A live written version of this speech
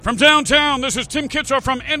From downtown, this is Tim Kitzrow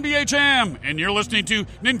from NBA Jam, and you're listening to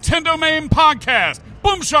Nintendo Main Podcast.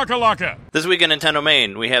 Boom shakalaka! This week in Nintendo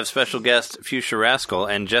Main, we have special guest Fuchsia Rascal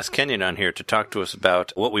and Jess Kenyon on here to talk to us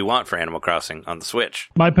about what we want for Animal Crossing on the Switch.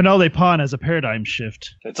 My Penelope Pawn has a paradigm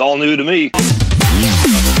shift. It's all new to me.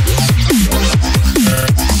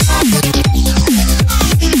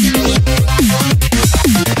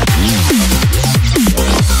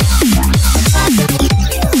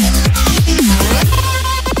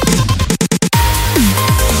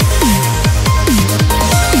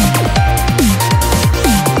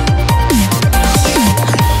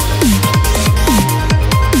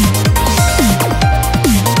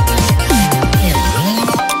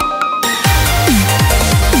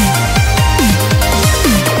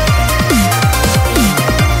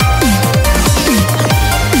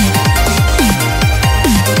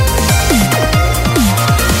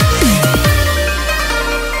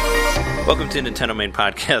 Welcome to Nintendo Main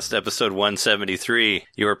Podcast, episode 173,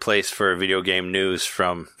 your place for video game news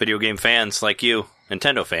from video game fans like you,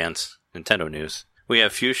 Nintendo fans, Nintendo news. We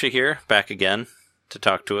have Fuchsia here, back again, to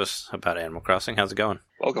talk to us about Animal Crossing. How's it going?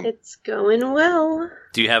 Welcome. It's going well.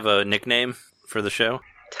 Do you have a nickname for the show?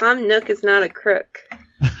 Tom Nook is not a crook.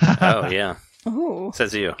 Oh, yeah. Oh.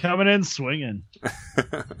 Says you. Coming in swinging.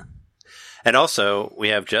 And also, we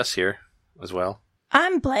have Jess here as well.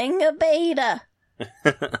 I'm playing a beta.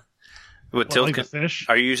 With What, like the fish?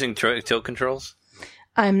 Are you using tilt controls?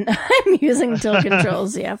 I'm using tilt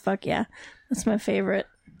controls. Yeah, fuck yeah. That's my favorite.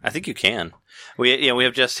 I think you can. We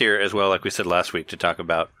have Jess here as well, like we said last week, to talk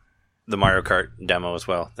about the Mario Kart demo as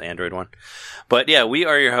well, the Android one. But yeah, we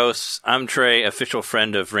are your hosts. I'm Trey, official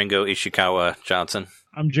friend of Ringo Ishikawa Johnson.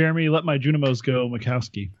 I'm Jeremy, let my Junimos go,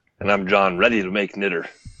 Mikowski. And I'm John, ready to make knitter.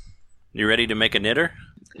 You ready to make a knitter?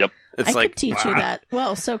 Yep. It's I like could teach you that.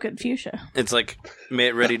 Well, so could Fuchsia. It's like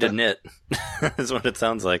ready to knit. Is what it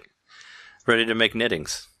sounds like. Ready to make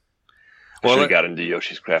knittings. Well, I should have got into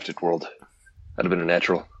Yoshi's Crafted World. That'd have been a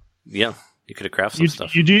natural. Yeah, you could have crafted some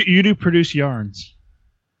stuff. You do produce yarns.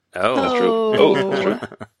 Oh, that's true. Oh, that's true.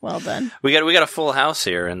 Well done. We got a full house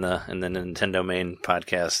here in the Nintendo Main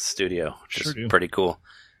Podcast studio, which is pretty cool.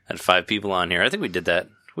 Had 5 people on here. I think we did that.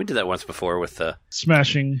 We did that once before with the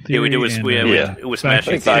Smashing Theory. Yeah, we did with Smashing I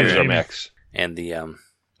think 5 is our Theory max. and the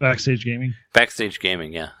Backstage Gaming. Backstage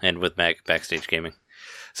Gaming, yeah, and with Backstage Gaming.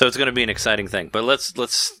 So it's going to be an exciting thing. But let's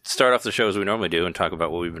start off the show as we normally do and talk about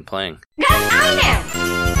what we've been playing.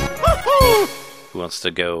 Who wants to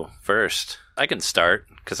go first? I can start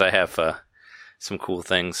because I have some cool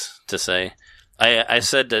things to say. I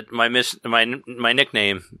said that my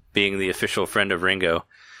nickname being the official friend of Ringo.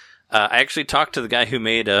 I actually talked to the guy who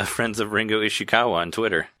made Friends of Ringo Ishikawa on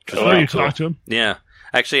Twitter. Oh, you talked to him? Yeah.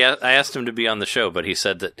 Actually, I asked him to be on the show, but he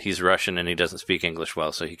said that he's Russian and he doesn't speak English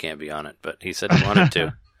well, so he can't be on it. But he said he wanted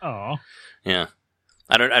to. Oh. Yeah.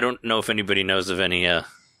 I don't know if anybody knows of any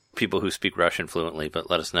people who speak Russian fluently, but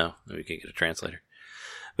let us know. Maybe we can get a translator.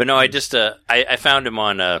 But no, I just I found him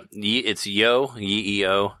on it's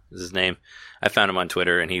Yeo is his name. I found him on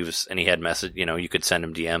Twitter and he had message. You could send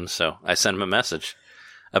him DMs, so I sent him a message.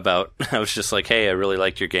 I was just like, hey, I really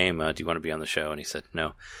liked your game. Do you want to be on the show? And he said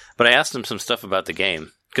no. But I asked him some stuff about the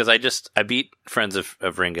game because I beat Friends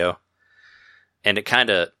of Ringo, and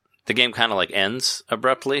the game kind of like ends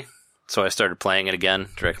abruptly. So I started playing it again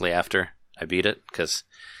directly after I beat it because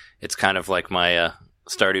it's kind of like my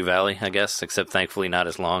Stardew Valley, I guess, except thankfully not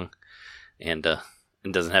as long, and it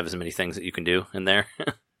doesn't have as many things that you can do in there.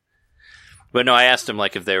 But no, I asked him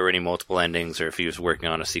if there were any multiple endings or if he was working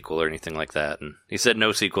on a sequel or anything like that. And he said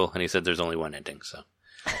no sequel, and he said there's only one ending.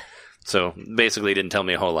 So basically he didn't tell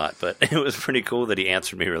me a whole lot, but it was pretty cool that he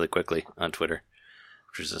answered me really quickly on Twitter,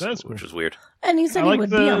 which was weird. And he said he would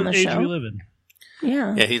be on the show. We live in.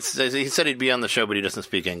 Yeah. Yeah, he said he'd be on the show, but he doesn't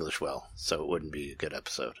speak English well, so it wouldn't be a good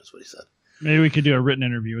episode, is what he said. Maybe we could do a written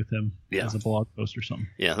interview with him as a blog post or something.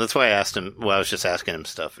 Yeah, that's why I asked him. Well, I was just asking him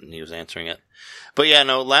stuff, and he was answering it. But yeah,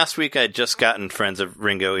 no, last week I had just gotten Friends of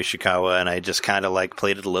Ringo Ishikawa, and I just kind of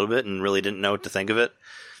played it a little bit and really didn't know what to think of it.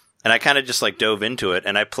 And I kind of just dove into it,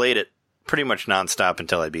 and I played it pretty much nonstop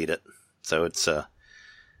until I beat it. So it's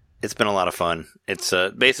been a lot of fun. It's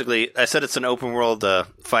basically, I said it's an open world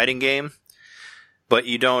fighting game, but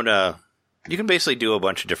you don't. You can basically do a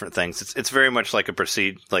bunch of different things. It's very much like a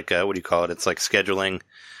what do you call it? It's like scheduling,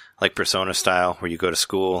 like Persona style, where you go to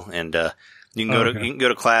school and you can go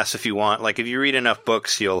to class if you want. Like if you read enough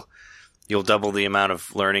books, you'll double the amount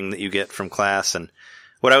of learning that you get from class. And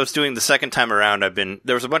what I was doing the second time around,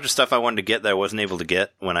 there was a bunch of stuff I wanted to get that I wasn't able to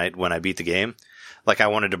get when I beat the game. Like I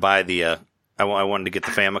wanted to buy I wanted to get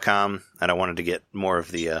the Famicom, and I wanted to get more of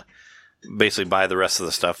the basically buy the rest of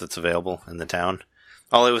the stuff that's available in the town.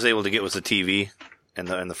 All I was able to get was a TV in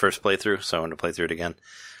the first playthrough, so I wanted to play through it again.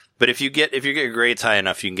 But if you get your grades high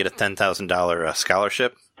enough, you can get a $10,000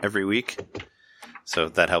 scholarship every week. So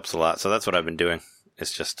that helps a lot. So that's what I've been doing.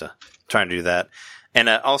 It's just trying to do that. And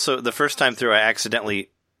also, the first time through, I accidentally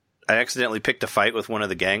picked a fight with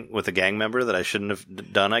a gang member that I shouldn't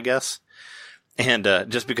have done, I guess. And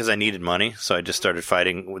just because I needed money, so I just started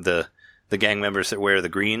fighting with the gang members that wear the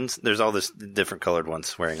greens. There's all this different colored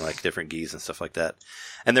ones wearing like different gis and stuff like that.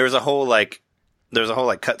 And there was a whole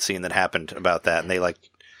cutscene that happened about that, and they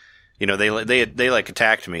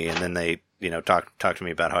attacked me, and then they talked to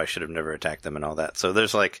me about how I should have never attacked them and all that. So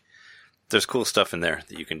there's cool stuff in there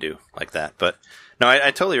that you can do like that. But no,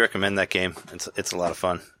 I totally recommend that game. It's a lot of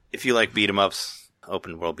fun. If you like beat 'em ups,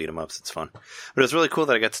 open world beat 'em ups, it's fun. But it was really cool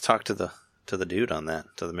that I got to talk to the dude on that,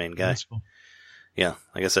 to the main guy. That's cool. Yeah,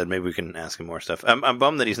 like I said, maybe we can ask him more stuff. I'm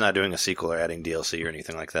bummed that he's not doing a sequel or adding DLC or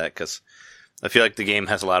anything like that, because I feel like the game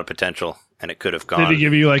has a lot of potential, and it could have gone. Did he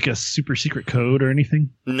give you like a super secret code or anything?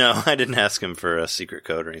 No, I didn't ask him for a secret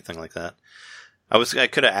code or anything like that. I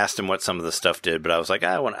could have asked him what some of the stuff did, but I was like,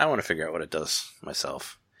 I want to figure out what it does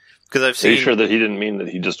myself. Because I've seen. Are you sure that he didn't mean that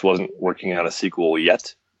he just wasn't working on a sequel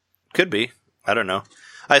yet? Could be. I don't know.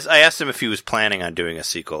 I asked him if he was planning on doing a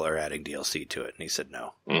sequel or adding DLC to it, and he said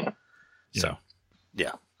no. Mm. So,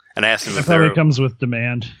 yeah. And I asked him It probably comes with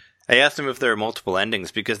demand. I asked him if there are multiple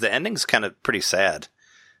endings, because the ending's kind of pretty sad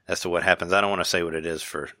as to what happens. I don't want to say what it is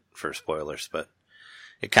for spoilers, but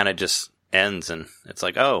it kind of just ends, and it's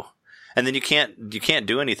like, oh. And then you can't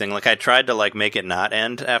do anything. Like, I tried to like make it not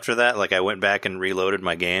end after that. Like, I went back and reloaded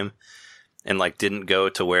my game and like didn't go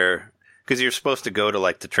to where, because you're supposed to go to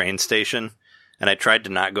like the train station, and I tried to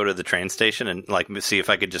not go to the train station and like see if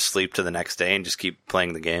I could just sleep to the next day and just keep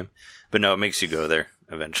playing the game. But no, it makes you go there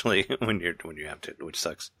eventually when you have to, which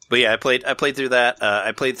sucks. But yeah, I played through that.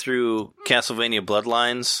 I played through Castlevania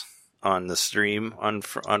Bloodlines on the stream on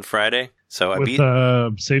Friday. So I beat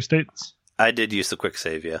save states. I did use the quick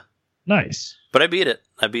save, yeah. Nice. But I beat it.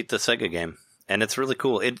 I beat the Sega game, and it's really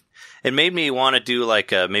cool. It made me want to do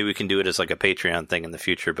like maybe we can do it as like a Patreon thing in the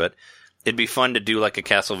future, but it'd be fun to do like a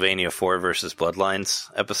Castlevania 4 versus Bloodlines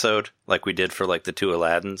episode, like we did for like the 2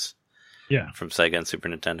 Aladdins. Yeah. From Sega and Super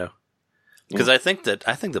Nintendo. Because I think the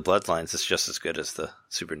Bloodlines is just as good as the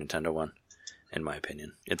Super Nintendo one, in my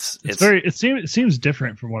opinion. It seems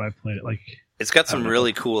different from what I've played it. Like, it's got some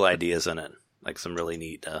really cool ideas in it, like some really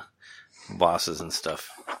neat bosses and stuff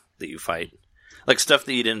that you fight, like stuff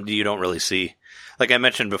that you don't really see. Like I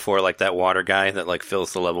mentioned before, like that water guy that like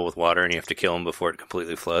fills the level with water, and you have to kill him before it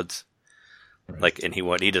completely floods. Right. Like, and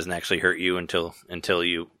he doesn't actually hurt you until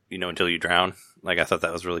you drown. Like, I thought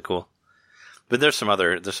that was really cool. But there's some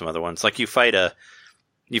other ones. Like you fight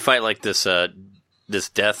like this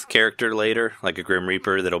death character later, like a Grim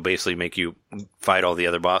Reaper, that'll basically make you fight all the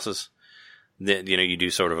other bosses. You do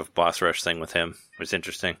sort of a boss rush thing with him, which is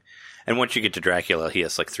interesting. And once you get to Dracula, he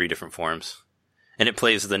has like 3 different forms. And it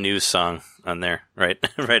plays the news song on there, right?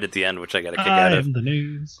 Right at the end, which I got a kick out of. I am the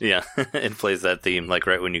news. Yeah, it plays that theme, like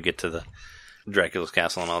right when you get to the Dracula's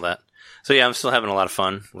castle and all that. So yeah, I'm still having a lot of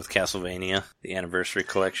fun with Castlevania, the Anniversary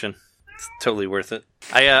Collection. It's totally worth it.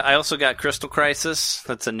 I also got Crystal Crisis.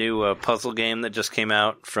 That's a new puzzle game that just came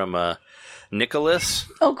out from Nicholas.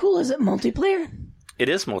 Oh, cool. Is it multiplayer? It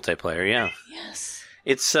is multiplayer, yeah. Yes.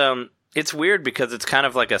 It's weird because it's kind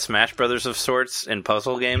of like a Smash Brothers of sorts in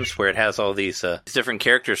puzzle games, where it has all these different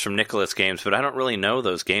characters from Nicholas games, but I don't really know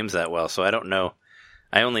those games that well, so I don't know.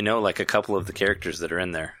 I only know like a couple of the characters that are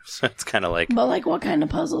in there, so it's kind of like... But like what kind of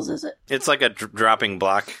puzzles is it? It's like a dropping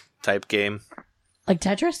block type game. Like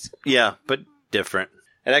Tetris? Yeah, but different.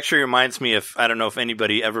 It actually reminds me of, I don't know if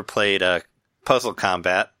anybody ever played Puzzle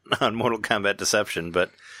Combat on Mortal Kombat Deception,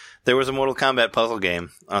 but there was a Mortal Kombat puzzle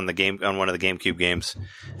game on one of the GameCube games,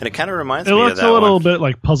 and it kind of reminds me of that one. It looks a little bit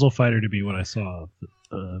like Puzzle Fighter to me when I saw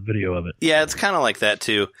a video of it. Yeah, it's kind of like that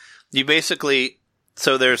too. You basically,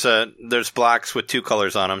 so there's blocks with 2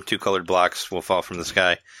 colors on them. 2 colored blocks will fall from the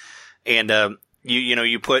sky, and you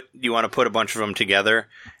want to put a bunch of them together,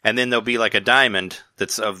 and then there'll be like a diamond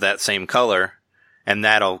that's of that same color, and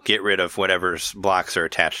that'll get rid of whatever's blocks are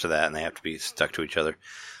attached to that, and they have to be stuck to each other.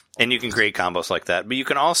 And you can create combos like that. But you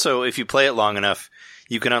can also, if you play it long enough,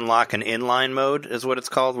 you can unlock an inline mode, is what it's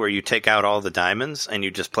called, where you take out all the diamonds and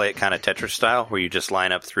you just play it kind of Tetris style, where you just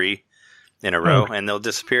line up 3 in a row and they'll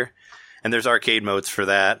disappear. And there's arcade modes for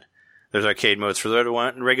that. There's arcade modes for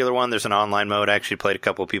the regular one. There's an online mode. I actually played a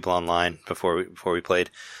couple of people online before we played.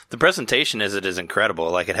 The presentation is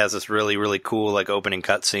incredible. Like, it has this really, really cool like opening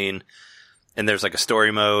cutscene, and there's like a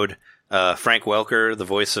story mode. Frank Welker, the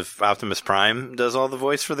voice of Optimus Prime, does all the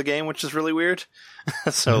voice for the game, which is really weird.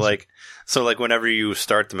 So whenever you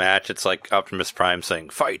start the match, it's like Optimus Prime saying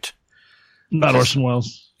 "fight." Not Orson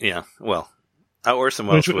Welles. Yeah, well, Orson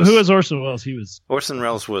Welles. Who is Orson Welles? Orson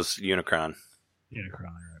Welles was Unicron. Unicron,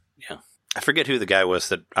 right? Yeah, I forget who the guy was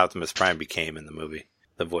that Optimus Prime became in the movie.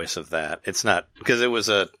 The voice of that. It's not because it was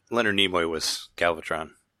Leonard Nimoy was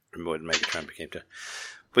Galvatron, or what Megatron became to.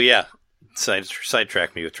 But yeah,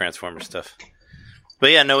 sidetrack me with Transformers stuff.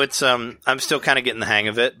 But yeah, no, it's I'm still kind of getting the hang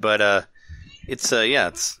of it, but it's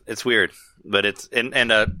weird. But it's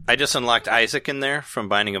and I just unlocked Isaac in there from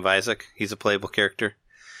Binding of Isaac. He's a playable character,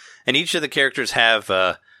 and each of the characters have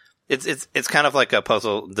it's kind of like a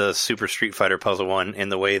puzzle, the Super Street Fighter Puzzle 1, in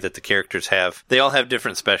the way that the characters they all have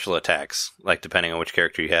different special attacks, like depending on which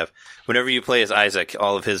character you have. Whenever you play as Isaac,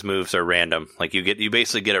 all of his moves are random. Like you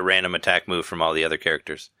basically get a random attack move from all the other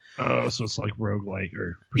characters. Oh, so it's like roguelike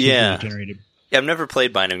or yeah. generated. Yeah, I've never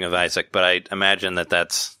played Binding of Isaac, but I imagine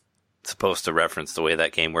that's supposed to reference the way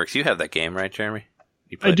that game works. You have that game, right, Jeremy?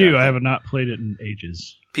 I do. I have not played it in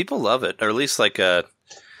ages. People love it, or at least like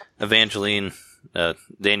Evangeline.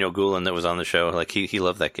 Daniel Goulin that was on the show, like he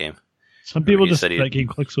loved that game. Some people just that game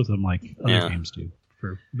clicks with them like other games do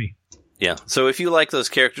for me. Yeah. So if you like those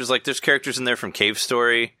characters, like there's characters in there from Cave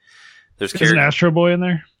Story. There's an Astro Boy in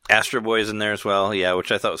there. Astro Boy is in there as well. Yeah,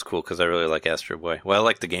 which I thought was cool because I really like Astro Boy. Well, I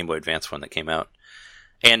like the Game Boy Advance one that came out.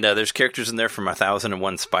 And there's characters in there from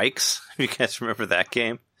 1001 Spikes. If you guys remember that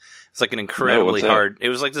game, it's like an incredibly hard. It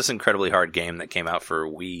was like this incredibly hard game that came out for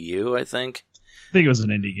Wii U, I think. I think it was an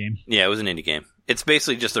indie game. Yeah, it was an indie game. It's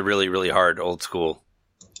basically just a really, really hard old school,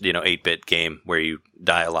 8-bit game where you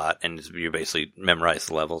die a lot and you basically memorize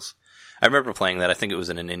the levels. I remember playing that. I think it was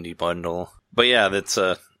in an indie bundle. But yeah, that's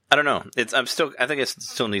I don't know. I think I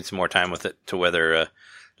still need some more time with it to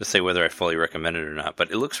say whether I fully recommend it or not.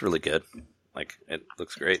 But it looks really good. Like it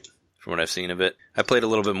looks great from what I've seen of it. I played a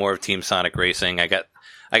little bit more of Team Sonic Racing. I got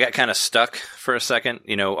kind of stuck for a second.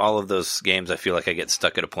 All of those games, I feel like I get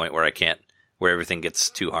stuck at a point where where everything gets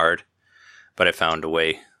too hard. But I found a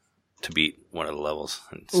way to beat one of the levels.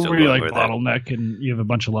 And still where you like bottleneck and you have a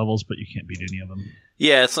bunch of levels, but you can't beat any of them.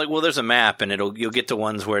 Yeah, it's like, well, there's a map, and you'll get to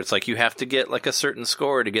ones where it's like you have to get like a certain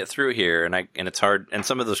score to get through here, and it's hard. And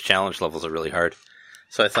some of those challenge levels are really hard.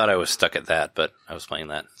 So I thought I was stuck at that, but I was playing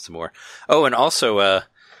that some more. Oh, and also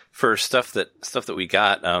for stuff that we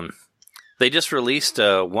got, they just released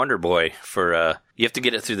Wonder Boy for. You have to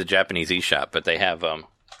get it through the Japanese eShop, but they have.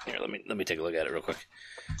 Here, let me take a look at it real quick.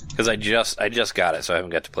 Because I just got it, so I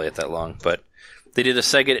haven't got to play it that long. But they did a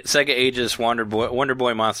Sega Ages Wonder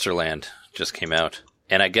Boy Monster Land just came out,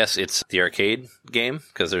 and I guess it's the arcade game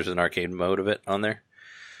because there's an arcade mode of it on there.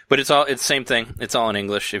 But it's the same thing. It's all in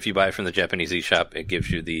English. If you buy it from the Japanese eShop, it gives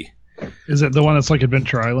you the. Is it the one that's like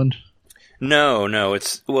Adventure Island? No.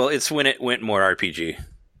 It's when it went more RPG.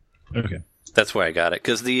 Okay, that's why I got it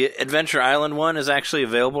because the Adventure Island one is actually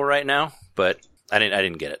available right now, but I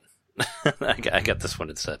didn't get it. I got this one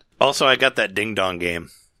instead. Also, I got that Ding Dong game,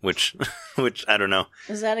 which I don't know.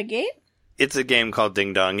 Is that a game? It's a game called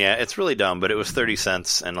Ding Dong. Yeah, it's really dumb, but it was 30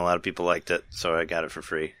 cents, and a lot of people liked it, so I got it for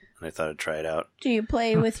free, and I thought I'd try it out. Do you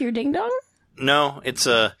play with your Ding Dong? No, it's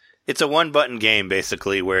a one-button game,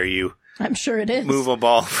 basically, where you... I'm sure it is. Move a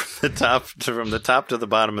ball from the top to the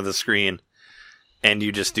bottom of the screen, and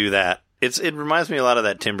you just do that. It reminds me a lot of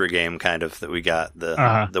that Timber game, kind of, that we got,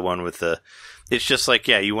 the one with the... It's just like,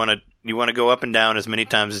 yeah, you want to go up and down as many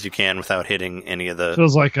times as you can without hitting any of the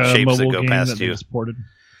feels like a shapes that mobile go game past that you. Supported.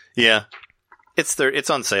 Yeah, it's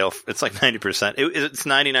on sale. It's like 90%. It's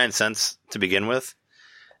 99 cents to begin with,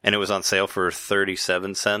 and it was on sale for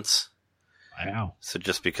 37 cents. Wow! So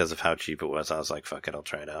just because of how cheap it was, I was like, "Fuck it, I'll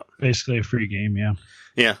try it out." Basically a free game, yeah.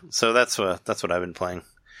 Yeah, so that's what I've been playing.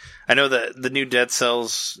 I know that the new Dead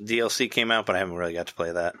Cells DLC came out, but I haven't really got to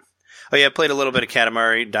play that. Oh yeah, I played a little bit of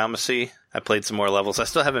Katamari Damacy. I played some more levels. I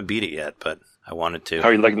still haven't beat it yet, but I wanted to. How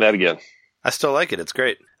are you liking that again? I still like it. It's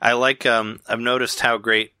great. I like. I've noticed how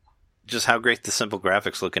great the simple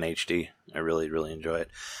graphics look in HD. I really, really enjoy it.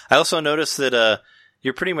 I also noticed that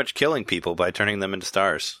you're pretty much killing people by turning them into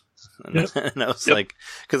stars. Yep. And I was like,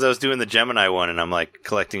 because I was doing the Gemini one, and I'm like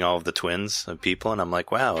collecting all of the twins of people, and I'm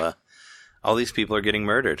like, wow, all these people are getting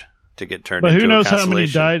murdered to get turned into a constellation. But who knows how many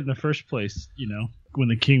died in the first place? When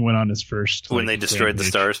the king went on his first... When they destroyed the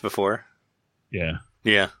stars before? Yeah.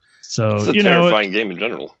 Yeah. So, it's a terrifying game in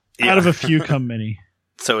general. Out of a few come many.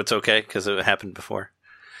 So it's okay because it happened before?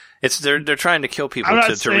 They're trying to kill people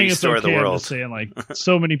to restore the world. I'm just saying,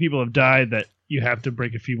 so many people have died that you have to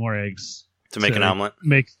break a few more eggs. To make an omelet?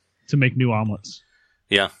 To make new omelets.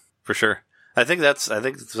 Yeah, for sure. I think that's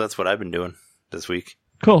what I've been doing this week.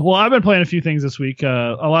 Cool. Well, I've been playing a few things this week.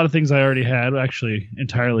 A lot of things I already had, actually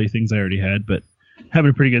entirely things I already had, but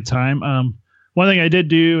having a pretty good time. One thing I did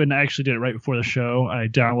do, and I actually did it right before the show, I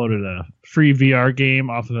downloaded a free VR game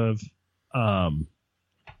off of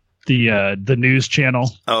the news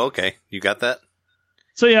channel. Oh, okay. You got that?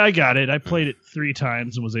 So yeah, I got it. I played it 3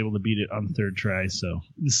 times and was able to beat it on the 3rd try. So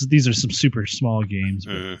these are some super small games,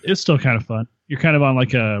 but it's still kind of fun. You're kind of on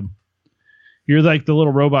you're like the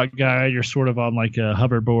little robot guy. You're sort of on like a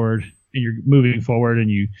hoverboard, and you're moving forward, and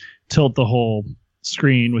you tilt the whole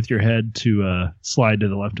screen with your head to slide to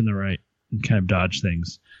the left and the right and kind of dodge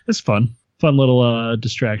things. It's fun little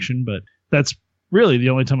distraction, but that's really the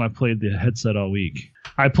only time I played the headset all week.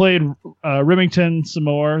 I played Remington some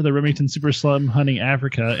more, the Remington Super Slum Hunting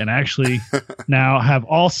Africa, and actually now have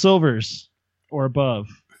all silvers or above.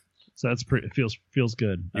 So that's pretty. It feels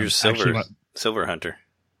good. You're silver hunter.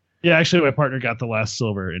 Yeah, actually, my partner got the last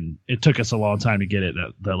silver, and it took us a long time to get it.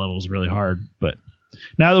 That level was really hard, but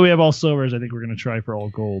now that we have all silvers, I think we're going to try for all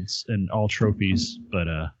golds and all trophies. But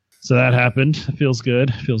so that happened. It feels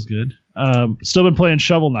good. Still been playing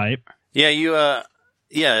Shovel Knight. Yeah,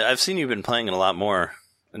 I've seen you've been playing it a lot more.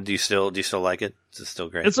 Do you still like it? Is it still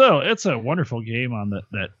great? It's a wonderful game on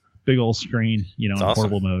that big old screen, in awesome.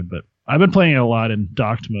 Portable mode. But I've been playing it a lot in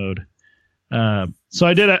docked mode. So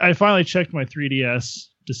I finally checked my 3DS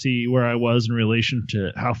to see where I was in relation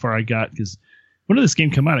to how far I got, because when did this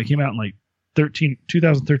game come out? It came out in like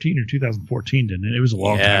 2013 or 2014, didn't it? It was a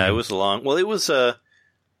long time. Yeah, it was long. Well, it was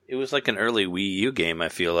like an early Wii U game, I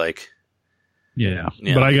feel like. Yeah,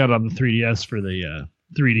 but I got it on the 3DS for the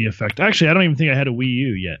 3D effect. Actually, I don't even think I had a Wii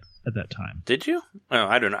U yet at that time. Did you? Oh,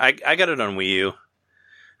 I don't know. I got it on Wii U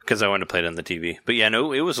because I wanted to play it on the TV. But yeah,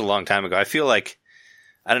 no, it was a long time ago. I feel like,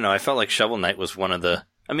 I don't know, I felt like Shovel Knight was one of the,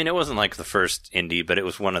 I mean, it wasn't like the first indie, but it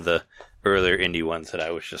was one of the earlier indie ones that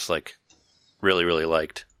I was just like really, really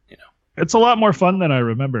liked. It's a lot more fun than I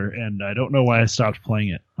remember, and I don't know why I stopped playing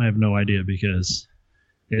it. I have no idea, because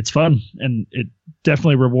it's fun, and it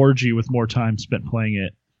definitely rewards you with more time spent playing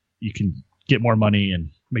it. You can get more money and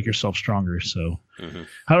make yourself stronger. So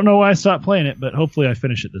I don't know why I stopped playing it, but hopefully I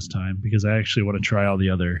finish it this time, because I actually want to try all the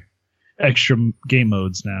other extra game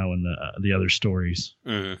modes now and the other stories.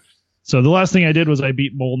 So the last thing I did was I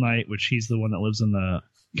beat Mole Knight, which he's the one that lives in the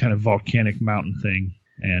kind of volcanic mountain thing.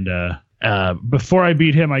 And before I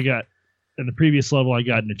beat him, in the previous level, I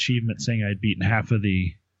got an achievement saying I'd beaten half of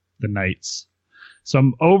the knights. So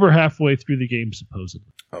I'm over halfway through the game, supposedly.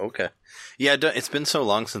 Oh, okay. Yeah, it's been so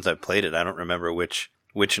long since I've played it. I don't remember which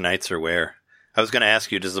knights are where. I was going to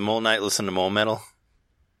ask you, does the Mole Knight listen to Mole Metal?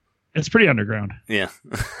 It's pretty underground. Yeah.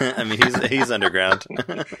 I mean, he's underground.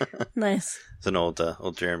 Nice. It's an old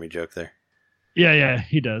Jeremy joke there. Yeah,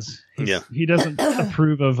 he does. He doesn't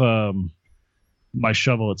approve of my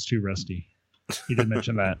shovel. It's too rusty. He did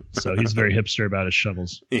mention that. So he's very hipster about his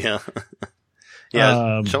shovels. Yeah.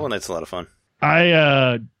 Yeah, Shovel Knight's a lot of fun.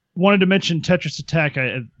 I wanted to mention Tetris Attack.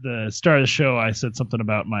 At the start of the show, I said something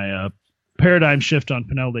about my paradigm shift on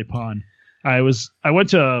Penelope Pond. I went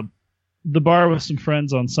to the bar with some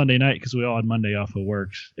friends on Sunday night because we all had Monday off of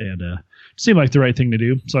work, and it seemed like the right thing to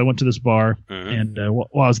do. So I went to this bar, and while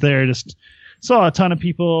I was there, just saw a ton of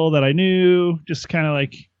people that I knew, just kind of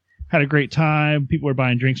like had a great time. People were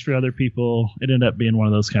buying drinks for other people. It ended up being one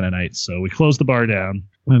of those kind of nights. So we closed the bar down,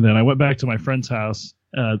 and then I went back to my friend's house,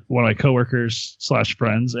 one of my coworkers /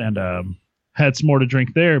 friends, and had some more to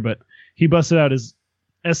drink there. But he busted out his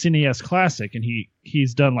SNES Classic, and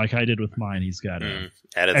he's done like I did with mine. He's got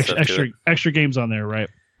extra games on there, right?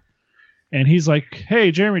 And he's like,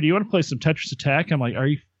 "Hey, Jeremy, do you want to play some Tetris Attack?" I'm like, "Are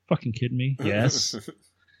you fucking kidding me?" Yes.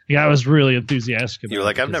 Yeah, I was really enthusiastic about it. You're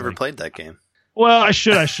like, "I've never played that game." Well, I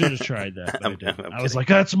should have tried that. But I was like,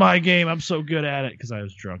 "That's my game. I'm so good at it," because I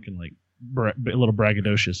was drunk and like a little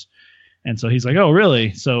braggadocious. And so he's like, "Oh,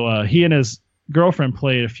 really?" So he and his girlfriend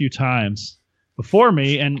played a few times before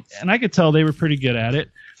me, and I could tell they were pretty good at it.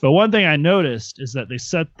 But one thing I noticed is that they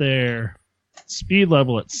set their speed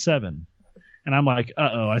level at 7, and I'm like,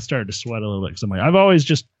 "Uh-oh!" I started to sweat a little bit because I'm like, I've always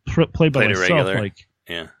just played by myself. Regular. Like,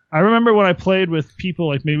 yeah. I remember when I played with people,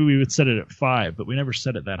 like maybe we would set it at 5, but we never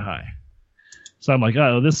set it that high. So I'm like,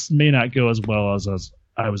 "Oh, this may not go as well as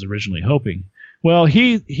I was originally hoping." Well,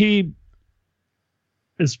 he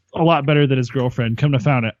is a lot better than his girlfriend. Come to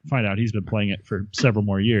find out, he's been playing it for several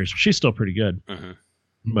more years. She's still pretty good.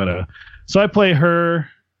 But so I play her.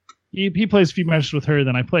 He plays a few matches with her,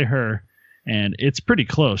 then I play her, and it's pretty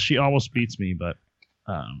close. She almost beats me, but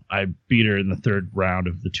I beat her in the 3rd round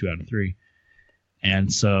of the 2 out of 3.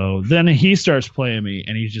 And so then he starts playing me,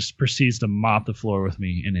 and he just proceeds to mop the floor with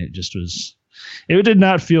me, and it did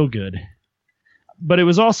not feel good. but it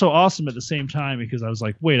was also awesome at the same time because I was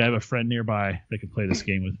like, wait, I have a friend nearby that can play this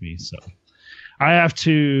game with me. So I have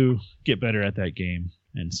to get better at that game.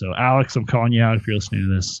 And so, Alex, I'm calling you out if you're listening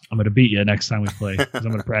to this. I'm going to beat you next time we play because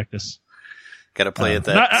I'm going to practice. Got to play at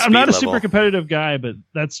that I'm not a level. super competitive guy, but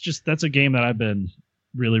that's a game that I've been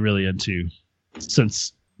really, really into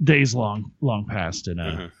since days long past.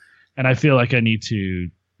 And and I feel like I need to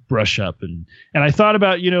brush up. And I thought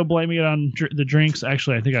about, blaming it on the drinks.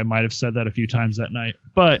 Actually, I think I might have said that a few times that night.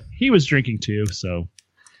 But he was drinking too, so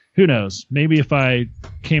who knows? Maybe if I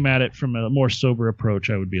came at it from a more sober approach,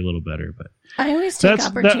 I would be a little better. But I always take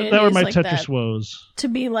opportunities that were my like Tetris that woes. to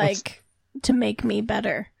be like, to make me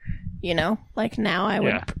better. Like now I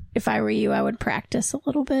would, if I were you, I would practice a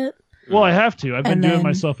little bit. Well, I have to. I've been And doing then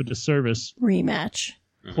myself a disservice Rematch.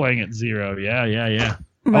 playing at 0. Yeah.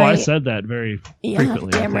 I said that very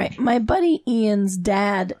frequently. Damn right. My buddy Ian's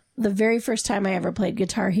dad, the very first time I ever played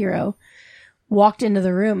Guitar Hero, walked into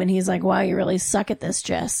the room and he's like, wow, you really suck at this,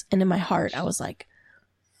 Jess. And in my heart, I was like,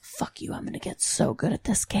 fuck you, I'm going to get so good at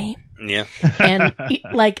this game. Yeah. And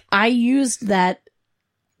I used that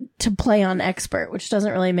to play on expert, which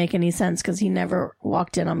doesn't really make any sense because he never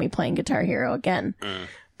walked in on me playing Guitar Hero again.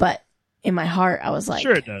 But in my heart, I was like,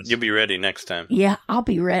 sure it does. You'll be ready next time. Yeah, I'll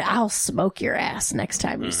be ready. I'll smoke your ass next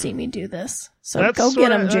time you see me do this. So That's go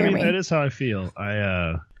get him, Jeremy. that is how I feel.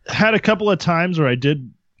 I had a couple of times where I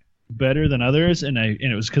did better than others, and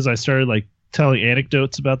it was because I started telling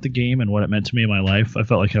anecdotes about the game and what it meant to me in my life. I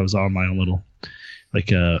felt like I was on my own little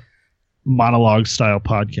monologue style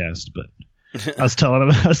podcast, but I was telling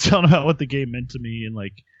about what the game meant to me and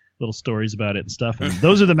little stories about it and stuff. And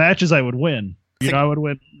those are the matches I would win. I would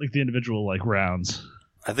win the individual rounds.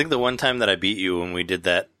 I think the one time that I beat you when we did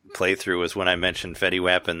that playthrough was when I mentioned Fetty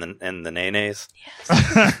Wap and the Nays.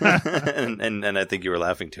 Yes. and I think you were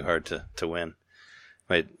laughing too hard to win.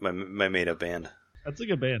 My made up band. That's a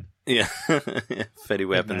good band. Yeah. Fetty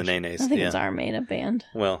Wap and the Nays. I think it's our made up band.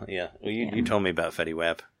 Well, yeah. Well, you told me about Fetty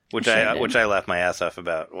Wap, which I laughed my ass off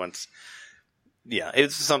about once. Yeah,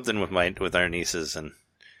 it's something with our nieces, and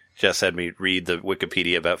Jess had me read the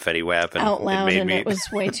Wikipedia about Fetty Wap and out loud, it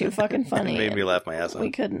was way too fucking funny. It made me laugh my ass off. We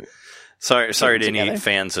couldn't. Sorry to any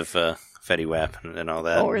fans of Fetty Wap and all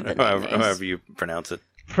that, or however you pronounce it.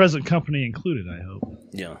 Present company included, I hope.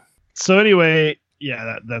 Yeah. So anyway,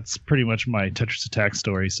 that's pretty much my Tetris Attack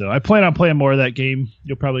story. So I plan on playing more of that game.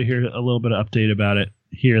 You'll probably hear a little bit of update about it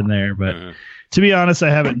here and there, but to be honest, I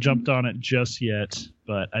haven't jumped on it just yet.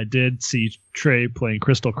 But I did see Trey playing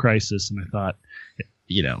Crystal Crisis, and I thought,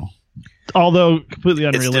 although completely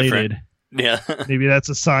unrelated, maybe that's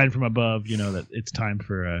a sign from above, that it's time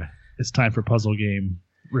for puzzle game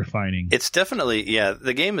refining. It's definitely,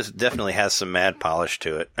 the game definitely has some mad polish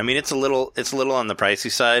to it. I mean, it's a little on the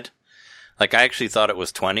pricey side. I actually thought it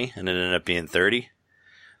was $20 and it ended up being $30,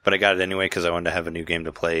 but I got it anyway because I wanted to have a new game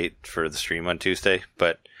to play for the stream on Tuesday.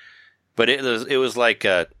 But it was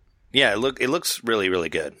it looks really, really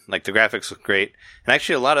good. The graphics look great, and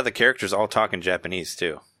actually a lot of the characters all talk in Japanese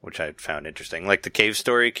too, which I found interesting. The Cave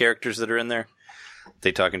Story characters that are in there,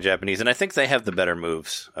 they talk in Japanese, and I think they have the better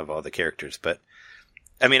moves of all the characters. But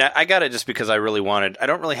I mean, I got it just because I really wanted. I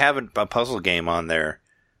don't really have a puzzle game on there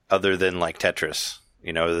other than Tetris.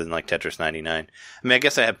 Other than Tetris 99. I mean, I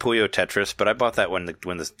guess I had Puyo Tetris, but I bought that when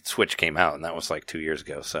the Switch came out, and that was 2 years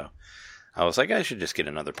ago. So I was like, I should just get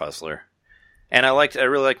another puzzler. And I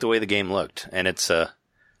really liked the way the game looked, and it's and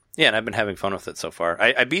I've been having fun with it so far.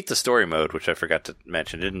 I beat the story mode, which I forgot to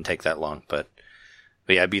mention. It didn't take that long, but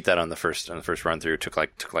yeah, I beat that on the first run through. It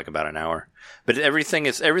took about an hour. But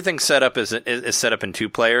everything's set up is set up in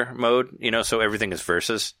 2-player mode, so everything is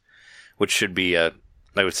versus, which should be I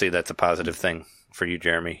would say that's a positive thing for you,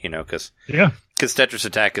 Jeremy, because Tetris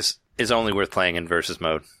Attack is only worth playing in versus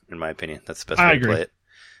mode, in my opinion. That's the best way to play it.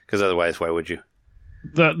 Because otherwise, why would you?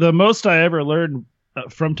 The most I ever learned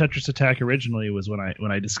from Tetris Attack originally was when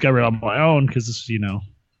I discovered it on my own, because this is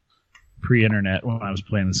pre-internet when I was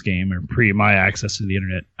playing this game, or pre my access to the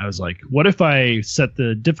internet. I was like, what if I set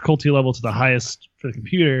the difficulty level to the highest for the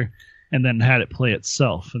computer and then had it play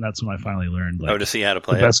itself? And that's when I finally learned to see how to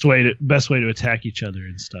play the best way to attack each other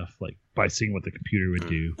and stuff, by seeing what the computer would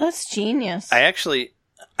do. That's genius.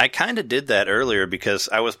 I kind of did that earlier because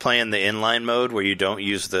I was playing the inline mode where you don't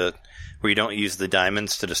use the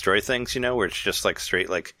diamonds to destroy things, where it's just straight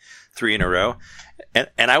 3 in a row. And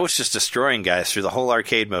I was just destroying guys through the whole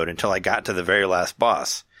arcade mode until I got to the very last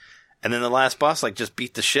boss. And then the last boss just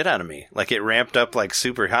beat the shit out of me. It ramped up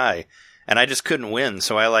super high, and I just couldn't win.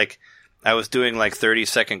 So I was doing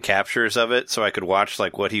 30-second captures of it so I could watch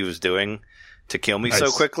what he was doing to kill me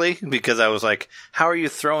so quickly, because I was like, how are you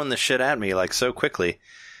throwing the shit at me so quickly?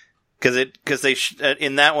 Because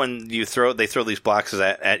in that one they throw these blocks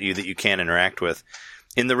at you that you can't interact with.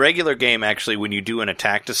 In the regular game, actually, when you do an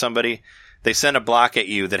attack to somebody, they send a block at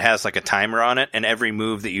you that has like a timer on it, and every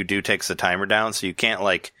move that you do takes the timer down, so you can't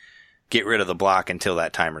like get rid of the block until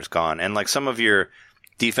that timer's gone. And like some of your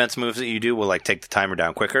defense moves that you do will like take the timer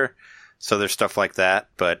down quicker. So there's stuff like that,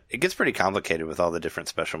 but it gets pretty complicated with all the different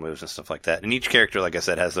special moves and stuff like that. And each character, like I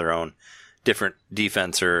said, has their own different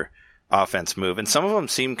defense or offense move, and some of them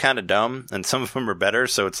seem kind of dumb, and some of them are better.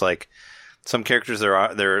 So it's like some characters,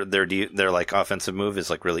 their like offensive move is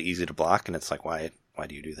like really easy to block, and it's like why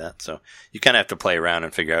do you do that? So you kind of have to play around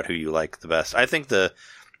and figure out who you like the best. I think the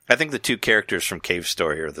two characters from Cave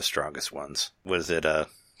Story are the strongest ones. Was it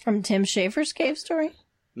from Tim Schafer's Cave Story?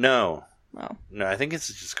 No. Oh. No, I think it's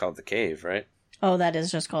just called The Cave, right? Oh, that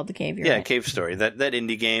is just called The Cave. You're right. Cave Story. That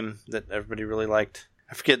indie game that everybody really liked.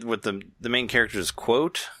 I forget what the main character's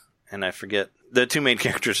quote. And I forget the two main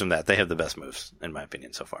characters from that. They have the best moves, in my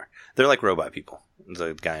opinion, so far. They're like robot people. It's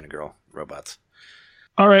a guy and a girl, robots.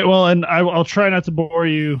 All right, well, and I'll try not to bore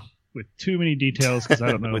you with too many details because I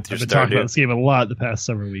don't know. I've been talking about this game a lot the past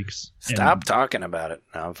several weeks. Stop talking about it.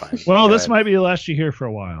 No, I'm fine. Well, this might be the last you hear for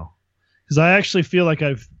a while because I actually feel like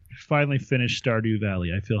I've finally finished Stardew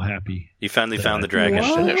Valley. I feel happy. You finally found the dragon.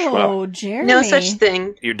 Whoa, Jeremy. No such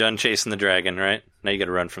thing. You're done chasing the dragon, right? Now you got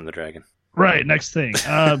to run from the dragon. Right, next thing.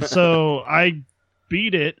 So I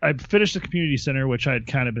beat it. I finished the community center, which I had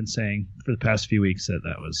kind of been saying for the past few weeks that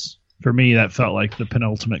was, for me, that felt like the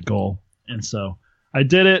penultimate goal. And so I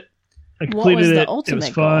did it. I completed it. It was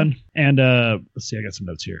fun. Goal? And let's see, I got some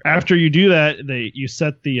notes here. After you do that, you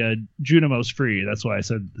set the Junimos free. That's why I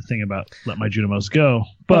said the thing about let my Junimos go.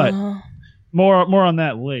 But more on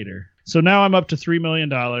that later. So now I'm up to $3 million.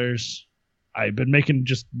 I've been making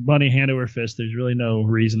just money hand over fist. There's really no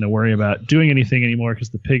reason to worry about doing anything anymore because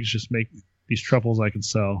the pigs just make these truffles I can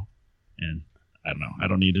sell. And I don't know. I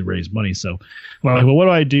don't need to raise money. So, well, what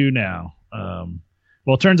do I do now?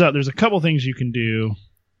 Well, it turns out there's a couple things you can do.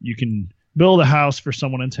 You can build a house for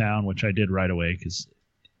someone in town, which I did right away because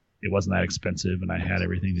it wasn't that expensive and I had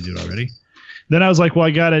everything to do it already. Then I was like, well,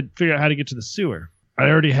 I got to figure out how to get to the sewer. I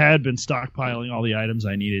already had been stockpiling all the items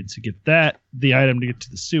I needed to get the item to get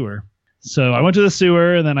to the sewer. So I went to the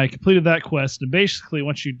sewer, and then I completed that quest. And basically,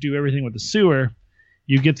 once you do everything with the sewer,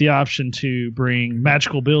 you get the option to bring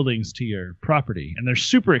magical buildings to your property. And they're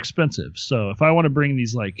super expensive. So if I want to bring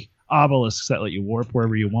these like obelisks that let you warp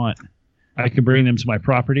wherever you want, I can bring them to my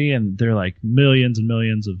property, and they're like millions and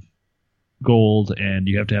millions of gold, and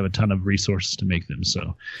you have to have a ton of resources to make them.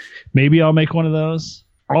 So maybe I'll make one of those.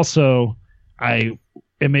 Also, I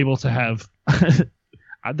am able to have...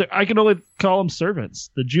 I can only call them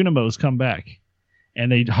servants. The Junimos come back,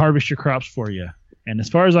 and they harvest your crops for you. And as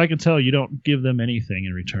far as I can tell, you don't give them anything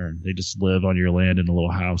in return. They just live on your land in a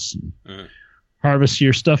little house and harvest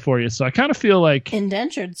your stuff for you. So I kind of feel like...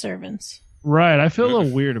 Indentured servants. Right. I feel a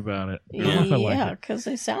little weird about it. Yeah, because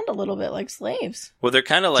they sound a little bit like slaves. Well, they're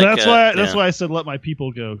kind of like... So that's why I said let my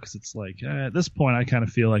people go, because it's like, at this point, I kind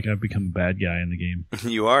of feel like I've become a bad guy in the game.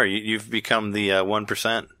 You are. You've become the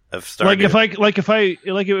 1%. Of Stardew. If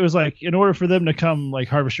it was like in order for them to come like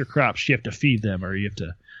harvest your crops, you have to feed them, or you have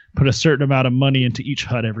to put a certain amount of money into each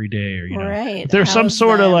hut every day, or right. There's some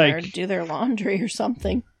sort of like or do their laundry or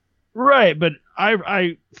something. Right, but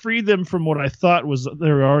I freed them from what I thought was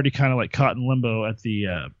they were already kind of like caught in limbo at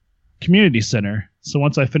the community center. So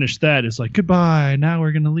once I finished that, it's like goodbye. Now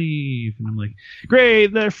we're gonna leave, and I'm like, great,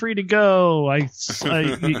 they're free to go.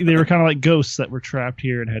 They were kind of like ghosts that were trapped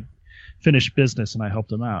here and had finished business, and I helped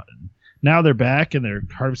them out. And now they're back and they're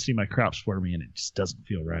harvesting my crops for me, and it just doesn't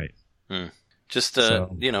feel right. Just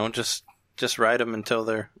just ride them until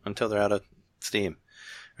they're out of steam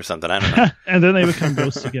or something. I don't know. And then they become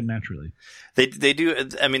ghosts again naturally. They do.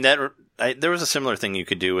 I mean, there was a similar thing you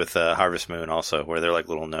could do with Harvest Moon also, where they're like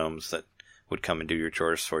little gnomes that would come and do your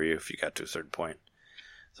chores for you if you got to a certain point.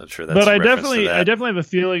 So I'm sure that's. But I definitely have a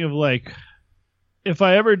feeling of like, if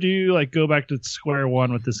I ever do like go back to square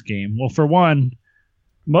one with this game, well, for one,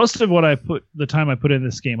 most of what the time I put in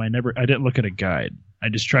this game, I didn't look at a guide. I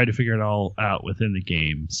just tried to figure it all out within the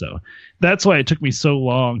game. So that's why it took me so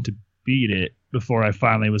long to beat it before I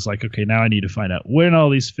finally was like, okay, now I need to find out when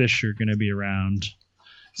all these fish are going to be around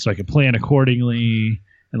so I can plan accordingly.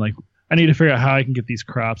 And like, I need to figure out how I can get these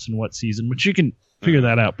crops in what season, which you can figure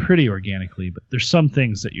that out pretty organically. But there's some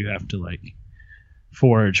things that you have to like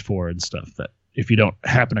forage for and stuff that, if you don't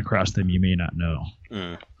happen across them, you may not know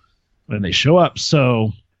when they show up.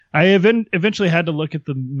 So I eventually had to look at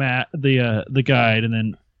the guide, and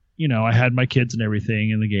then I had my kids and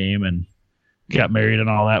everything in the game, and got married and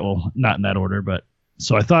all that. Well, not in that order, but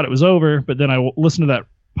so I thought it was over. But then I listened to that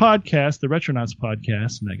podcast, the Retronauts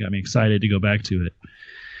podcast, and that got me excited to go back to it.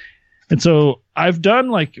 And so I've done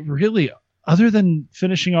like really, other than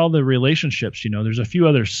finishing all the relationships, there's a few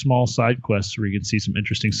other small side quests where you can see some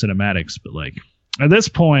interesting cinematics. But like at this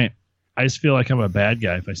point, I just feel like I'm a bad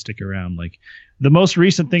guy if I stick around. Like the most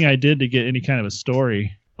recent thing I did to get any kind of a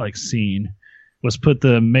story like scene was put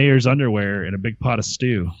the mayor's underwear in a big pot of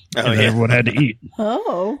stew, and everyone had to eat.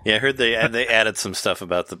 Oh, yeah, I heard they added some stuff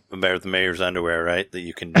about the mayor's underwear, right? That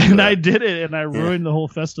you can do. And I did it, and I ruined the whole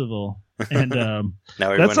festival. And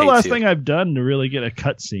that's the last thing I've done to really get a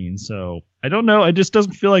cutscene. So I don't know. It just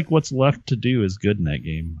doesn't feel like what's left to do is good in that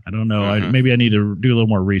game. I don't know. Mm-hmm. Maybe I need to do a little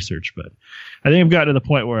more research, but I think I've gotten to the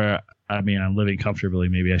point where I'm living comfortably.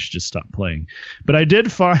 Maybe I should just stop playing. But I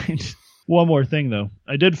did find one more thing, though.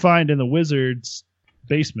 I did find in the wizard's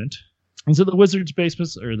basement. Is it the wizard's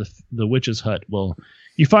basement or the witch's hut? Well,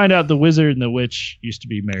 you find out the wizard and the witch used to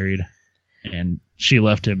be married, and she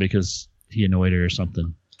left him because he annoyed her or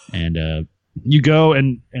something. And you go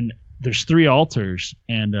and there's 3 altars,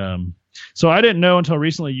 and so I didn't know until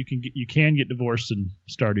recently you can get divorced in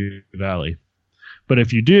Stardew Valley, but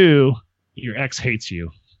if you do, your ex hates you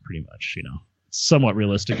pretty much. It's somewhat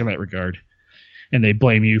realistic in that regard, and they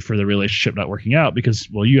blame you for the relationship not working out because,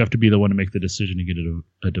 well, you have to be the one to make the decision to get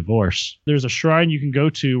a divorce. There's a shrine you can go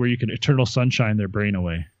to where you can eternal sunshine their brain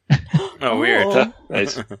away. Oh, weird.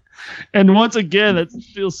 Nice. And once again, that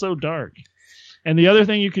feels so dark. And the other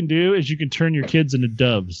thing you can do is you can turn your kids into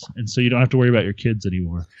doves, and so you don't have to worry about your kids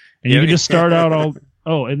anymore. And you can just start out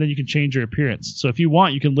and then you can change your appearance. So if you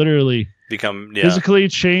want, you can literally physically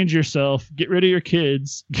change yourself, get rid of your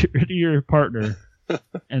kids, get rid of your partner,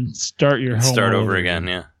 and start your home. Start over again,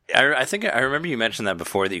 yeah. I think I remember you mentioned that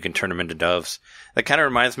before, that you can turn them into doves. That kind of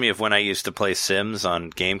reminds me of when I used to play Sims on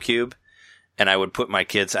GameCube, and I would put my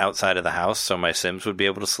kids outside of the house so my Sims would be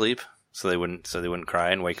able to sleep, so they wouldn't cry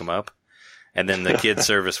and wake them up. And then the kid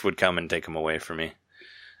service would come and take them away from me.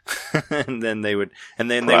 and then they would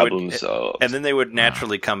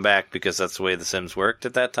naturally come back because that's the way the Sims worked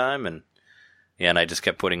at that time. And I just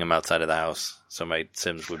kept putting them outside of the house so my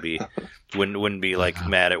Sims wouldn't be like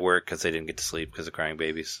mad at work because they didn't get to sleep because of crying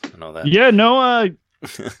babies and all that. Yeah, no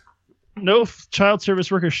child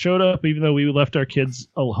service workers showed up, even though we left our kids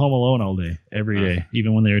home alone all day, every day,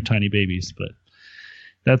 even when they were tiny babies. But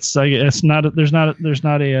that's there's not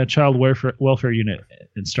a child welfare unit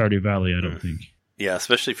in Stardew Valley, I don't think. Yeah,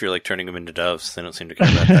 especially if you're like turning them into doves, they don't seem to care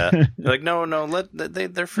about that. They're like, no,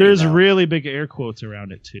 they're free. There's now. really big air quotes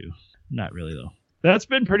around it too. Not really though. That's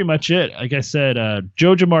been pretty much it. Like I said,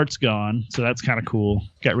 Joja Mart's gone, so that's kind of cool.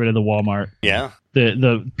 Got rid of the Walmart. Yeah.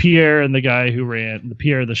 The Pierre and the guy who ran the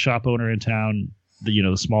Pierre, the shop owner in town,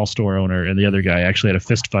 the small store owner, and the other guy actually had a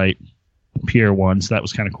fist fight. Pierre won, so that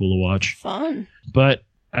was kind of cool to watch. Fun. But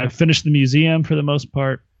I've finished the museum for the most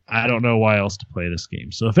part. I don't know why else to play this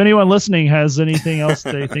game. So if anyone listening has anything else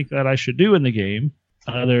they think that I should do in the game,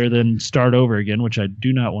 other than start over again, which I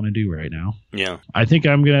do not want to do right now. Yeah. I think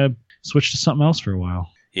I'm going to switch to something else for a while.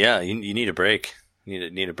 Yeah, you need a break. You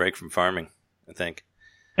need a break from farming, I think.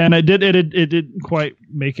 And it didn't quite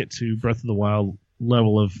make it to Breath of the Wild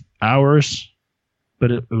level of hours,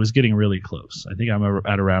 but it was getting really close. I think I'm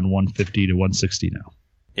at around 150 to 160 now.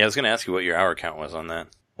 Yeah, I was going to ask you what your hour count was on that.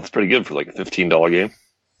 That's pretty good for like a $15 game.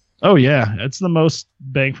 Oh, yeah. It's the most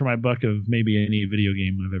bang for my buck of maybe any video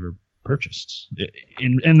game I've ever purchased.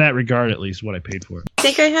 In that regard, at least, what I paid for it. I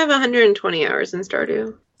think I have 120 hours in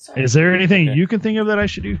Stardew. Is there anything you can think of that I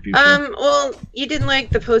should do? Future? Well, you didn't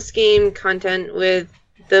like the post-game content with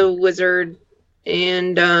the wizard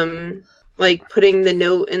and, like, putting the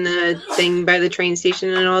note in the thing by the train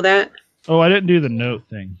station and all that. Oh, I didn't do the note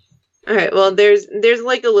thing. All right, well, there's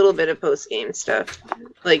like a little bit of post-game stuff,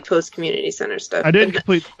 like post-community center stuff. I did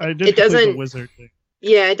complete the wizard thing.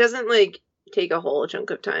 Yeah, it doesn't, like, take a whole chunk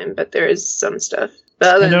of time, but there is some stuff.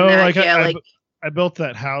 But other than that, I built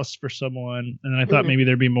that house for someone, and I thought maybe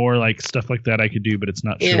there'd be more like stuff like that I could do, but it's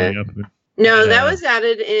not showing up. No, that was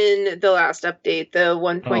added in the last update, the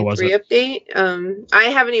 1.3 update. I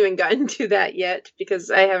haven't even gotten to that yet because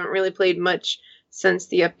I haven't really played much since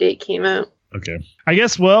the update came out. Okay. I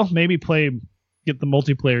guess, maybe get the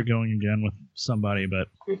multiplayer going again with somebody, but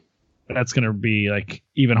that's going to be like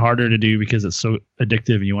even harder to do because it's so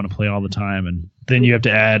addictive and you want to play all the time. And then you have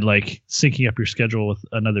to add like syncing up your schedule with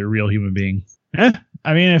another real human being.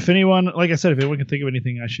 I mean, if anyone, like I said, if anyone can think of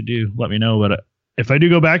anything I should do, let me know. But if I do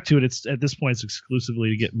go back to it, it's at this point, it's exclusively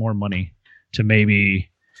to get more money to maybe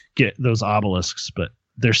get those obelisks, but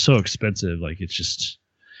they're so expensive. Like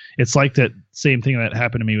it's like that same thing that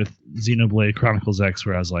happened to me with Xenoblade Chronicles X,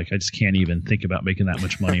 where I was like, I just can't even think about making that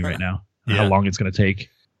much money right now. How long it's going to take.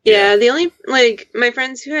 Yeah, the only, like, my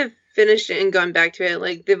friends who have finished it and gone back to it,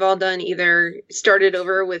 like, they've all done either started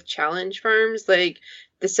over with challenge farms, like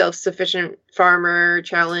the self-sufficient farmer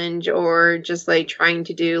challenge, or just, like, trying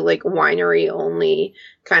to do, like, winery only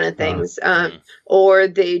kind of things. Or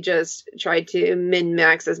they just tried to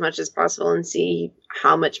min-max as much as possible and see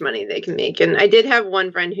how much money they can make. And I did have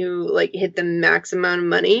one friend who, like, hit the max amount of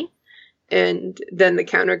money, and then the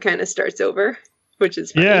counter kind of starts over, which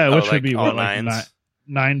is funny. Yeah, which like would be all what, like nines?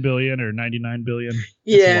 9 billion or 99 billion.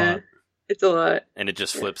 Yeah, it's a lot. And it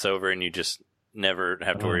just flips over, and you just never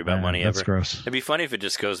have to worry about man, money that's ever. Gross. It'd be funny if it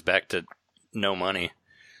just goes back to no money.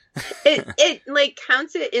 It like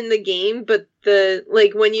counts it in the game, but the,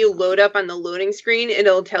 like, when you load up on the loading screen,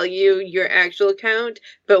 it'll tell you your actual count.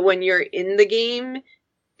 But when you're in the game,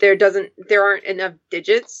 there aren't enough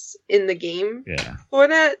digits in the game for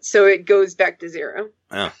that, so it goes back to 0.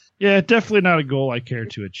 Oh. Yeah, definitely not a goal I care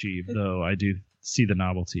to achieve, though I do see the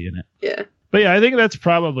novelty in it. Yeah. But yeah, I think that's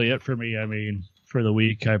probably it for me. I mean, for the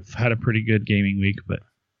week, I've had a pretty good gaming week, but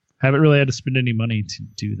haven't really had to spend any money to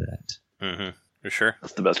do that. Mm-hmm. For sure.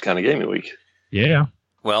 That's the best kind of gaming week. Yeah.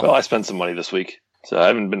 Well, I spent some money this week, so I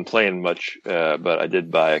haven't been playing much, but I did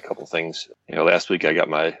buy a couple things. Last week I got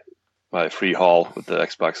my free haul with the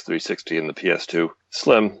Xbox 360 and the PS2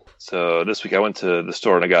 Slim. So this week I went to the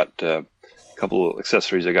store and I got a couple of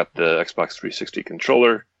accessories. I got the Xbox 360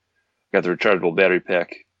 controller, got the rechargeable battery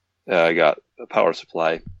pack, I got a power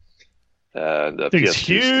supply. The Thing's PS2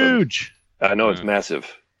 huge. Slim. I know it's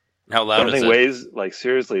massive. how loud is That thing it? weighs, like,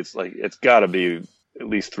 seriously, it's got to be at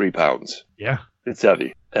least 3 pounds. Yeah. It's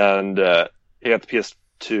heavy. And you got the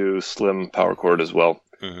PS2 Slim power cord as well,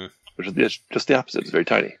 which is just the opposite. It's very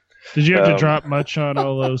tiny. Did you have to drop much on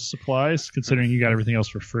all those supplies, considering you got everything else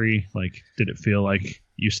for free? Like, did it feel like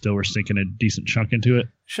you still were sinking a decent chunk into it?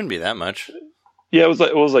 Shouldn't be that much. Yeah, it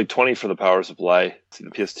was like 20 for the power supply. See,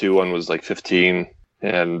 the PS2 one was like 15,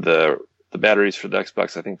 and the batteries for the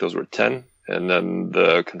Xbox, I think those were 10, and then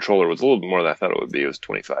the controller was a little bit more than I thought it would be. It was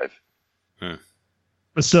 25.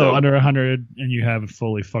 But still under 100, and you have a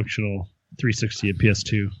fully functional 360 and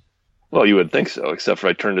PS2. Well, you would think so, except for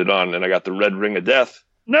I turned it on and I got the red ring of death.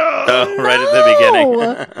 No! Oh, right at the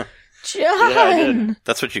beginning. John! Yeah, I did.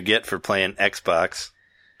 That's what you get for playing Xbox,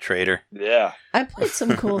 traitor. Yeah. I played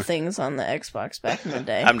some cool things on the Xbox back in the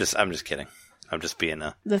day. I'm just kidding. I'm just being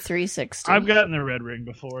the 360. I've gotten the red ring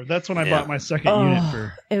before. That's when I Yeah. bought my second unit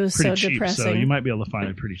for it was pretty so cheap, depressing. so you might be able to find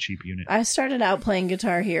a pretty cheap unit. I started out playing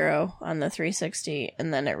Guitar Hero on the 360,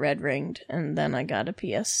 and then it red ringed, and then I got a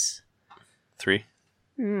PS. 3.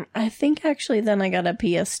 I think actually then I got a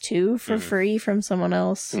PS2 for free from someone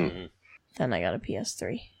else. Then I got a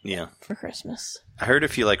PS3 Yeah. for Christmas. I heard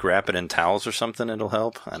if you like wrap it in towels or something, it'll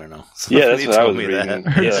help. I don't know. Yeah, that's Somebody what I told was me reading.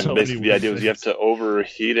 that. Yeah, So basically many the idea weird was you have to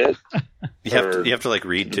overheat it. You have to like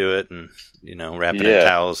read to it and wrap it in Yeah.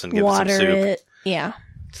 towels and give Water it some soup. it. Yeah.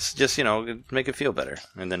 Just make it feel better,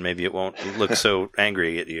 and then maybe it won't look so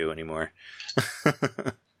angry at you anymore.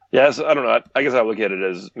 Yeah, so I don't know. I guess I look at it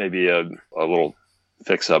as maybe a little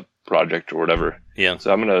fix-up project or whatever. Yeah.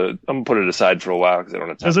 So I'm gonna put it aside for a while because I don't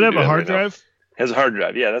have time. Does it to have do a that hard right now. drive? It has a hard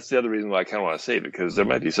drive. Yeah, that's the other reason why I kind of want to save it, because there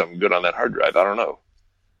might be something good on that hard drive. I don't know.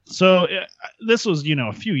 So this was,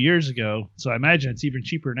 a few years ago, so I imagine it's even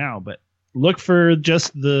cheaper now, but look for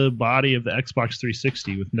just the body of the Xbox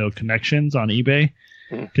 360 with no connections on eBay,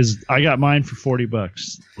 because I got mine for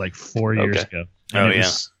 $40 like 4 years ago.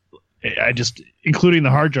 And I just, including the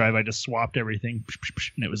hard drive, I just swapped everything,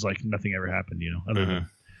 and it was like nothing ever happened, other than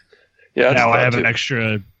Yeah. that's now I thought have too. an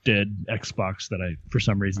extra dead Xbox that I, for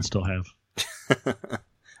some reason, still have.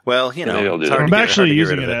 Well, maybe I'll do it's that. hard I'm to get- actually hard to get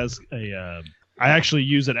using rid it of as a. I actually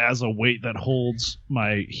use it as a weight that holds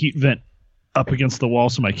my heat vent up against the wall,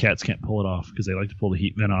 so my cats can't pull it off because they like to pull the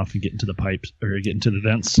heat vent off and get into the pipes or get into the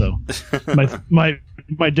vents. So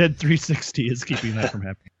my dead 360 is keeping that from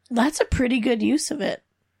happening. That's a pretty good use of it.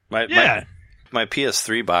 My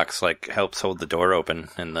PS3 box helps hold the door open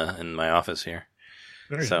in my office here.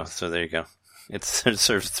 Very So nice. there you go. It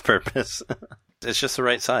serves its purpose. It's just the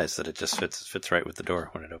right size that it just fits right with the door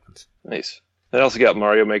when it opens. Nice. I also got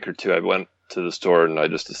Mario Maker 2. I went to the store and I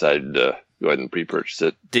just decided to go ahead and pre-purchase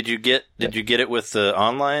it. Did you get it with the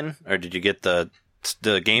online, or did you get the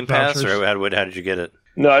Game Pass, Vouchers? or how did you get it?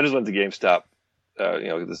 No, I just went to GameStop.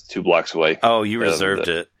 This is 2 blocks away. Oh, you reserved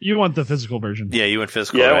it. You want the physical version? Yeah, you went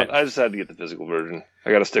physical, Yeah, right? I decided to get the physical version.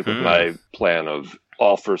 I got to stick with my plan of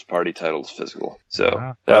all first-party titles physical.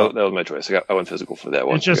 So that was my choice. I went physical for that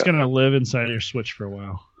one. It's just going to live inside your Switch for a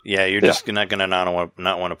while. Yeah, you're just not going to not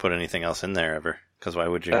want to put anything else in there ever. Because why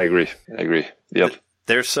would you? I agree. Yep.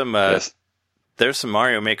 There's some Yes. there's some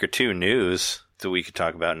Mario Maker 2 news that we could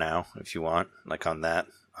talk about now if you want, like on that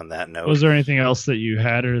note. Was there anything else that you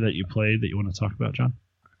had or that you played that you want to talk about, John?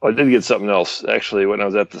 Well, I did get something else actually when I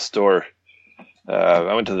was at the store.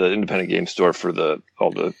 I went to the independent game store for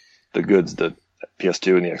all the goods, the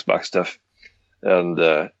PS2 and the Xbox stuff, and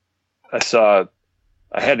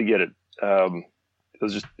I had to get it.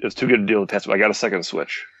 It was too good a deal to pass. But I got a second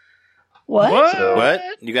Switch. What? So, What?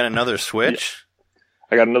 You got another Switch?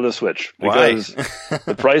 I got another Switch Why? because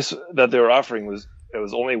the price that they were offering was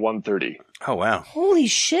only $130. Oh wow, Holy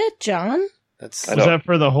shit, John. that's I Was know. that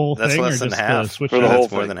for the whole That's thing less or than just half. the Switch? For the app? whole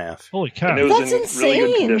that's more thing. than half. Holy cow. And it was That's in really good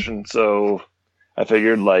insane. condition, so I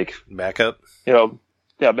figured Backup.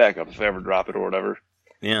 backup if I ever drop it or whatever.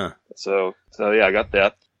 Yeah. So yeah, I got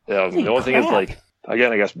that. The only thing is, crap. like,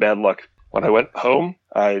 again, I guess bad luck. When I went home,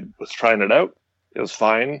 I was trying it out. It was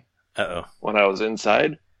fine Uh when I was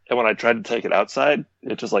inside, and when I tried to take it outside,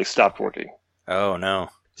 it just like stopped working. oh. Oh no.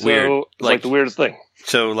 So Weird. it's like the weirdest thing.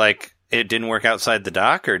 So like it didn't work outside the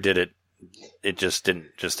dock, or did it? It just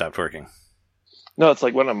stopped working. No, it's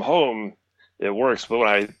like when I'm home, it works, but when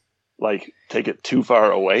I like take it too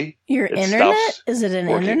far away, Your It internet? stops Is it an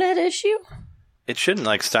working. internet issue? It shouldn't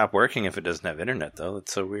like stop working if it doesn't have internet, though.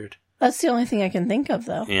 That's so weird. That's the only thing I can think of,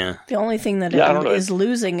 though. Yeah. The only thing that Yeah, I don't it know. is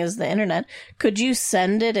losing is the internet. Could you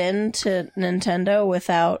send it in to Nintendo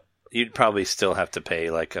without... You'd probably still have to pay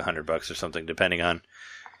like $100 or something, depending on,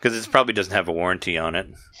 because it probably doesn't have a warranty on it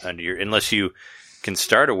unless you can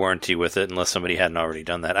start a warranty with it, unless somebody hadn't already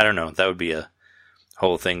done that. I don't know. That would be a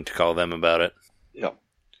whole thing to call them about it. yeah,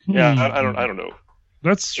 Hmm. I don't know.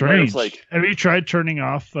 That's strange. It's like- Have you tried turning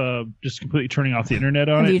off, just completely turning off the internet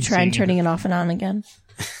on it? Have you and tried seeing if turning it off and on again?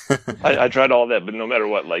 I tried all that, but no matter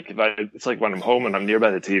what, like it's like when I'm home and I'm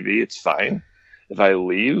nearby the TV, it's fine. If I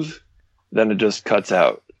leave, then it just cuts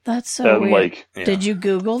out. That's so And weird. like Yeah. Did you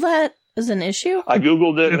Google that as an issue? I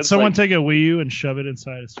googled it. Did It's someone like, take a Wii U and shove it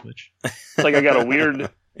inside a Switch? it's like I got a weird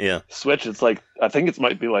Yeah. Switch. It's like I think it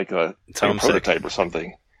might be like a homesick. prototype or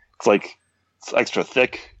something. It's like it's extra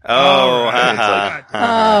thick. Oh, right. haha.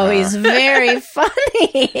 Oh, he's very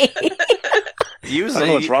funny. Use I don't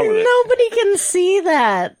know what's wrong with it. Nobody can see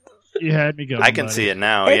that. You had me going. I can see it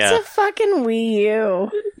now. It's Yeah. a fucking Wii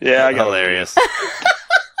U. Yeah, I got Hilarious.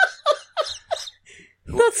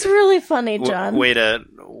 That's really funny, John. Way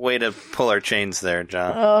to pull our chains there,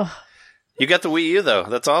 John. Oh, You got the Wii U though.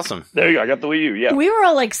 That's awesome. There you go. I got the Wii U. Yeah. we were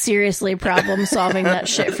all like seriously problem solving that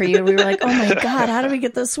shit for you. We were like, oh my God, how do we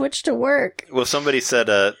get the Switch to work? Well, somebody said,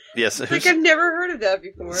 yes. Like I've never heard of that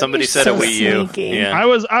before. Somebody You're said so a Wii U. sneaky. Yeah,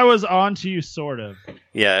 I was on to you, sort of.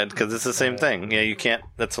 yeah, because it's the same thing. Yeah, you can't.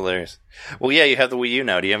 That's hilarious. Well, yeah, you have the Wii U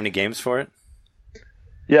now. Do you have any games for it?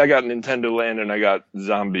 Yeah, I got Nintendo Land and I got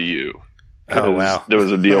Zombie U. Oh wow. There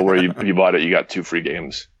was a deal where you bought it, you got 2 free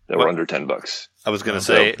games that were What? under $10. I was gonna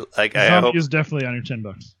say, like, I Zombie hope. is definitely under $10.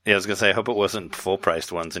 Yeah, I was gonna say, I hope it wasn't full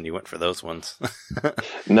priced ones, and you went for those ones.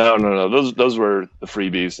 No. Those were the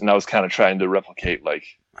freebies, and I was kind of trying to replicate like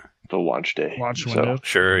the launch day. Launch So, window.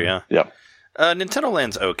 Sure, yeah. Yeah. Nintendo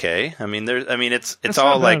Land's okay. I mean, it's That's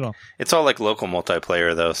all not bad like at all. it's all like local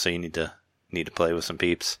multiplayer though, so you need to play with some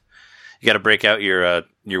peeps. You got to break out your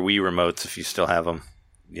Wii remotes if you still have them.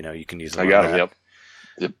 You know, you can use them. I got on them.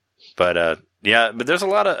 that. Yep. But yeah, but there's a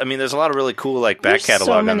lot of really cool like back There's catalog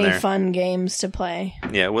so on many there. fun games to play.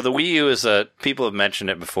 Yeah, well, the Wii U is people have mentioned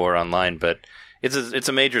it before online, but it's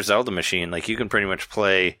a major Zelda machine. Like you can pretty much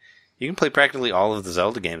play practically all of the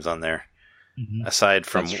Zelda games on there. Mhm. Aside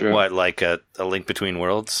from That's true. what, like a Link Between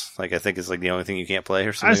Worlds, like I think is like the only thing you can't play or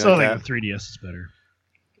I something still like think that. the 3DS is better.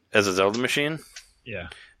 As a Zelda machine, Yeah,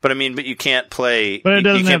 but I mean, but you can't play. but it you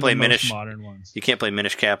doesn't can't have play the most Minish. modern ones. You can't play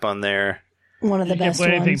Minish Cap on there. One of the You can't best play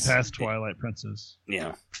anything ones. past Twilight Princess.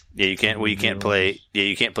 Yeah, you can't. Well, you can't play. Yeah,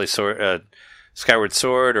 you can't play Skyward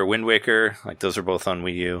Sword or Wind Waker. Like those are both on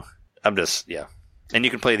Wii U. And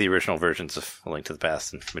you can play the original versions of A Link to the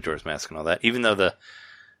Past and Majora's Mask and all that. Even though the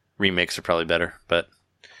remakes are probably better, but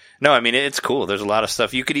no, I mean it's cool. There's a lot of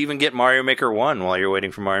stuff. You could even get Mario Maker 1 while you're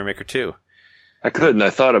waiting for Mario Maker 2. I could, and I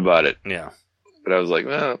thought about it, Yeah. but I was like,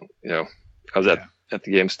 well, I was at the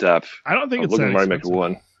GameStop. I don't think I was it's looking that at Mario Maker expensive.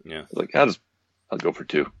 1. Yeah. I was like, I'll go for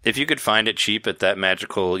 2. If you could find it cheap at that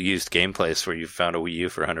magical used game place where you found a Wii U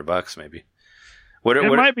for $100, maybe.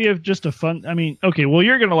 It might be just a fun. I mean, okay, well,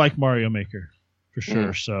 you're gonna like Mario Maker for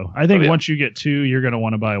sure. So I think Oh, yeah. once you get 2, you're gonna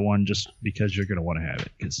want to buy 1 just because you're gonna want to have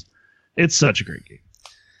it because it's such a great game.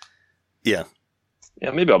 Yeah.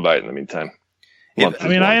 Yeah, maybe I'll buy it in the meantime. Yeah, Month I is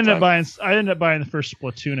mean, a long I ended time. up buying the first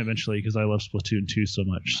Splatoon eventually because I love Splatoon 2 so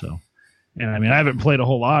much. So, and I mean, I haven't played a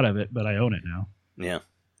whole lot of it, but I own it now. Yeah.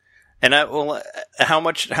 And how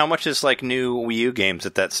much is like new Wii U games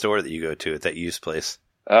at that store that you go to at that used place?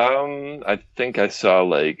 I think I saw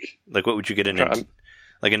like Like, what would you get in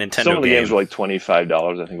like a Nintendo some of the game? games were like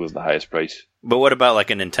 $25. I think was the highest price. But what about like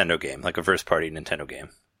a Nintendo game, like a first-party Nintendo game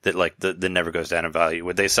that like that never goes down in value?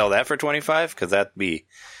 Would they sell that for $25? Because that'd be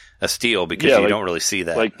a steal because Yeah, you like- don't really see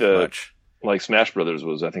that like much. Like Smash Brothers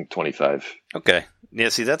was, I think, $25. Okay, yeah.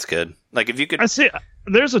 See, that's good. Like if you could, I see.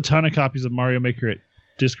 There's a ton of copies of Mario Maker at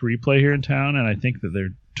Disc Replay here in town, and I think that they're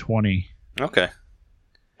 20. okay.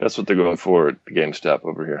 That's what they're going for at the GameStop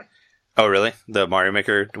over here. Oh, really? The Mario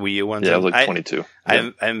Maker Wii U ones? Yeah, it was like 22.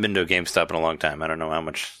 I haven't been to a GameStop in a long time. I don't know how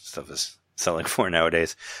much stuff is selling for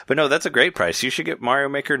nowadays. But no, that's a great price. You should get Mario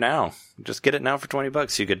Maker now. Just get it now for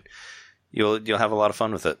 $20. You'll have a lot of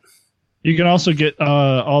fun with it. You can also get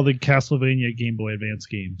all the Castlevania Game Boy Advance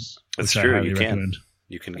games. That's which I true. highly You can. recommend.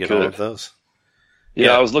 You can get Cool. all of those. Yeah,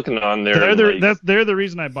 Yeah. I was looking on there. They're and, they're the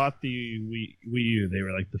reason I bought the Wii U. They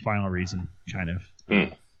were like the final reason, kind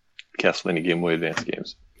of. Castlevania Game Boy Advance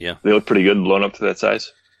games. Yeah. They look pretty good blown up to that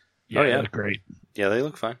size. Oh, yeah. they're great. Yeah, they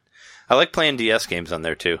look fine. I like playing DS games on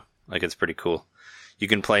there too. Like it's pretty cool. You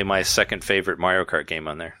can play my second favorite Mario Kart game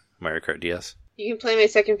on there, Mario Kart DS. You can play my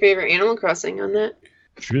second favorite Animal Crossing on that.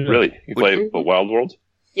 True. Really? You play Wild World?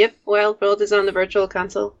 Yep, Wild World is on the Virtual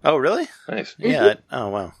Console. Oh, really? Nice. Yeah. Oh,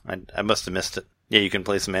 wow. I must have missed it. Yeah, you can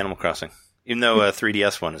play some Animal Crossing. Even though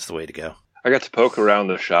 3DS one is the way to go. I got to poke around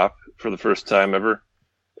the shop for the first time ever.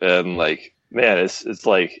 And, like, man, it's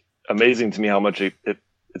like amazing to me how much it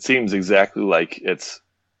seems exactly like it's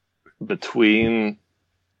between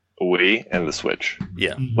a Wii and the Switch.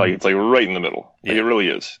 Yeah. Like, it's like right in the middle. Like, Yeah. it really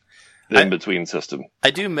is. The in-between system.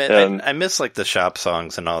 I do miss, And- I miss like the shop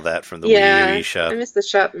songs and all that from the Yeah, Wii U eShop. I miss the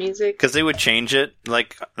shop music. Because they would change it,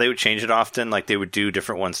 like, they would change it often. Like, they would do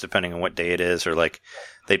different ones depending on what day it is, or, like,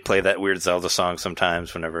 they'd play that weird Zelda song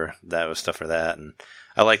sometimes whenever that was stuff for that. And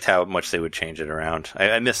I liked how much they would change it around.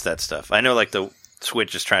 I miss that stuff. I know, like, the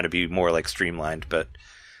Switch is trying to be more, like, streamlined, but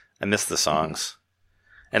I miss the songs.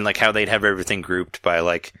 And, like, how they'd have everything grouped by,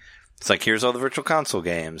 like, it's like, here's all the Virtual Console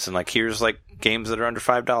games, and, like, here's, like, games that are under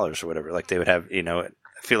 $5 or whatever. Like, they would have, you know, I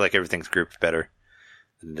feel like everything's grouped better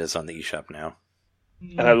than it is on the eShop now.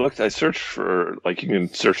 And I searched for, like, you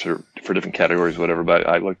can search for different categories, whatever, but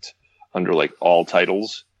I looked under, like, all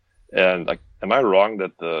titles. And, like, am I wrong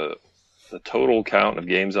that the total count of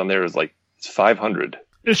games on there is, like, it's 500?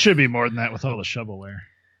 It should be more than that with all the shovelware.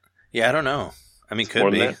 Yeah, I don't know. I mean, could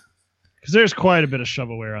more be. than that? Because there's quite a bit of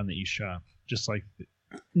shovelware on the eShop. Just like,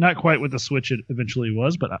 not quite what the Switch it eventually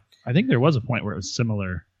was, but I think there was a point where it was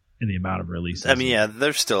similar in the amount of releases. I mean, yeah,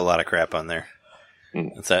 there's still a lot of crap on there.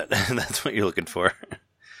 Mm. That's that. That's what you're looking for.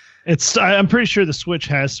 I'm pretty sure the Switch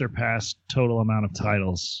has surpassed total amount of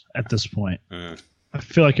titles at this point. Mm. I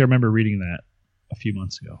feel like I remember reading that a few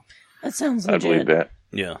months ago. That sounds I believe legit. that.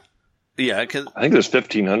 Yeah, yeah. Because I think there's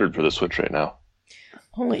 1,500 for the Switch right now.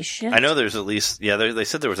 Holy shit. I know there's at least they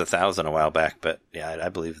said there was 1,000 a while back, but yeah, I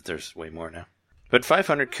believe that there's way more now. But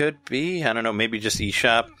 500 could be. I don't know. Maybe just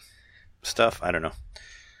eShop stuff. I don't know.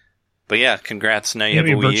 But yeah, congrats. Now you have a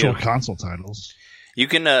Maybe Wii virtual U. console titles. You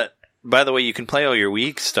can. By the way, you can play all your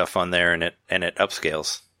Wii stuff on there, and it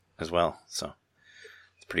upscales as well. So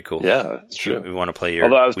it's pretty cool. Yeah, it's If you true. want to play your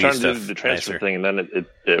Although I was Wii trying to stuff do the transfer nicer. thing, and then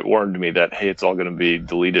it warned me that, hey, it's all going to be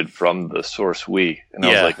deleted from the source Wii. And Yeah,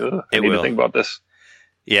 I was like, I it need will. to think about this.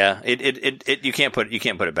 Yeah, it you can't put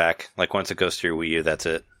it back. Like once it goes to your Wii U, that's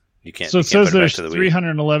it. You can't. So you it can't says put there's it back to the Wii.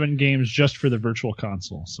 311 games just for the virtual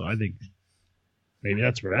console. So I think maybe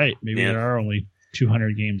that's right. Maybe Yeah. there are only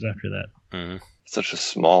 200 games after that. Mm-hmm. Such a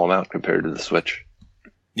small amount compared to the Switch.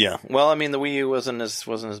 Yeah. Well, I mean, the Wii U wasn't as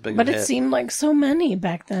big. But of a it hit. seemed like so many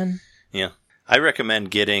back then. Yeah. I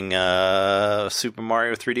recommend getting Super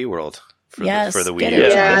Mario 3D World for Yes, the Wii get U. it.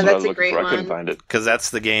 Yeah, what I was that's a looking great for. I couldn't one. find it. Because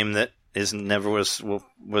that's the game that it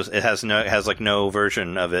has like no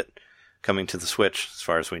version of it coming to the Switch as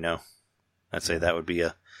far as we know. I'd say that would be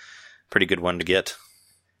a pretty good one to get.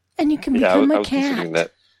 And you can Yeah, become I a was considering cat.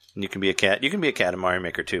 that. And you can be a cat. You can be a cat in Mario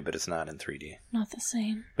Maker too, but it's not in 3D. Not the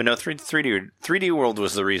same. But no, 3D World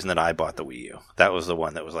was the reason that I bought the Wii U. That was the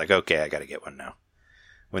one that was like, okay, I got to get one now.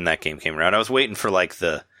 When that game came around, I was waiting for like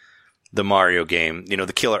the Mario game,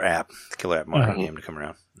 the killer app Mario game to come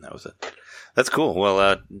around. And that was it. That's cool.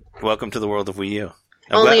 Well, welcome to the world of Wii U.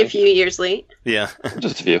 I'm Only glad- a few years late. Yeah,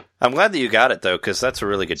 Just a few. I'm glad that you got it though, because that's a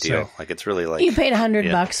really good deal. So- Like it's really like You paid $100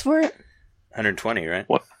 yeah. for it? 120, right?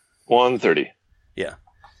 130 Yeah,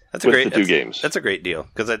 that's with a great. the two games. That's a great deal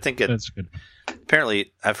because I think That's good.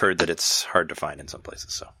 apparently I've heard that it's hard to find in some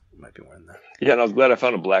places, so it might be more than that. Yeah, and I was glad I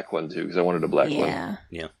found a black one too because I wanted a black one.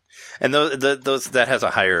 Yeah. And those that has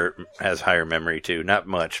higher memory too. Not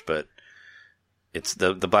much, but It's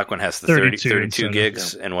the black one has the 32 32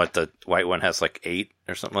 gigs, and what the white one has like 8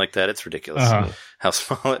 or something like that. It's ridiculous how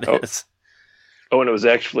small it is. Oh, and it was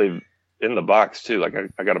actually in the box too. Like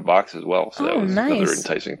I got a box as well, so that was another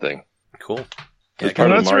enticing thing. Cool. It's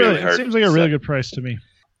part of the Mario Kart. Seems like a really good price to me.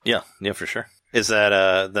 Yeah, for sure. Is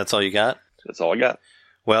that that's all you got? That's all I got.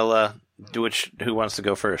 Well, who wants to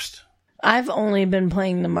go first? I've only been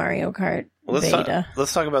playing the Mario Kart beta.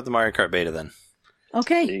 Let's talk about the Mario Kart beta then.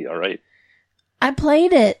 Okay. Hey, all right. I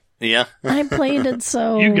played it. Yeah. I played it,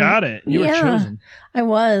 so... You got it. You were chosen. I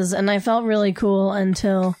was, and I felt really cool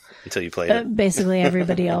until you played it. Basically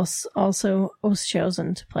everybody else also was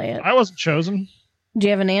chosen to play it. I wasn't chosen. Do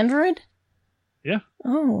you have an Android? Yeah.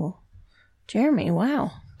 Oh. Jeremy,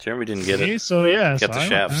 wow. Jeremy didn't get it. So yeah. Get the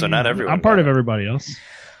shaft, so not everyone. I'm part of everybody else.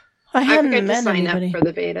 I hadn't forgot met to sign anybody. up for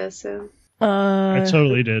the beta, so... I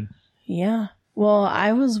totally did. Yeah. Well,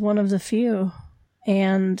 I was one of the few,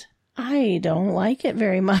 and I don't like it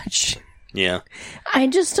very much. Yeah. I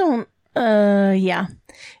just don't, yeah.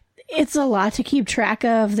 It's a lot to keep track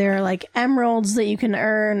of. There are like emeralds that you can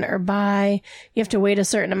earn or buy. You have to wait a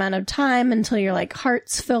certain amount of time until your like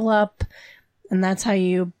hearts fill up, and that's how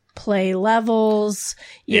you play levels.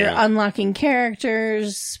 You're unlocking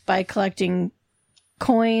characters by collecting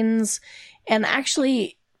coins, and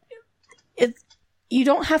actually you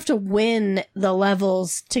don't have to win the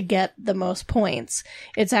levels to get the most points.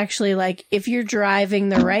 It's actually like if you're driving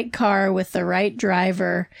the right car with the right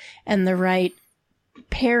driver and the right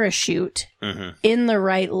parachute in the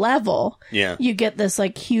right level, you get this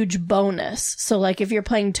like huge bonus. So like if you're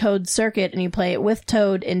playing Toad Circuit and you play it with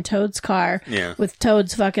Toad in Toad's car with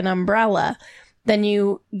Toad's fucking umbrella, then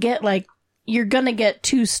you get like, you're gonna get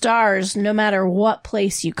 2 stars no matter what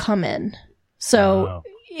place you come in. So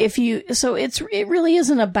it really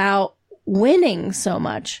isn't about winning so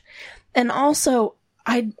much. And also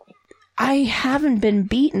I haven't been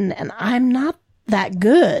beaten and I'm not that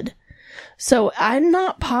good. So I'm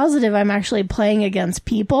not positive I'm actually playing against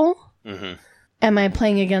people. Am I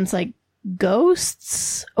playing against like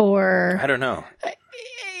ghosts or... I don't know.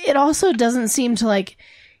 It also doesn't seem to like...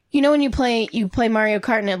 You know when you play Mario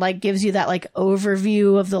Kart and it like gives you that like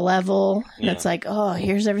overview of the level and it's like, oh,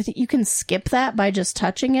 here's everything. You can skip that by just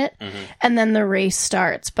touching it and then the race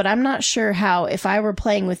starts. But I'm not sure how, if I were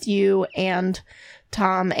playing with you and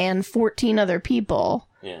Tom and 14 other people,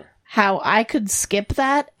 how I could skip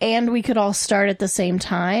that and we could all start at the same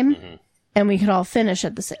time and we could all finish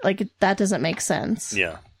at the same, like that doesn't make sense.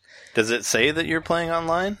 Yeah. Does it say that you're playing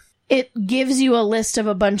online? It gives you a list of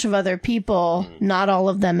a bunch of other people, not all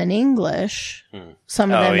of them in English,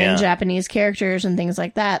 some of them in Japanese characters and things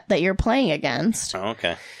like that you're playing against. Oh,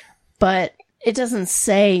 okay. But it doesn't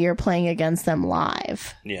say you're playing against them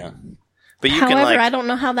live. Yeah. But you However, can, like, I don't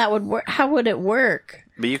know how that would work. How would it work?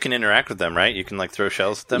 But you can interact with them, right? You can like throw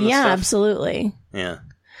shells at them and Yeah, stuff? absolutely. Yeah.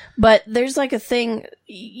 But there's like a thing,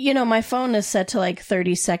 you know, my phone is set to like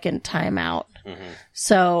 30-second timeout.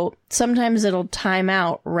 So sometimes it'll time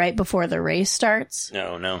out right before the race starts.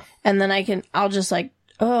 No. And then I'll just like,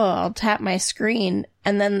 I'll tap my screen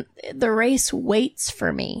and then the race waits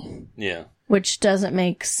for me. Yeah. Which doesn't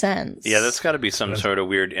make sense. Yeah, that's got to be some sort of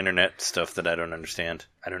weird internet stuff that I don't understand.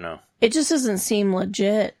 I don't know. It just doesn't seem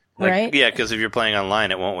legit, like, right? Yeah, because if you're playing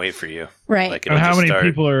online, it won't wait for you. Right. Like, how many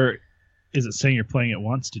people is it saying you're playing at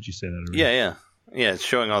once? Did you say that already? Yeah. Yeah, it's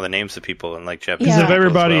showing all the names of people in like Japanese. Because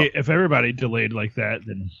if everybody delayed like that,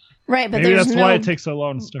 then right, but maybe that's why it takes so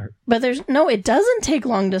long to start. But it doesn't take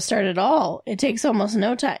long to start at all. It takes almost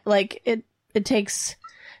no time. Like it takes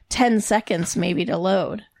 10 seconds maybe to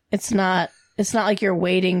load. It's not like you're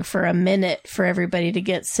waiting for a minute for everybody to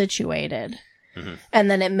get situated.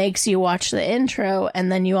 And then it makes you watch the intro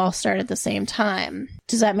and then you all start at the same time.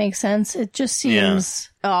 Does that make sense? It just seems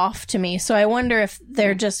off to me. So I wonder if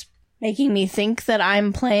they're just making me think that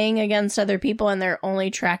I'm playing against other people and they're only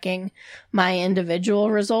tracking my individual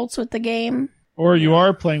results with the game. Or you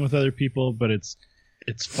are playing with other people, but it's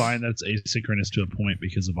fine that it's asynchronous to a point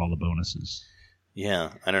because of all the bonuses. Yeah,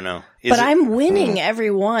 I don't know. I'm winning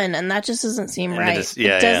every one, and that just doesn't seem right.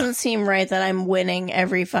 It doesn't seem right that I'm winning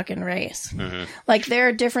every fucking race. Like, there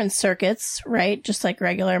are different circuits, right? Just like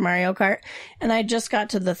regular Mario Kart. And I just got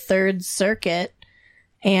to the 3rd circuit,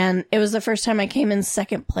 and it was the first time I came in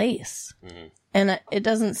 2nd place. And it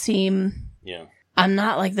doesn't seem... Yeah. I'm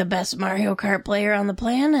not like the best Mario Kart player on the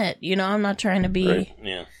planet. You know, I'm not trying to be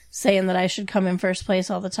saying that I should come in 1st place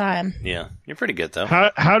all the time. Yeah. You're pretty good, though.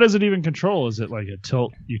 How does it even control? Is it like a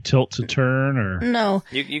tilt? You tilt to turn, or... No.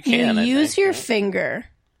 You can, You use your finger.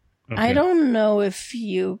 Okay. I don't know if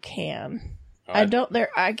you can. I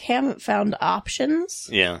haven't found options.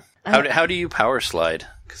 Yeah. How do you power slide?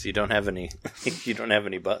 Because you don't have any. You don't have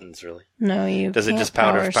any buttons really. No, you. Does it can't just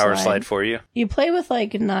power slide for you? You play with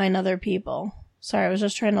like 9 other people. Sorry, I was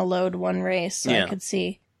just trying to load one race so I could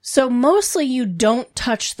see. So mostly you don't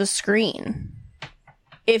touch the screen.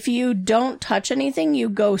 If you don't touch anything, you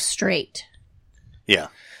go straight. Yeah.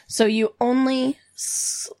 So you only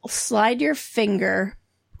slide your finger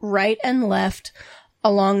right and left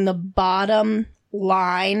along the bottom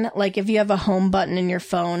line. Like if you have a home button in your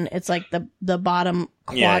phone, it's like the bottom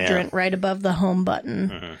quadrant right above the home button.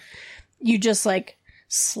 Mm-hmm. You just like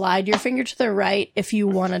slide your finger to the right if you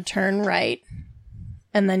want to turn right.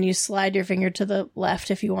 And then you slide your finger to the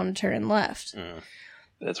left if you want to turn left.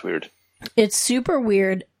 That's weird. It's super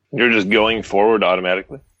weird. You're just going forward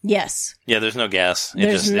automatically? Yes. Yeah, there's no gas. It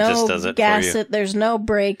There's no just does it gas. for you. There's no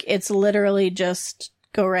brake. It's literally just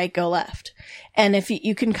go right, go left. And if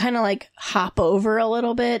you can kind of like hop over a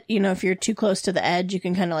little bit, you know, if you're too close to the edge, you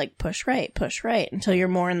can kind of like push right until you're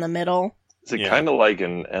more in the middle. Is it kind of like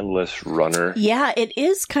an endless runner? Yeah, it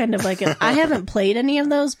is kind of like I haven't played any of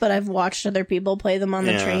those, but I've watched other people play them on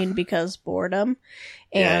the train because boredom.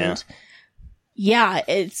 And yeah,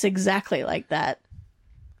 it's exactly like that.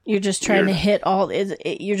 You're just trying to hit all.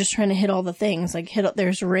 You're just trying to hit all the things. Like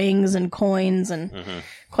there's rings and coins and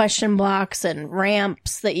question blocks and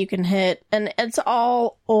ramps that you can hit, and it's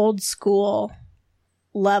all old school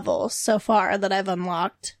levels so far that I've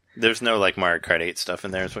unlocked. There's no like Mario Kart 8 stuff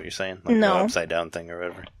in there, is what you're saying? Like no. The upside down thing or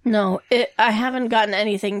whatever? No, I haven't gotten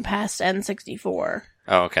anything past N64.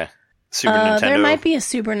 Oh, okay. Super Nintendo. There might be a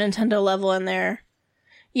Super Nintendo level in there.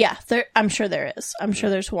 Yeah, I'm sure there is. I'm sure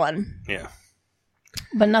there's one. Yeah.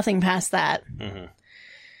 But nothing past that. Mm-hmm.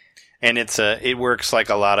 And it works like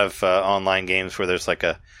a lot of online games where there's like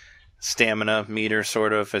a stamina meter,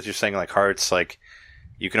 sort of, as you're saying, like Hearts, like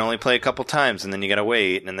you can only play a couple times and then you gotta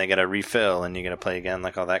wait and then they gotta refill and you gotta play again,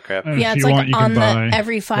 like all that crap. Yeah, it's like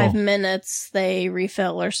every 5 minutes they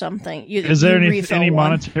refill or something. Is there any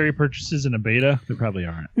monetary purchases in a beta? There probably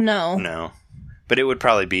aren't. No. But it would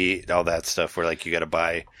probably be all that stuff where like you gotta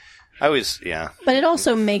buy. But it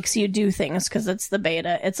also makes you do things because it's the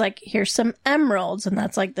beta. It's like, here's some emeralds, and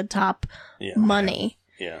that's like the top money.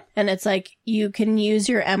 Yeah. And it's like, you can use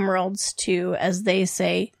your emeralds to, as they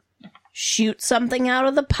say, shoot something out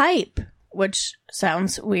of the pipe, which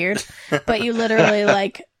sounds weird, but you literally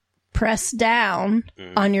like press down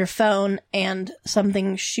on your phone and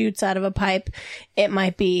something shoots out of a pipe. It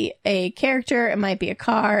might be a character, it might be a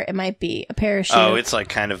car, it might be a parachute. Oh, it's like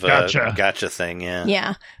kind of a gotcha thing, yeah.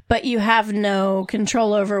 Yeah, but you have no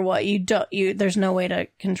control over what there's no way to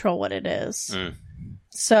control what it is.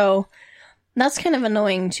 So that's kind of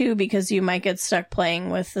annoying too, because you might get stuck playing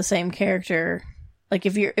with the same character. Like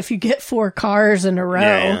if you get 4 cars in a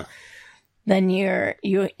row, then you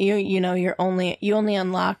only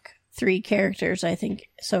unlock 3 characters, I think,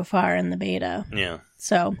 so far in the beta. Yeah.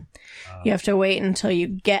 So you have to wait until you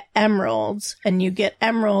get emeralds, and you get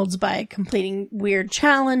emeralds by completing weird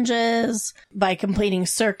challenges, by completing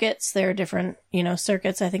circuits. There are different,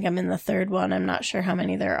 circuits. I think I'm in the 3rd one. I'm not sure how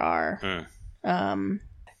many there are.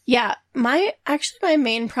 Yeah, my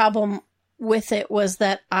main problem with it was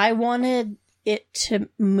that I wanted it to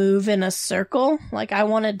move in a circle. Like I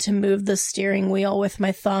wanted to move the steering wheel with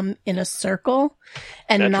my thumb in a circle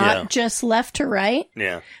and not just left to right.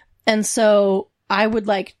 Yeah. And so I would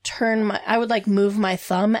like move my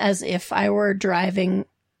thumb as if I were driving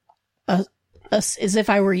as if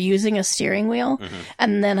I were using a steering wheel.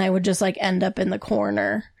 And then I would just like end up in the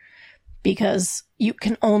corner because you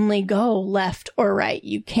can only go left or right.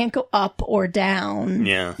 You can't go up or down.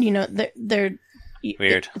 Yeah. They're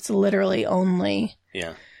weird. It's literally only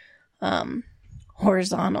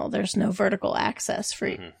horizontal. There's no vertical access for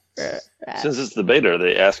you. Since it's the beta, are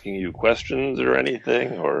they asking you questions or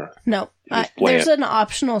anything? Or no, there's an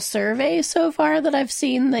optional survey so far that I've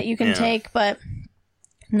seen that you can take, but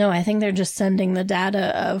no, I think they're just sending the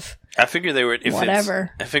data of. I figured they were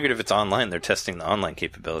whatever. I figured if it's online, they're testing the online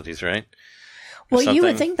capabilities, right? Well, you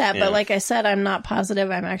would think that, but like I said, I'm not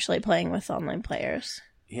positive. I'm actually playing with online players.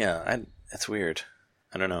 Yeah, that's weird.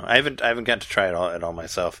 I don't know. I haven't got to try it all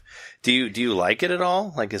myself. Do you like it at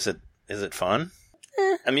all? Like, is it fun?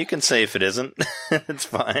 I mean, you can say if it isn't, it's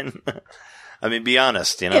fine. I mean, be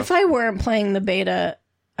honest. If I weren't playing the beta,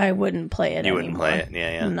 I wouldn't play it. You wouldn't play it,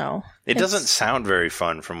 yeah. No, it doesn't sound very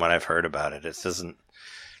fun from what I've heard about it. It doesn't.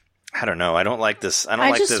 I don't know. I don't like this.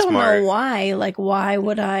 I just don't know why. Like, why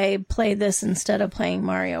would I play this instead of playing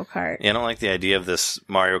Mario Kart? Yeah, I don't like the idea of this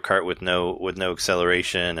Mario Kart with no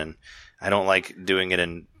acceleration, and I don't like doing it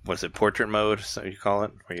in portrait mode? So you call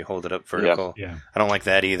it, where you hold it up vertical. Yeah. I don't like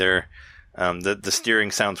that either. The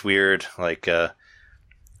steering sounds weird. Like I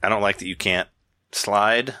don't like that you can't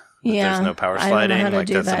slide. Yeah, There's no power I don't sliding. know how to Like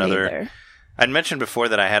do that's that another. either. I'd mentioned before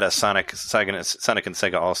that I had a Sonic and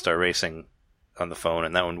Sega All-Star Racing on the phone,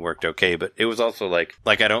 and that one worked okay. But it was also like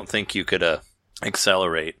I don't think you could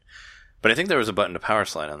accelerate. But I think there was a button to power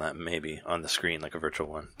slide on that, maybe on the screen, like a virtual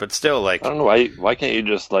one. But still, like I don't know why can't you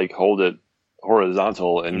just like hold it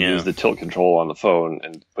horizontal and use the tilt control on the phone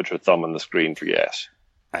and put your thumb on the screen for gas?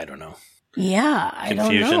 I don't know. Yeah, I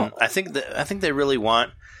Confusion. don't know. I think they really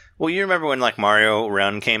want. Well, you remember when like Mario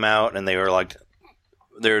Run came out, and they were like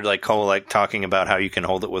talking about how you can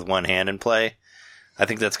hold it with one hand and play. I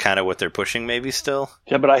think that's kind of what they're pushing, maybe still.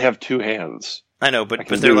 Yeah, but I have two hands. I know, but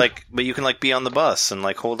they're like, but you can like be on the bus and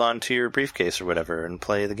like hold on to your briefcase or whatever and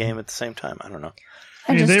play the game at the same time. I don't know.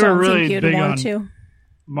 I just they don't were really think you'd big want on to.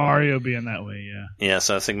 Mario being that way, yeah. Yeah,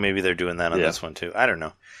 so I think maybe they're doing that on this one too. I don't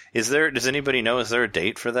know. Does anybody know, is there a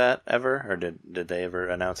date for that ever? Or did they ever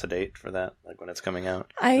announce a date for that? Like when it's coming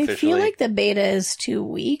out? I officially? feel like the beta is 2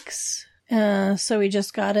 weeks. So we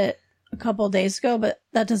just got it a couple days ago, but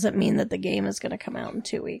that doesn't mean that the game is going to come out in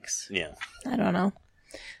 2 weeks. Yeah. I don't know.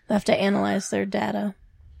 They'll have to analyze their data.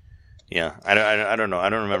 Yeah, I don't know. I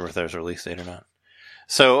don't remember if there's a release date or not.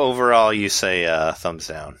 So overall, you say thumbs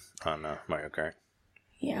down on Mario Kart.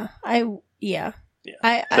 Yeah. Yeah.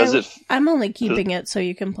 I'm only keeping it so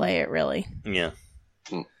you can play it, really. Yeah.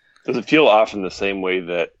 Does it feel off in the same way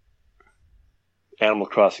that Animal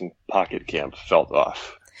Crossing Pocket Camp felt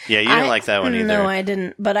off? Yeah, you didn't like that one either. No, I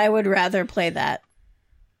didn't, but I would rather play that.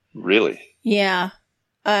 Really? Yeah.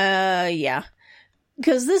 Yeah.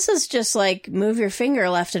 Because this is just like move your finger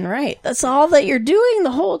left and right. That's all that you're doing the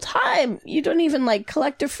whole time. You don't even like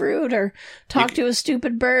collect a fruit or talk to a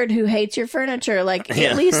stupid bird who hates your furniture. Like,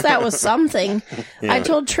 at least that was something. Yeah. I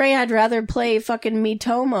told Trey I'd rather play fucking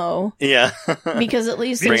Miitomo. Yeah. Because at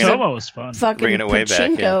least there's Miitomo was fun. fucking Bringing it way back,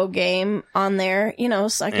 pachinko game on there, you know,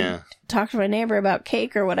 so I can talk to my neighbor about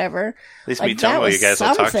cake or whatever. At least Like, that Miitomo, was you guys will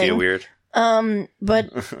talk to you something. weird.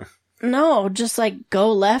 But no, just like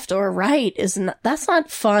go left or right that's not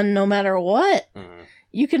fun no matter what. Mhm.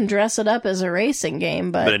 You can dress it up as a racing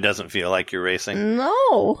game, But it doesn't feel like you're racing.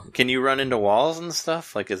 no. Can you run into walls and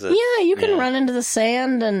stuff? Like, is it? Yeah, you can Yeah. run into the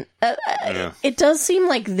sand, and Yeah. it does seem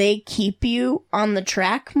like they keep you on the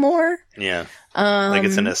track more. Yeah. Like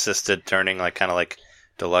it's an assisted turning, like kind of like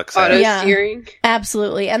Deluxe. Auto has. Yeah. steering.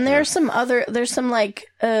 Absolutely. And there's some like,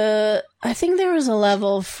 I think there was a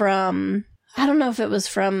level from, I don't know if it was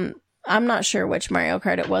from, I'm not sure which Mario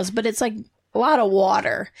Kart it was, but it's like a lot of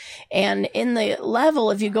water. And in the level,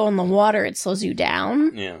 if you go in the water, it slows you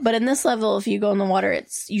down. Yeah. But in this level, if you go in the water,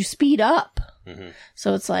 you speed up. Mm-hmm.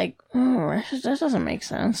 So it's like, oh, that doesn't make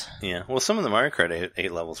sense. Yeah. Well, some of the Mario Kart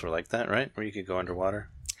 8 levels were like that, right? Where you could go underwater.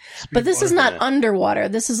 But this is not Yeah. underwater.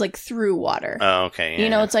 This is like through water. Oh, okay. Yeah, You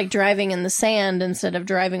know, yeah. it's like driving in the sand instead of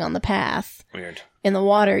driving on the path. Weird. In the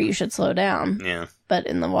water, you should slow down. Yeah. But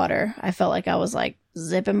in the water, I felt like I was like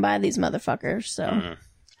zipping by these motherfuckers. So Mhm.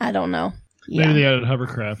 I don't know. Maybe Yeah. they added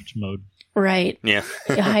hovercraft mode. Right. Yeah.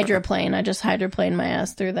 Hydroplane. I just hydroplaned my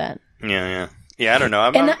ass through that. Yeah. Yeah. Yeah. I don't know.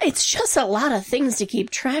 And it's just a lot of things to keep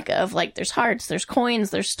track of. Like there's hearts, there's coins,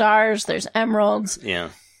 there's stars, there's emeralds. yeah.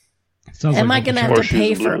 Sounds Am like I going to have Pikachu. to pay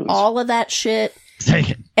Horseshoes and for balloons. all of that shit? Take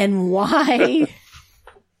it. And why?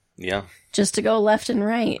 Yeah. Just to go left and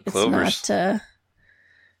right. It's Clovers.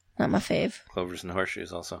 not my fave. Clovers and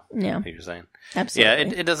horseshoes also. Yeah, What you're saying.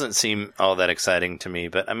 absolutely. Yeah. It doesn't seem all that exciting to me,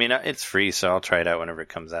 but I mean, it's free, so I'll try it out whenever it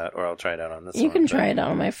comes out, or I'll try it out on this You one, can but- try it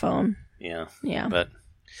out on my phone. Yeah. Yeah. But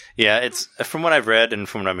yeah, it's from what I've read and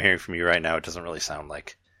from what I'm hearing from you right now, it doesn't really sound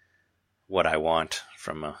like what I want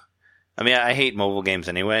from a. I mean, I hate mobile games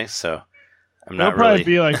anyway, so I'm It'll not probably really.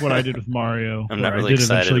 be like what I did with Mario. I'm where not really I did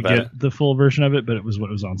excited eventually about get the full version of it, but it was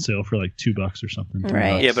what was on sale for like $2 or something.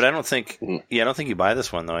 Right. Yeah, but I don't think. Yeah, I don't think you buy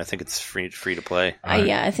this one though. I think it's free to play.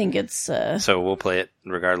 Yeah, I think it's So we'll play it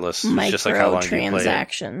regardless. It's just like how long you play it.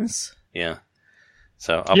 microtransactions. Yeah.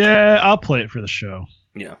 So I'll play it for the show.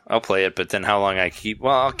 I'll play it, but then how long I keep?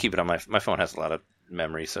 Well, I'll keep it on my phone. Has a lot of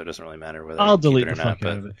memory, so it doesn't really matter whether I'll I keep delete it or the not. fuck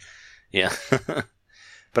out of But it. yeah,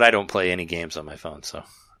 but I don't play any games on my phone, so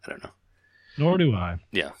I don't know. Nor do I.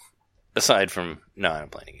 Yeah. Aside from no, I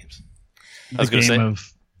don't play any games. The was gonna game say-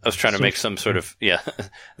 of I was trying to make Social- some sort of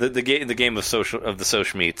the game of the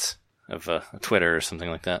social meets of Twitter or something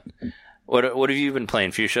like that. What have you been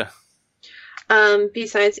playing, Fuchsia?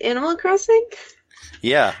 Besides Animal Crossing,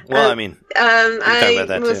 Yeah, well, I mean, talk I about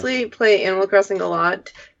that, too. mostly play Animal Crossing a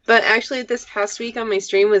lot. But actually, this past week on my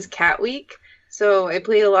stream was Cat Week, so I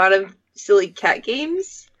played a lot of silly cat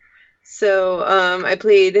games. So I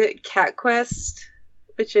played Cat Quest,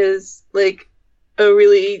 which is like a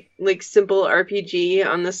really like simple RPG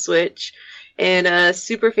on the Switch, and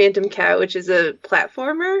Super Phantom Cat, which is a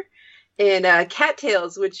platformer, and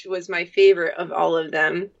Cattails, which was my favorite of all of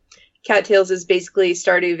them. Cattails is basically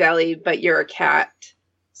Stardew Valley, but you're a cat.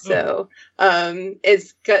 So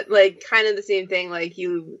it's got like kind of the same thing, like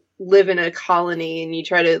you live in a colony and you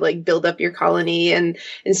try to like build up your colony, and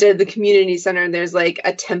instead of the community center there's like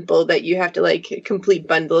a temple that you have to like complete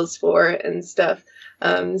bundles for and stuff.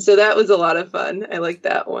 So that was a lot of fun. I liked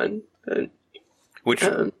that one. But, which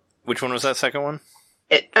one was that second one?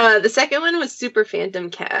 The second one was Super Phantom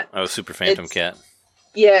Cat. Oh, Super Phantom Cat.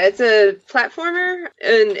 Yeah, it's a platformer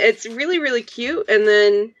and it's really, really cute. And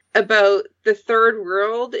then about the third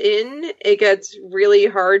world in, it gets really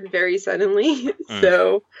hard very suddenly.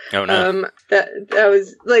 So that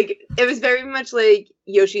was like, it was very much like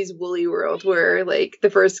Yoshi's Woolly World, where like the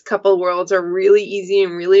first couple worlds are really easy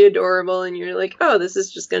and really adorable, and you're like, oh, this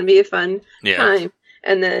is just going to be a fun time.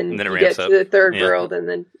 And then you get to the third world, and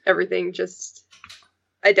then everything just,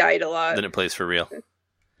 I died a lot. Then it plays for real.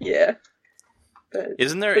 Yeah. But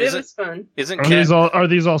it was fun. Are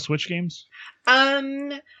these all Switch games?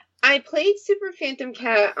 I played Super Phantom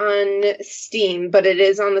Cat on Steam, but it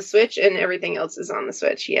is on the Switch, and everything else is on the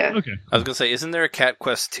Switch, yeah. Okay. I was going to say, isn't there a Cat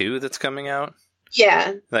Quest 2 that's coming out?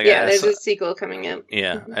 Yeah. There's a sequel coming out.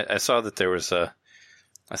 Yeah, I saw that there was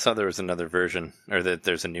another version, or that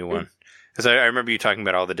there's a new one. Because I remember you talking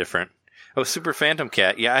about all the different... Oh, Super Phantom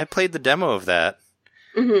Cat. Yeah, I played the demo of that.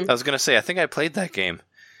 I was going to say, I think I played that game.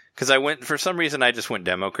 Because for some reason, I just went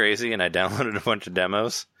demo crazy, and I downloaded a bunch of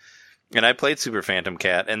demos. And I played Super Phantom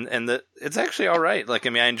Cat, and it's actually all right. Like, I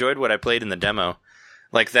mean, I enjoyed what I played in the demo.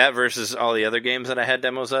 Like, that versus all the other games that I had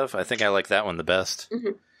demos of, I think I like that one the best.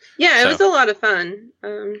 Yeah, it was a lot of fun.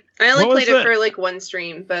 I only played it for, like, one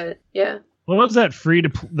stream, but, yeah. What was that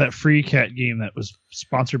free cat game that was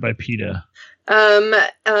sponsored by PETA?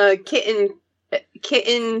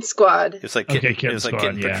 Kitten Squad. It's like Kitten Squad,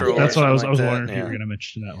 Kitten yeah. Patrol. That's what I was like wondering if you were going to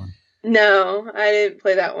mention that one. No, I didn't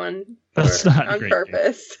play that one. That's not on great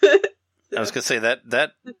purpose. I was going to say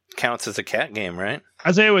that counts as a cat game, right?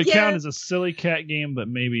 Isaiah would count as a silly cat game, but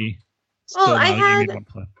maybe still not a game you'd want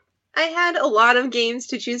to play. I had a lot of games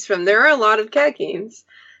to choose from. There are a lot of cat games.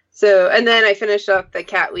 So, and then I finished off the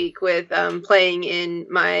cat week with playing in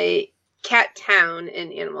my cat town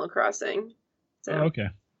in Animal Crossing. So, okay.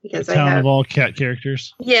 Because a town of all cat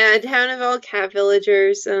characters. Yeah, a town of all cat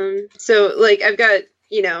villagers. So like I've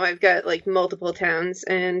got like multiple towns,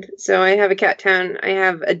 and so I have a cat town, I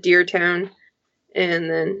have a deer town, and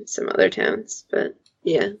then some other towns. But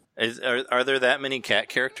yeah. Are there that many cat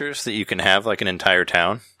characters that you can have like an entire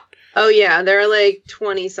town? Oh yeah, there are like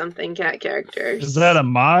 20-something cat characters. Is that a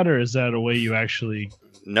mod, or is that a way you actually...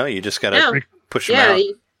 No, you just gotta push them out.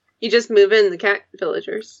 You just move in the cat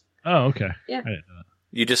villagers. Oh, okay. Yeah. I didn't know that.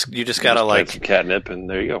 You just gotta like... some catnip, and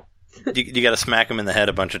there you go. You gotta smack them in the head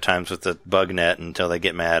a bunch of times with the bug net until they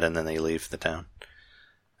get mad, and then they leave the town.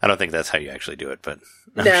 I don't think that's how you actually do it, but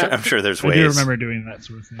I'm sure there's ways. I do remember doing that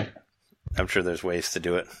sort of thing. I'm sure there's ways to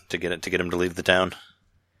do it to get them to leave the town.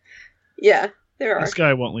 Yeah, there are. This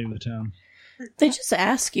guy won't leave the town. They just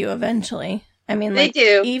ask you eventually. I mean, they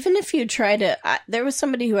do. Even if you try to... there was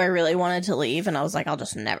somebody who I really wanted to leave, and I was like, I'll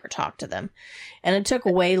just never talk to them. And it took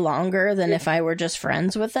way longer than if I were just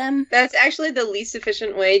friends with them. That's actually the least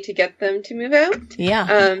efficient way to get them to move out.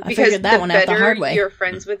 Yeah, I figured that one out the hard way. You're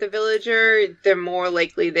friends with a villager, the more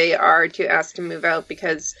likely they are to ask to move out,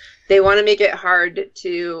 because they want to make it hard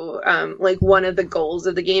to... like, one of the goals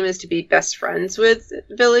of the game is to be best friends with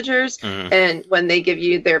villagers, and when they give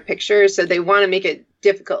you their pictures, so they want to make it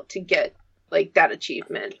difficult to get like that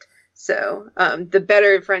achievement. So the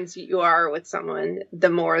better friends you are with someone, the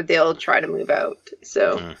more they'll try to move out.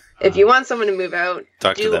 So if you want someone to move out,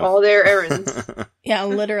 do all their errands. Yeah,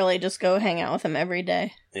 literally just go hang out with them every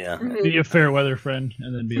day. Yeah. Be a fair weather friend,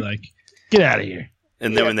 and then be like, get out of here.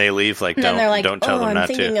 And then when they leave, like, don't tell them not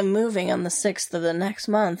to. I'm thinking of moving on the 6th of the next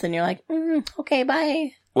month, and you're like, okay,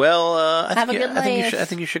 bye. Well, have a good life. I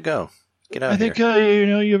think you should go. Get out I think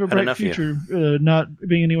you have a bright future not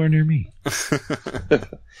being anywhere near me.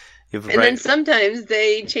 Then sometimes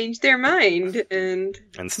they change their mind, and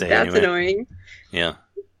stay that's anyway. annoying. Yeah.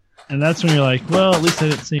 And that's when you're like, well, at least I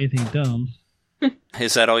didn't say anything dumb.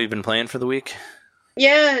 Is that all you've been playing for the week?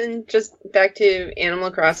 Yeah, and just back to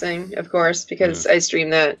Animal Crossing, of course, because I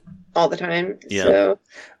stream that all the time. Yeah.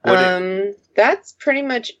 So that's pretty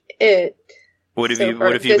much it. What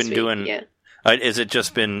have you been doing? Yeah. Is it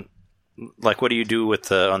just been... Like, what do you do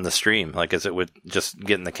with on the stream? Like, is it with just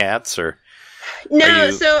getting the cats, or?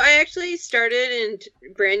 No, so I actually started in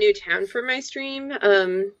a brand new town for my stream,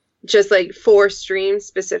 just like for streams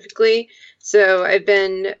specifically. So I've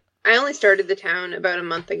been I only started the town about a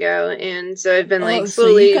month ago, and so I've been like so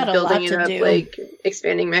slowly you got a lot building it to up, do. like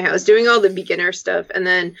expanding my house, doing all the beginner stuff, and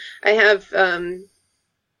then I have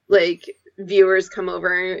like viewers come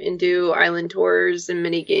over and do island tours and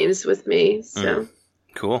mini games with me. So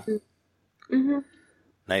Cool. hmm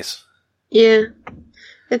Nice. yeah,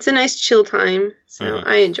 it's a nice chill time, so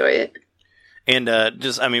I enjoy it. And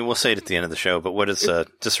just, I mean, we'll say it at the end of the show, but what is,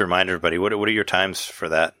 just to remind everybody, what are your times for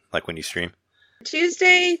that, like when you stream?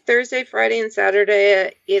 Tuesday, Thursday, Friday, and Saturday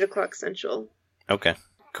at 8 o'clock Central. Okay,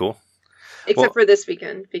 cool. Except for this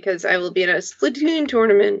weekend, because I will be at a Splatoon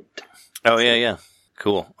tournament. Oh, yeah.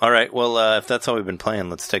 Cool. All right, well, if that's all we've been playing,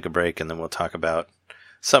 let's take a break, and then we'll talk about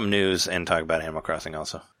some news and talk about Animal Crossing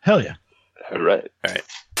also. Hell yeah. All right. All right.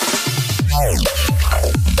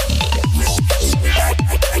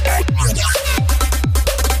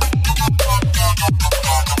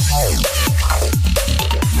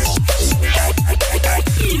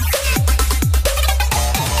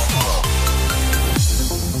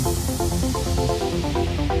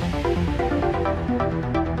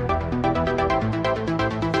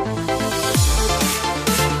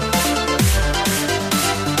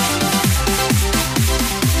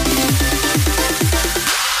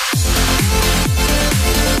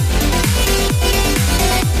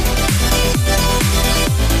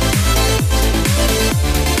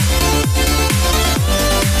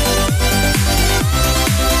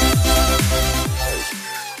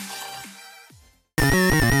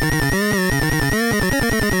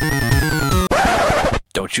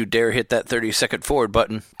 Don't you dare hit that 30-second forward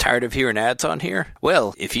button. Tired of hearing ads on here?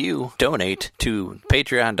 Well, if you donate to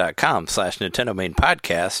patreon.com/Nintendo Main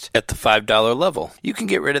Podcast at the $5 level, you can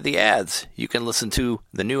get rid of the ads. You can listen to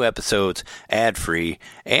the new episodes ad-free,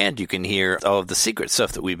 and you can hear all of the secret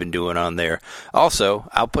stuff that we've been doing on there. Also,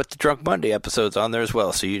 I'll put the Drunk Monday episodes on there as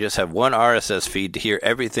well, so you just have one RSS feed to hear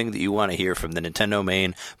everything that you want to hear from the Nintendo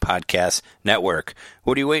Main Podcast Network.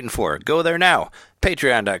 What are you waiting for? Go there now.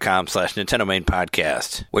 Patreon.com/Nintendo Main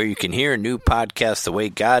Podcast, where you can hear new podcasts the way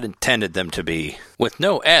God intended them to be, with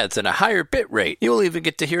no ads and a higher bit rate. You'll even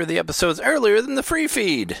get to hear the episodes earlier than the free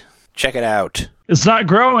feed. Check it out. It's not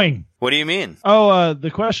growing. What do you mean? Oh,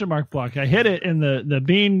 the question mark block. I hit it and the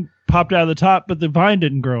bean popped out of the top, but the vine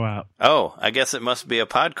didn't grow out. Oh, I guess it must be a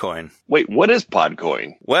Podcoin. Wait, what is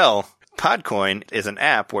Podcoin? Well, Podcoin is an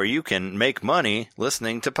app where you can make money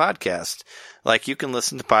listening to podcasts. Like, you can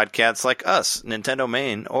listen to podcasts like us, Nintendo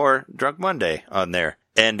Main, or Drunk Monday on there.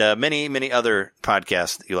 And many, many other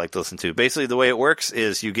podcasts that you like to listen to. Basically, the way it works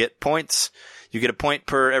is you get points. You get a point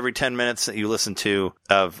per every 10 minutes that you listen to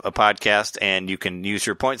of a podcast, and you can use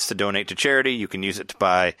your points to donate to charity. You can use it to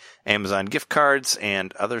buy Amazon gift cards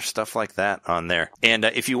and other stuff like that on there. And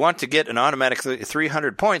if you want to get an automatic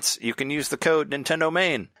 300 points, you can use the code Nintendo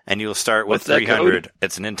Main, and you'll start with 300.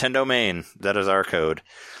 It's Nintendo Main. That is our code.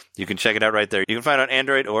 You can check it out right there. You can find it on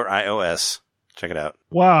Android or iOS. Check it out.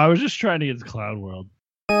 Wow, I was just trying to get to Cloud World.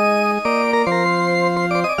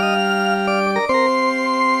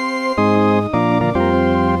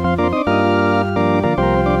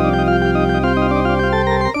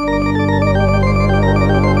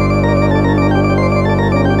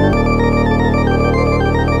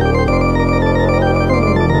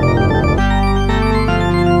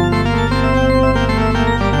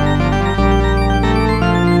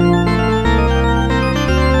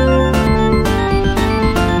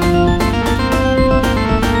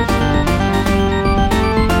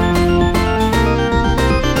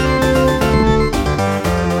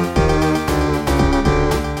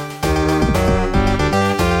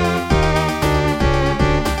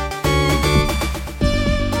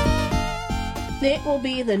 It will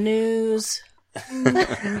be the news.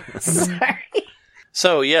 Sorry.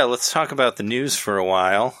 So, yeah, let's talk about the news for a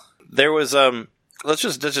while. There was, let's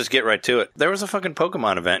just get right to it. There was a fucking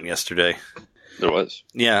Pokemon event yesterday. There was.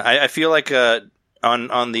 Yeah, I feel like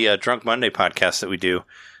on the Drunk Monday podcast that we do,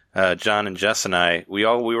 John and Jess and I, we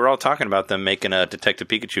were all talking about them making a Detective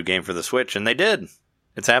Pikachu game for the Switch, and they did.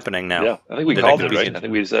 It's happening now. Yeah, I think we called it, right? I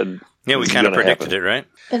think we said... Yeah, we kind of predicted it, right?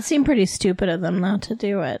 It seemed pretty stupid of them not to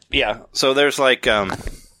do it. Yeah, so there's like, what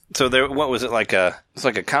was it, it's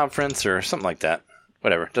like a conference or something like that.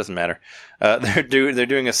 Whatever, doesn't matter. They're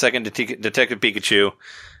doing a second Detective Pikachu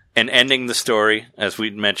and ending the story, as we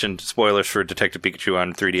mentioned, spoilers for Detective Pikachu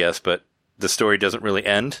on 3DS, but the story doesn't really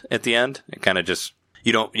end at the end. It kind of just...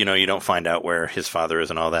 You don't find out where his father is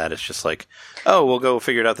and all that. It's just like, oh, we'll go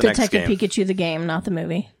figure it out next game. Detective Pikachu the game, not the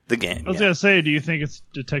movie. The game. I was going to say, do you think it's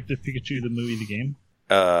Detective Pikachu the movie, the game?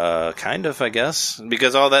 Kind of, I guess.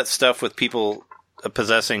 Because all that stuff with people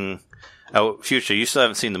possessing Oh, Fuchsia, you still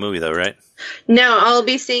haven't seen the movie though, right? No, I'll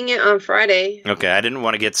be seeing it on Friday. Okay, I didn't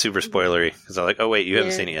want to get super spoilery because I'm like, oh wait, you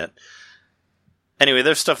haven't seen it yet. Anyway,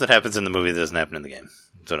 there's stuff that happens in the movie that doesn't happen in the game.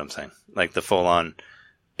 That's what I'm saying. Like the full-on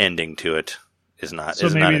ending to it is not. So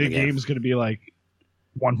is maybe not in the game. game's going to be like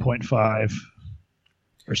 1.5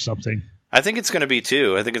 or something. I think it's going to be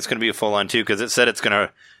 2. I think it's going to be a full-on 2 because it said it's going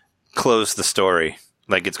to close the story.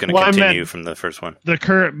 Like it's going to continue from the first one. The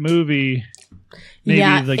current movie. Maybe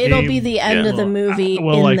yeah, the it'll game be the end of the movie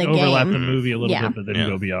will in like the overlap game. the movie a little Yeah. bit, but then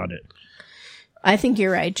go beyond it. I think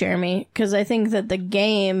you're right, Jeremy, because I think that the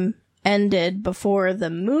game ended before the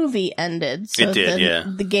movie ended. So It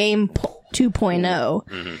did, the game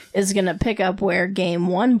 2.0 is going to pick up where game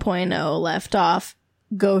 1.0 left off,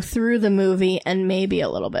 go through the movie, and maybe a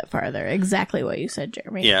little bit farther. Exactly what you said,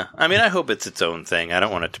 Jeremy. Yeah, I mean, I hope it's its own thing. I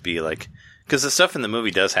don't want it to be like... Because the stuff in the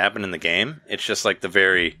movie does happen in the game. It's just like the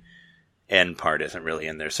very end part isn't really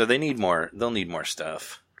in there. So they need more. They'll need more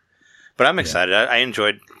stuff. But I'm excited. I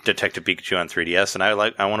enjoyed Detective Pikachu on 3DS, and I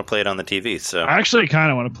want to play it on the TV. So I actually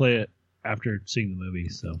kind of want to play it after seeing the movie.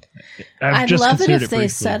 So I'd just love it considered if they briefly.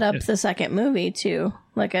 set up the second movie too.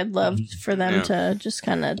 Like I'd love for them to just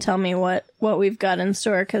kind of tell me what we've got in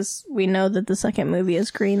store, because we know that the second movie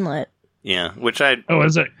is greenlit. yeah, which I Oh,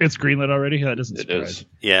 is it? It's greenlit already? That doesn't It surprise is. me.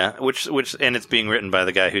 yeah, which and it's being written by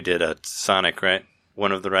the guy who did Sonic, right?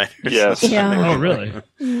 One of the writers. Yes. Yeah. Oh, really?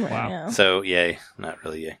 Wow. Wow. So yay, not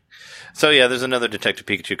really yay. So yeah, there's another Detective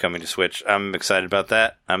Pikachu coming to Switch. I'm excited about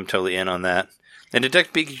that. I'm totally in on that. And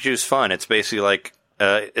Detective Pikachu's fun. It's basically like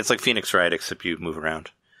it's like Phoenix Wright, except you move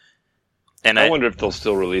around. And I wonder if they'll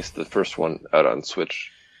still release the first one out on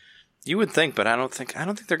Switch. You would think, but I don't think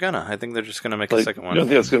they're gonna. I think they're just gonna make a Like, second you one. don't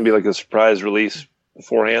think it's going to be like a surprise release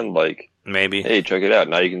beforehand? Like, Maybe. hey, check it out.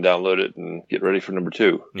 Now you can download it and get ready for number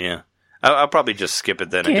 2. Yeah. I'll probably just skip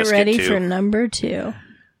it then and Get just ready get 2. for number 2.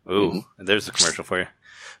 Ooh, there's a commercial for you.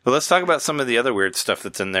 But let's talk about some of the other weird stuff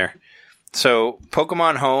that's in there. So,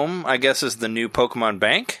 Pokemon Home, I guess, is the new Pokemon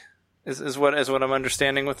Bank. Is what I'm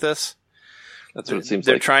understanding with this. That's what it seems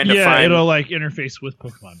They're like. trying to Yeah, find it'll like interface with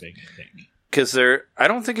Pokemon Bank, I think. because I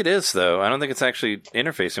don't think it is though. I don't think it's actually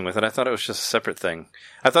interfacing with it. I thought it was just a separate thing.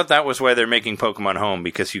 I thought that was why they're making Pokemon Home,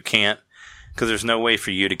 because there's no way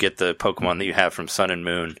for you to get the Pokemon that you have from Sun and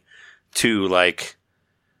Moon to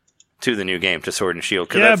the new game, to Sword and Shield.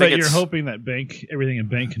 'Cause Yeah, I think but you're it's- hoping that everything in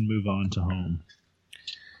Bank can move on to Home.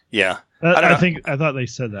 Yeah. I thought they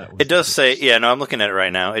said that. It does say, yeah, no, I'm looking at it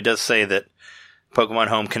right now. It does say that Pokemon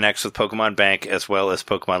Home connects with Pokemon Bank as well as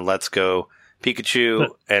Pokemon Let's Go Pikachu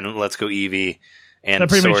and Let's Go Eevee and That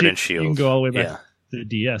pretty much Sword you- and Shield. You can go all the way back Yeah. to the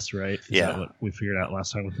DS, right? Is Yeah. that what we figured out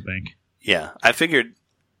last time with the Bank? Yeah. I figured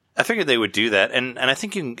they would do that. And I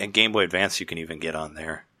think at Game Boy Advance you can even get on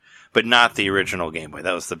there. But not the original Game Boy.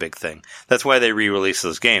 That was the big thing. That's why they re-released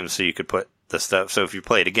those games, so you could put the stuff. So if you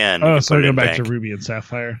play it again, you Oh, could so put it go in back Bank. to Ruby and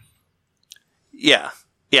Sapphire. Yeah.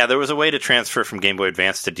 Yeah, there was a way to transfer from Game Boy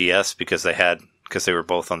Advance to DS because they were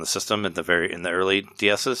both on the system in the early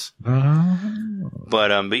DSs.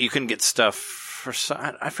 But you can get stuff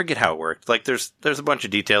I forget how it worked. Like there's a bunch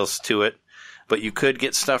of details to it, but you could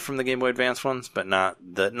get stuff from the Game Boy Advance ones, but not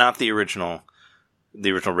the original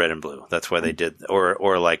Red and Blue. That's why they did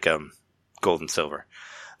or like Gold and Silver.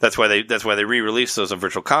 That's why they re-released those on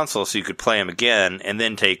Virtual Console, so you could play them again and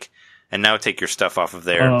then take your stuff off of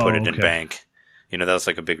there and put it in okay. Bank. You know, that was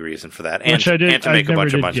like a big reason for that. And, Which I did. and to make I a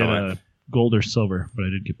bunch never of did money. get gold or silver, but I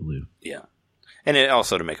did get blue. Yeah. And it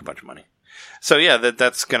also to make a bunch of money. So yeah,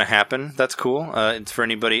 that's going to happen. That's cool. It's for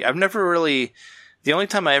anybody. I've never really, the only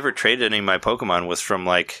time I ever traded any of my Pokemon was from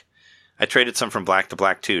I traded some from Black to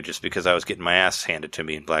Black 2 just because I was getting my ass handed to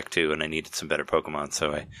me in Black 2 and I needed some better Pokemon.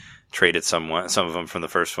 So I traded some of them from the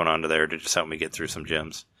first one onto there to just help me get through some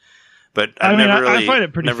gyms. But I find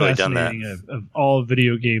it pretty never really done that. fascinating. Of all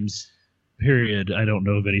video games, period, I don't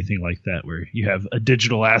know of anything like that where you have a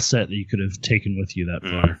digital asset that you could have taken with you that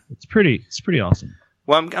far. It's pretty awesome.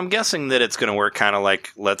 Well, I'm guessing that it's going to work kind of like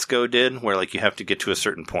Let's Go did, where you have to get to a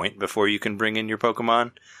certain point before you can bring in your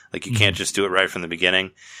Pokemon. You can't just do it right from the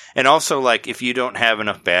beginning. And also, if you don't have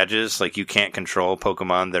enough badges, you can't control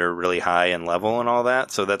Pokemon that are really high in level and all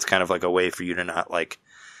that. So that's kind of a way for you to not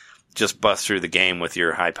just bust through the game with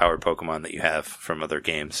your high-powered Pokemon that you have from other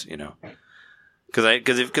games, you know.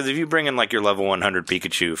 Because if you bring in your level 100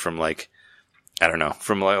 Pikachu from I don't know,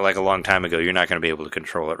 from a long time ago, you're not going to be able to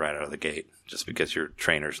control it right out of the gate just because your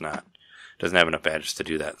trainer's doesn't have enough badges to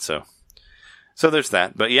do that. So there's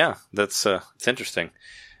that. But yeah, that's it's interesting.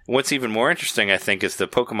 What's even more interesting, I think, is the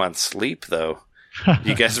Pokemon Sleep, though.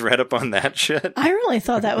 You guys read up on that shit? I really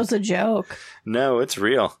thought that was a joke. No, it's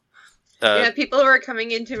real. Yeah, people were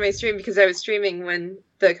coming into my stream because I was streaming when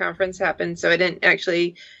the conference happened, so I didn't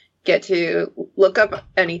actually get to look up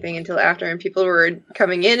anything until after, and people were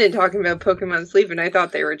coming in and talking about Pokemon Sleep, and I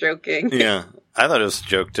thought they were joking. Yeah, I thought it was a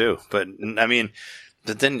joke too, but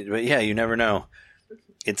yeah, you never know.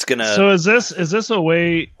 It's gonna. So is this a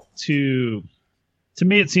way to? To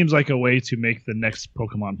me, it seems like a way to make the next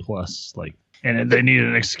Pokemon Plus and they needed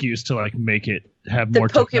an excuse to make it have more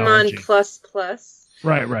Pokemon technology. Plus.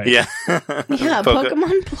 Right. Yeah. Yeah,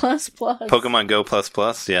 Pokemon Plus. Pokemon Go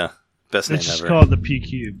Plus. Yeah, best name It's just ever. called the P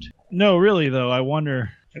Cubed. No, really though, I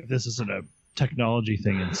wonder if this isn't a technology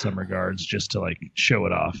thing in some regards, just to show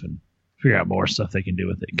it off and figure out more stuff they can do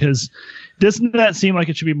with it. Because doesn't that seem like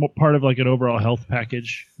it should be part of an overall health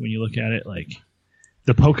package when you look at it,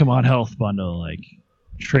 the Pokemon Health Bundle,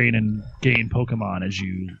 train and gain Pokemon as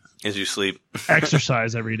you sleep.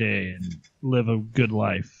 exercise every day and live a good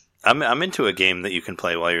life. I'm into a game that you can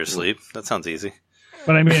play while you're asleep. That sounds easy.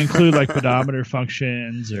 But I mean, include pedometer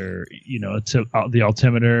functions or the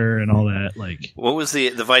altimeter and all that. What was the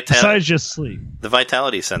vitality? Besides just sleep, the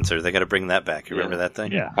vitality sensor. They got to bring that back. You remember that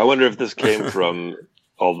thing? yeah. I wonder if this came from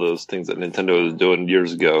all those things that Nintendo was doing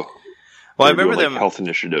years ago. Well, I They were remember doing, them. health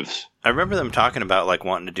initiatives. I remember them talking about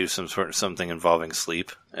wanting to do something involving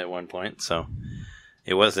sleep at one point. So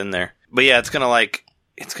it was in there. But yeah, it's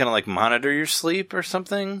gonna monitor your sleep or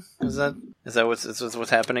something. Is that what's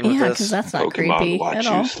happening with Yeah, this? because that's not Pokemon creepy watch at you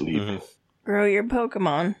all. sleep. Mhm. Grow your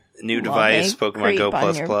Pokemon. New while device, they Pokemon Go creep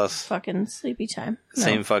on your Plus. Fucking sleepy time. No.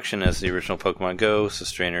 Same function as the original Pokemon Go, so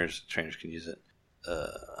trainers can use it.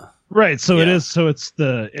 Right. So Yeah. it is. So it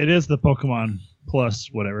is the Pokemon Plus,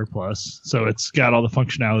 whatever Plus. So it's got all the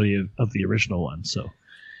functionality of the original one. So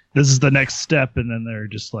this is the next step, and then they're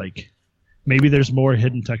just maybe there's more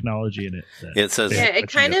hidden technology in it. It says Yeah,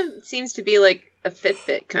 it kind of seems to be like a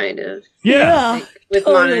Fitbit, kind of. Yeah. With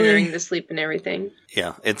totally. monitoring the sleep and everything.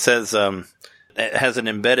 Yeah, it says it has an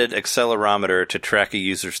embedded accelerometer to track a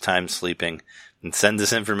user's time sleeping and send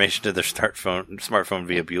this information to their smartphone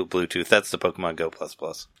via Bluetooth. That's the Pokemon Go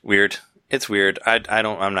Plus. Weird. It's weird.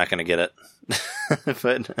 I'm not going to get it.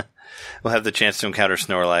 But we'll have the chance to encounter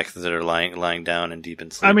Snorlax that are lying down and deep in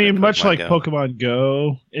sleep. I mean, in much like Go. Pokemon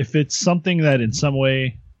Go, if it's something that in some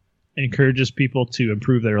way encourages people to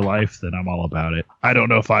improve their life, then I'm all about it. I don't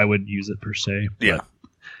know if I would use it per se. But Yeah.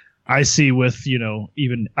 I see with,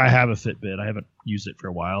 even I have a Fitbit. I haven't used it for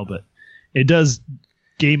a while, but it does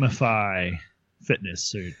gamify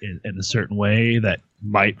fitness in a certain way that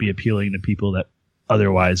might be appealing to people that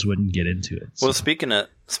otherwise wouldn't get into it. So. Well, speaking of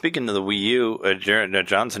the Wii U,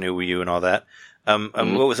 John's new Wii U and all that.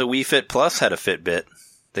 What was it? Wii Fit Plus had a Fitbit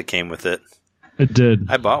that came with it. It did.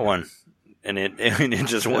 I bought one, and it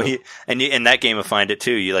just and that gamified it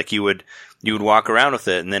too. You would walk around with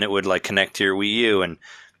it, and then it would connect to your Wii U, and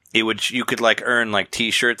you could earn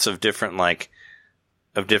T-shirts of different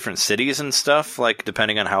cities and stuff,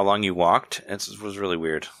 depending on how long you walked. It was really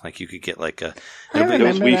weird. You could get I It was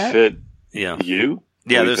remember Wii that. Fit yeah. U?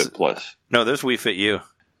 Yeah, Wii there's- Fit Plus. No, there's Wii Fit U.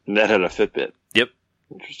 And that had a Fitbit. Yep.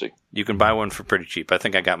 Interesting. You can buy one for pretty cheap. I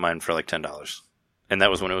think I got mine for $10. And that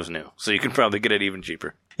was when it was new. So you can probably get it even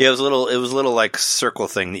cheaper. Yeah, it was a little circle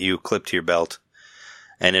thing that you clip to your belt,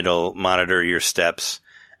 and it'll monitor your steps,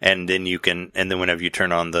 and then whenever you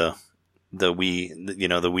turn on the Wii,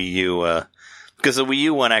 the Wii U, because the Wii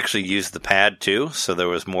U one actually used the pad too, so there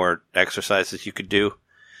was more exercises you could do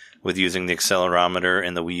with using the accelerometer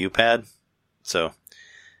and the Wii U pad. So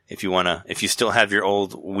if you still have your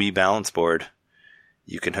old Wii balance board,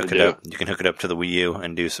 you can hook it up. You can hook it up to the Wii U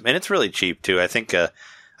and do some, and it's really cheap too. I think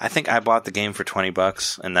I bought the game for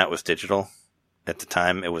 $20, and that was digital at the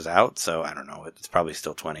time it was out. So I don't know. It's probably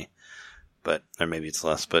still 20, or maybe it's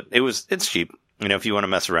less. But it's cheap. If you want to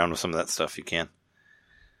mess around with some of that stuff, you can.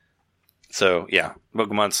 So yeah,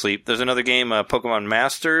 Pokemon Sleep. There's another game, Pokemon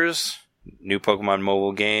Masters, new Pokemon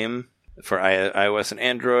mobile game for iOS and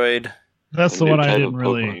Android. That's the A new one I type didn't of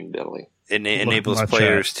really. Pokemon battling. It enables much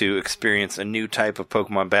players to experience a new type of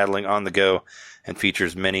Pokemon battling on the go and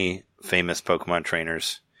features many famous Pokemon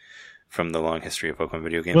trainers from the long history of Pokemon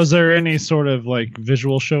video games. Was there any sort of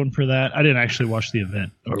visual shown for that? I didn't actually watch the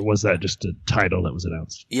event, or was that just a title that was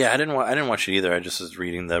announced? Yeah, I didn't watch it either. I just was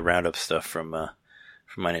reading the roundup stuff from my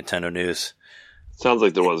Nintendo News. Sounds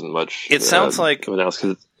like there wasn't much. It sounds like announced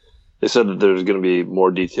because they said that there's going to be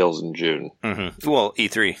more details in June. Well,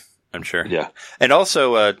 E3, I'm sure. Yeah. And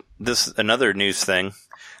also, another news thing.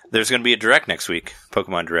 There's going to be a Direct next week,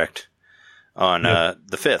 Pokemon Direct, on the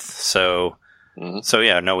 5th. So,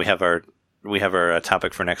 yeah, no, we have our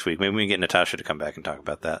topic for next week. Maybe we can get Natasha to come back and talk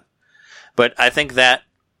about that. But I think that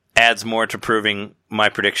adds more to proving my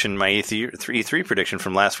prediction, my E3 prediction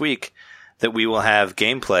from last week, that we will have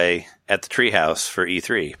gameplay at the Treehouse for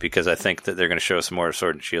E3, because I think that they're going to show us more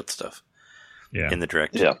Sword and Shield stuff in the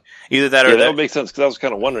Direct. Yeah. Either that or that would make sense, because I was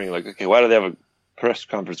kind of wondering, like, okay, why do they have a press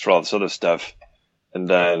conference for all this other stuff, and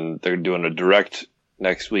then they're doing a Direct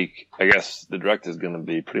next week? I guess the Direct is going to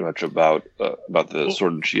be pretty much about the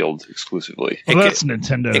Sword and Shield exclusively. Well, that's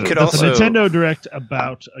Nintendo. It could that's also a Nintendo Direct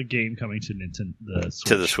about a game coming to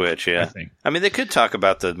the Switch. Yeah. I mean, they could talk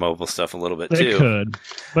about the mobile stuff a little bit, too. They could.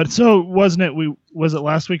 But so, wasn't it, was it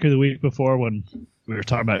last week or the week before when we were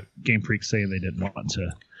talking about Game Freak saying they didn't want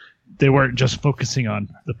to, they weren't just focusing on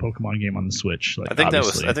the Pokemon game on the Switch? Like, I think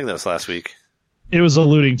that was last week. It was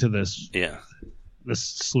alluding to this. Yeah. This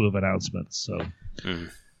slew of announcements, so...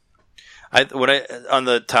 Mm. On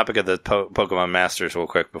the topic of the Pokemon Masters, real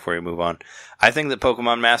quick before we move on, I think that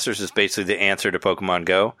Pokemon Masters is basically the answer to Pokemon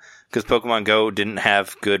Go, because Pokemon Go didn't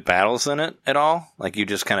have good battles in it at all. Like, you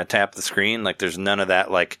just kind of tap the screen. Like, there's none of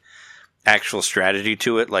that, like, actual strategy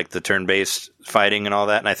to it, like the turn-based fighting and all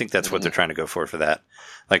that. And I think that's what they're trying to go for that.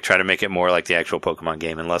 Like, try to make it more like the actual Pokemon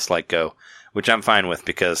game and less like Go, which I'm fine with,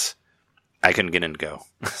 because I couldn't get into Go.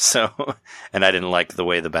 So, and I didn't like the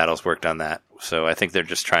way the battles worked on that. So I think they're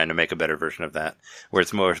just trying to make a better version of that, where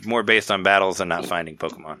it's more based on battles and not finding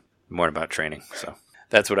Pokemon. More about training. So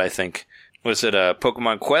that's what I think. Was it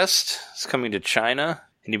Pokemon Quest? It's coming to China.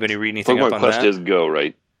 Anybody read anything up on Pokemon Quest that? is Go,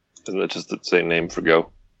 right? Isn't that just the same name for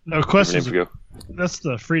Go? No, Quest Name is... for Go? That's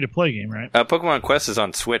the free-to-play game, right? Pokemon Quest is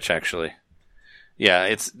on Switch, actually.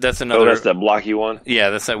 Yeah, that's another... Oh, that's that blocky one?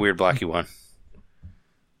 Yeah, that's that weird blocky one.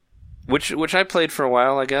 Which I played for a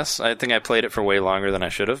while, I guess. I think I played it for way longer than I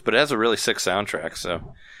should have, but it has a really sick soundtrack,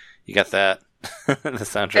 so you got that. The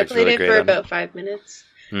soundtrack's really great. I played it for about 5 minutes.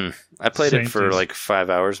 I played it for like 5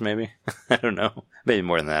 hours, maybe. I don't know. Maybe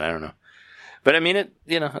more than that, I don't know. But I mean,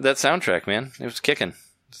 that soundtrack, man, it was kicking.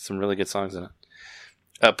 Some really good songs in it.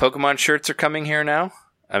 Pokemon shirts are coming here now.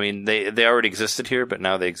 I mean, they already existed here, but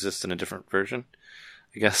now they exist in a different version,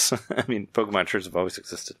 I guess. I mean, Pokemon shirts have always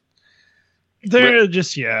existed. They're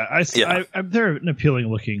just, they're an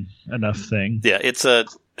appealing looking enough thing. Yeah, it's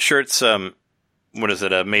shirts, what is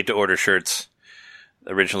it, made-to-order shirts.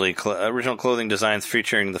 Original clothing designs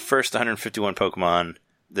featuring the first 151 Pokemon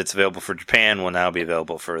that's available for Japan will now be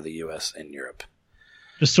available for the US and Europe.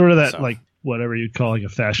 Just sort of that, like, whatever you'd call like a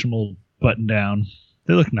fashionable button-down.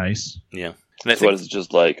 They look nice. Yeah. And I think it's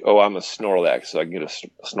just like, oh, I'm a Snorlax, so I can get a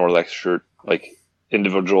Snorlax shirt, like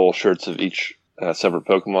individual shirts of each separate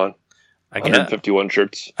Pokemon. 151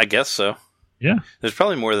 shirts. I guess so. Yeah. There's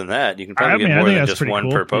probably more than that. You can probably get more than just one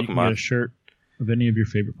per Pokemon. You can get a shirt of any of your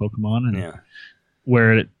favorite Pokemon and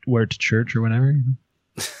wear it to church or whatever.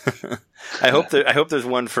 I hope there's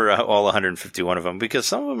one for all 151 of them, because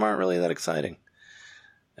some of them aren't really that exciting.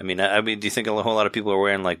 I mean, do you think a whole lot of people are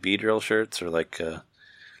wearing like Beedrill shirts or like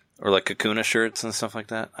Kakuna shirts and stuff like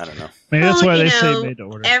that? I don't know. Maybe that's why they say made to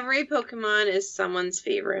order. Every Pokemon is someone's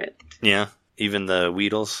favorite. Yeah, even the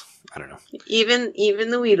Weedles. I don't know. Even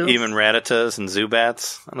the Weedles. Even Rattatas and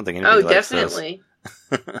Zubats. I don't think anybody likes definitely.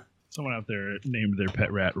 Someone out there named their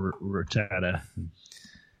pet rat Rattata.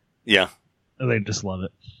 Yeah. They just love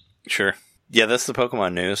it. Sure. Yeah, that's the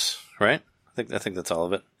Pokemon news, right? I think that's all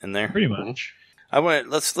of it in there. Pretty much.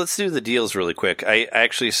 Let's do the deals really quick. I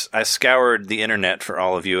scoured the internet for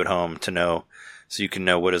all of you at home to know, so you can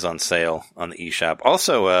know what is on sale on the eShop.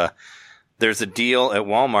 Also, there's a deal at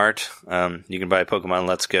Walmart. You can buy Pokemon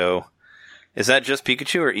Let's Go. Is that just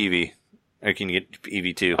Pikachu or Eevee? Or can you get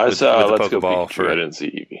Eevee too? I saw with Let's Go Pokeball Pikachu. I didn't see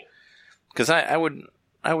Eevee. Because I wouldn't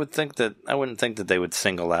think that they would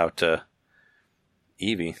single out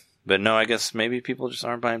Eevee. But no, I guess maybe people just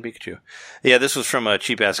aren't buying Pikachu. Yeah, this was from a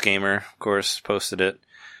Cheap Ass Gamer, of course, posted it.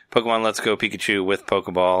 Pokemon Let's Go Pikachu with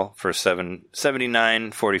Pokeball for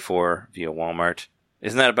 $79.44 via Walmart.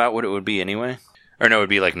 Isn't that about what it would be anyway? Or no, it would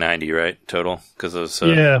be like $90, right, total? Because I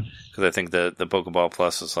think the Pokeball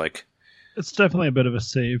Plus is like... It's definitely a bit of a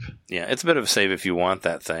save. Yeah, it's a bit of a save if you want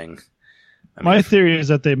that thing. My theory is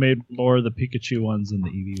that they made more of the Pikachu ones than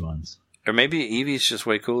the Eevee ones. Or maybe Eevee's just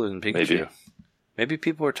way cooler than Pikachu. Maybe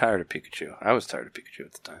people were tired of Pikachu. I was tired of Pikachu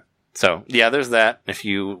at the time. So, yeah, there's that if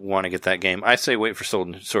you want to get that game. I say wait for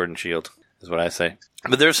Sword and Shield, is what I say.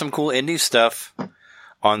 But there's some cool indie stuff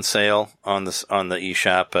on sale on the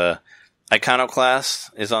eShop.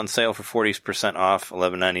 Iconoclast is on sale for 40% off,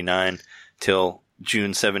 $11.99 till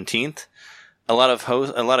June 17th. A lot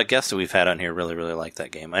of guests that we've had on here really, really like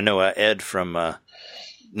that game. I know Ed from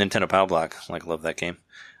Nintendo Power Block love that game.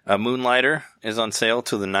 Moonlighter is on sale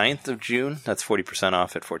till the 9th of June. That's 40%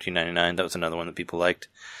 off at $14.99. That was another one that people liked.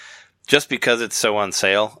 just because it's so on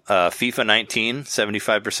sale. FIFA 19,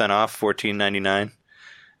 75% off, $14.99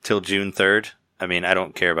 till June 3rd. I mean, I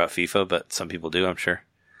don't care about FIFA, but some people do, I'm sure.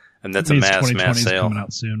 And that's a mass sale. Coming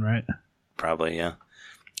out soon, right? Probably, yeah.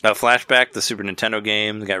 Flashback, the Super Nintendo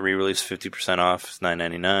game, got re-released 50% off. It's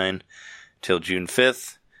 $9.99 till June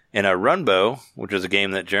 5th. And Runbow, which is a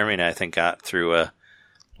game that Jeremy and I think got through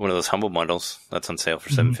one of those Humble Bundles. That's on sale for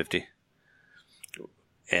 $7.50.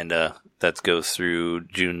 And that goes through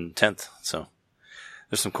June 10th. So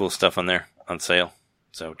there's some cool stuff on there on sale.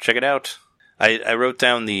 So check it out. I wrote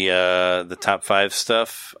down the top 5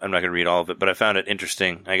 stuff. I'm not going to read all of it, but I found it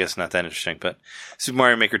interesting. I guess not that interesting, but Super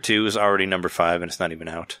Mario Maker 2 is already number 5, and it's not even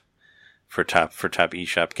out for top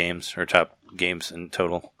eShop games or top games in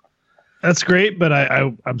total. That's great, but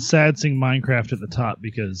I'm sad seeing Minecraft at the top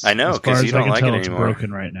because I know because you don't like it anymore. It's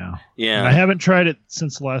broken right now. Yeah, and I haven't tried it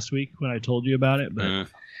since last week when I told you about it, but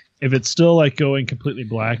if it's still like going completely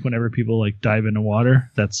black whenever people like dive into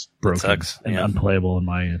water, that's broken and unplayable in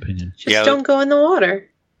my opinion. Just don't go in the water.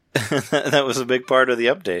 That was a big part of the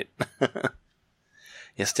update.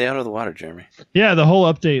 Yeah, stay out of the water, Jeremy. Yeah, the whole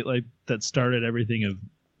update like that started everything of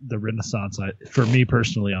the Renaissance. For me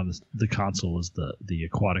personally, on the console is the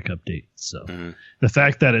aquatic update. So the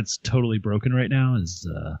fact that it's totally broken right now is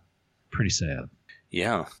pretty sad.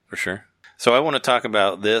 Yeah, for sure. So I want to talk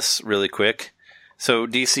about this really quick. So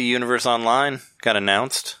DC Universe Online got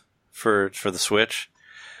announced for the Switch.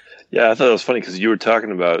 Yeah, I thought it was funny because you were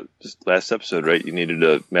talking about just last episode, right? You needed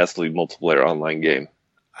a massively multiplayer online game.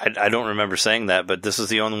 I don't remember saying that, but this is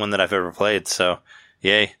the only one that I've ever played, so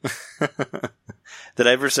yay. Did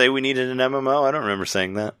I ever say we needed an MMO? I don't remember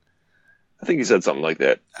saying that. I think you said something like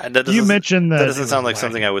that. You mentioned that. That doesn't sound like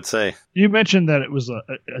something I would say. You mentioned that it was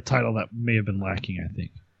a title that may have been lacking, I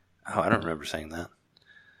think. Oh, I don't remember saying that.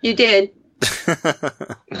 You did.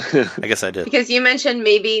 I guess I did. Because you mentioned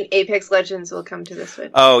maybe Apex Legends will come to the Switch.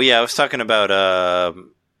 Oh yeah, I was talking about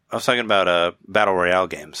battle royale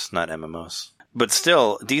games, not MMOs. But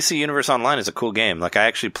still, DC Universe Online is a cool game. Like I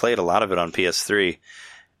actually played a lot of it on PS3,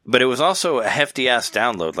 but it was also a hefty ass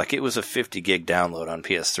download. Like it was a 50 gig download on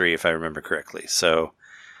PS3 if I remember correctly. So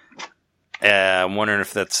I'm wondering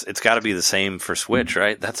if it's got to be the same for Switch,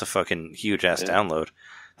 right? That's a fucking huge ass download.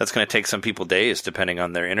 That's going to take some people days, depending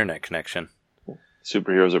on their internet connection.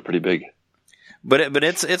 Superheroes are pretty big, but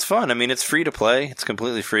it's fun. I mean, it's free to play. It's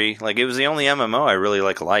completely free. Like it was the only MMO I really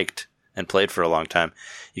liked and played for a long time.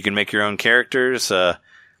 You can make your own characters.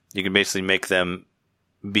 You can basically make them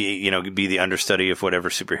be the understudy of whatever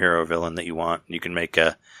superhero or villain that you want. You can make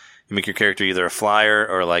your character either a flyer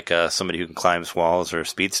or like somebody who can climb walls or a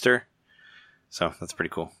speedster. So that's pretty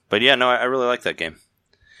cool. But yeah, no, I really like that game.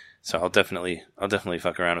 So I'll definitely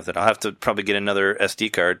fuck around with it. I'll have to probably get another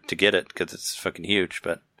SD card to get it because it's fucking huge,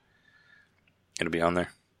 but it'll be on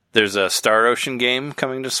there. There's a Star Ocean game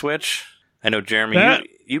coming to Switch. I know, Jeremy,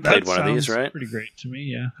 you played one of these, right? Pretty great to me,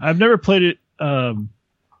 yeah. I've never played it.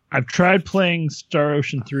 I've tried playing Star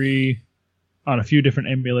Ocean 3 on a few different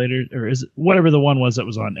emulators, or is it whatever the one was that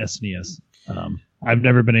was on SNES. I've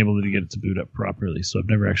never been able to get it to boot up properly, so I've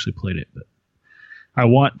never actually played it, but I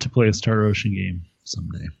want to play a Star Ocean game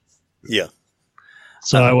someday. Yeah.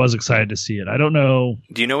 So I was excited to see it. I don't know.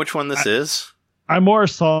 Do you know which one this is? I more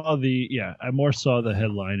saw the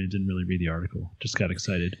headline and didn't really read the article. Just got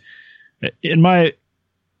excited.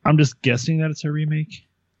 I'm just guessing that it's a remake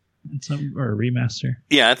or a remaster.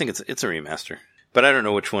 Yeah, I think it's a remaster. But I don't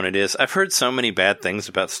know which one it is. I've heard so many bad things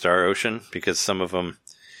about Star Ocean because some of them,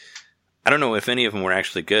 I don't know if any of them were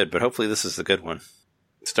actually good, but hopefully this is the good one.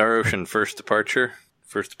 Star Ocean First Departure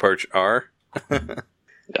R.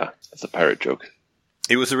 Yeah, that's a pirate joke.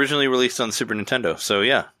 It was originally released on Super Nintendo, so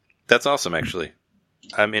yeah, that's awesome, actually.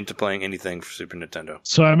 I'm into playing anything for Super Nintendo.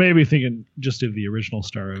 So I may be thinking just of the original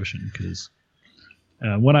Star Ocean, because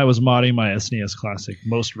when I was modding my SNES Classic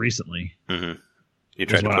most recently, you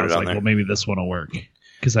tried to put it on there. Well, maybe this one will work,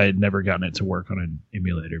 because I had never gotten it to work on an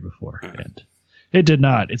emulator before, and it did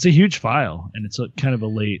not. It's a huge file, and it's kind of a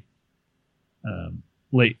late in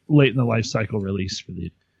the life cycle release for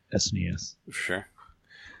the SNES. For sure.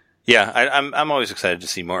 Yeah, I'm always excited to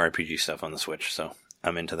see more RPG stuff on the Switch, so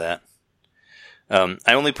I'm into that.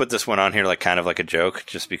 I only put this one on here kind of like a joke,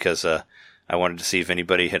 just because I wanted to see if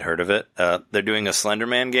anybody had heard of it. They're doing a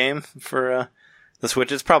Slenderman game for the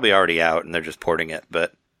Switch. It's probably already out, and they're just porting it,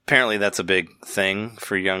 but apparently that's a big thing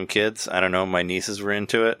for young kids. I don't know, my nieces were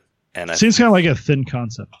into it. And seems kind of like a thin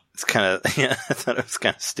concept. It's kind of, yeah, I thought it was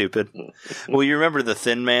kind of stupid. Well, you remember the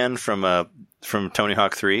Thin Man from Tony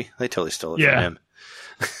Hawk 3? They totally stole it from him.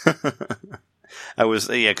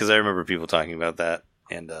 Because I remember people talking about that,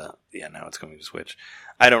 and now it's coming to Switch.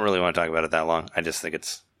 I don't really want to talk about it that long. I just think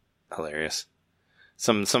it's hilarious.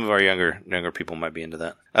 Some of our younger people might be into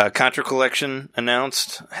that. Contra Collection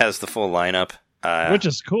announced, has the full lineup. Which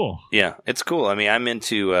is cool. Yeah, it's cool. I mean, I'm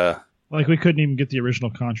into... like, we couldn't even get the original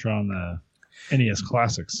Contra on the NES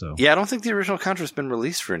Classics, so... Yeah, I don't think the original Contra's been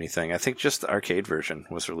released for anything. I think just the arcade version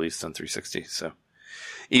was released on 360, so...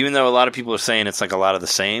 Even though a lot of people are saying it's like a lot of the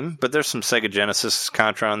same, but there's some Sega Genesis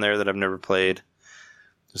Contra on there that I've never played.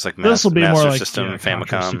 There's like This will be Master more like System, Contra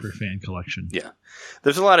Famicom. Super Fan Collection. Yeah.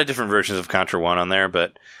 There's a lot of different versions of Contra 1 on there,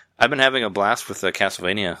 but I've been having a blast with the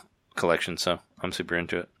Castlevania collection, so I'm super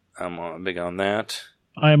into it. I'm big on that.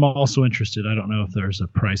 I am also interested. I don't know if there's a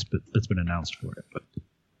price that's been announced for it, but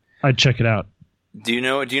I'd check it out. Do you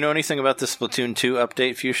know anything about the Splatoon 2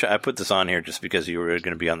 update, Fuchsia? I put this on here just because you were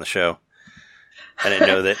going to be on the show. I didn't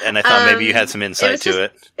know that, and I thought maybe you had some insight to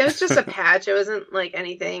it. It was just a patch. It wasn't like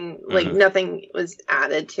anything, like nothing was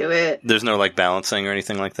added to it. There's no like balancing or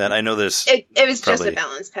anything like that. I know there's. It was just a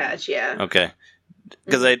balance patch, yeah. Okay,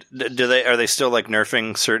 because are they still like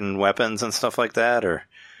nerfing certain weapons and stuff like that, or?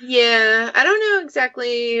 Yeah, I don't know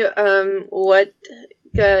exactly what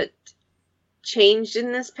got changed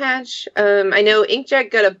in this patch. I know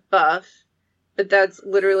Inkjet got a buff. But that's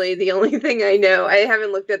literally the only thing I know. I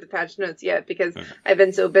haven't looked at the patch notes yet because I've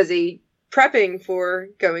been so busy prepping for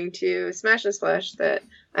going to Smash and Splash that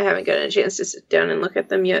I haven't gotten a chance to sit down and look at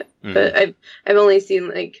them yet. But I've only seen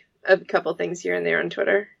like a couple things here and there on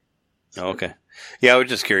Twitter. Oh, okay. Yeah, I was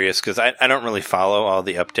just curious because I don't really follow all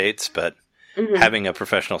the updates, but having a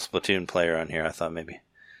professional Splatoon player on here, I thought maybe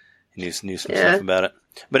he knew some stuff about it.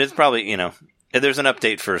 But it's probably, there's an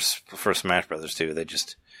update for Smash Brothers too. They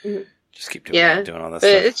just keep doing all that stuff.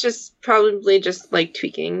 It's just probably just like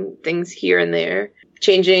tweaking things here and there.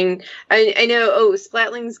 Changing. I know,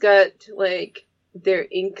 Splatling's got like their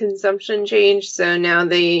ink consumption changed, so now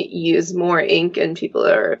they use more ink and people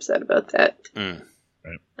are upset about that.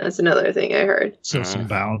 Right. That's another thing I heard. So some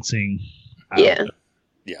balancing. Yeah.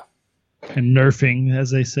 Yeah. And nerfing,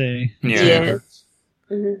 as they say. Yeah.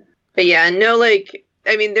 But yeah, no, like,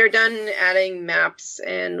 I mean, they're done adding maps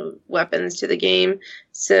and weapons to the game,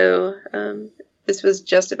 so this was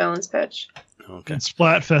just a balance patch. Okay. And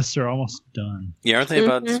Splatfests are almost done. Yeah, aren't they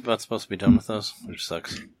about supposed to be done with those? Which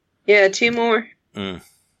sucks. Yeah, 2 more. I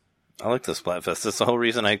like the Splatfest. That's the whole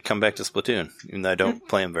reason I come back to Splatoon. Even though I don't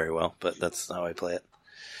play them very well, but that's how I play it.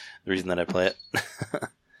 The reason that I play it.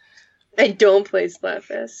 I don't play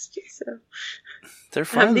Splatfest, so they're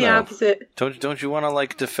fun. I'm the opposite. Don't you want to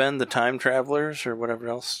like defend the time travelers or whatever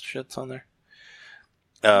else shit's on there?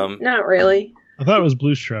 Not really. I thought it was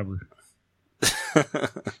Blues Traveler.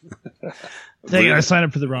 Dang it, I signed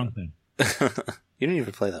up for the wrong thing. You didn't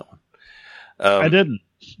even play that one. I didn't.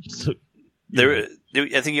 So, I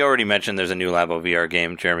think you already mentioned there's a new Labo VR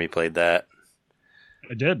game. Jeremy played that.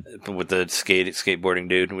 I did. With the skateboarding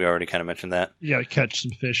dude. We already kind of mentioned that. You gotta catch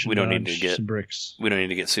some fish and we don't need to get some bricks. We don't need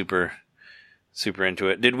to get super into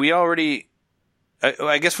it. Did we already...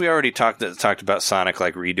 I guess we already talked about Sonic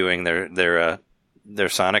like redoing their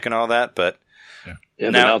Sonic and all that, but... Yeah,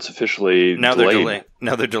 now it's officially delayed.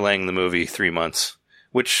 Now they're delaying the movie 3 months,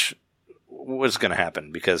 which was going to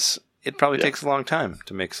happen because it probably takes a long time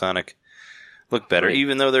to make Sonic look better. Right.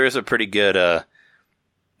 Even though there is a pretty good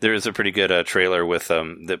trailer with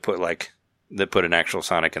that put an actual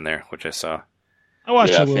Sonic in there, which I saw. I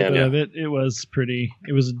watched a little bit of it. It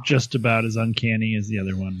was just about as uncanny as the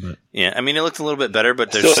other one, but yeah, I mean it looked a little bit better,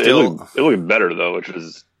 but there's still it looked better though, which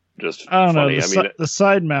was just I don't funny. know. The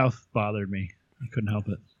side mouth bothered me. I couldn't help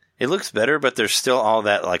it. It looks better, but there's still all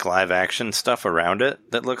that like live action stuff around it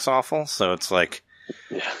that looks awful. So it's like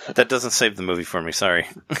that doesn't save the movie for me. Sorry.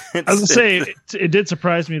 I was gonna say it did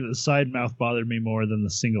surprise me that the side mouth bothered me more than the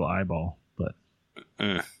single eyeball, but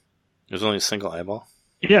there's only a single eyeball.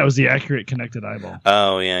 Yeah, it was the accurate connected eyeball.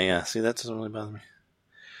 Oh yeah. See, that doesn't really bother me.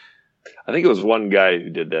 I think it was one guy who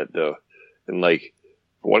did that though, and like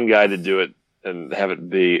one guy to do it and have it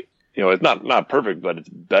be, it's not perfect, but it's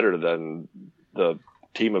better than the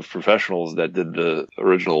team of professionals that did the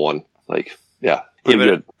original one. Like, pretty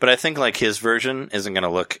good. But I think like his version isn't going to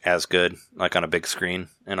look as good, like on a big screen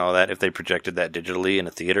and all that, if they projected that digitally in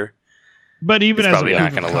a theater. But even as a proof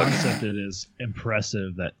of look. concept, it is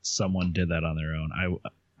impressive that someone did that on their own.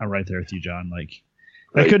 I'm right there with you, John. Like,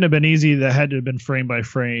 that couldn't have been easy. That had to have been frame by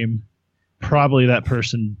frame. Probably that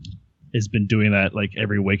person has been doing that like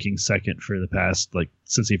every waking second for the past, like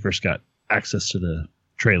since he first got access to the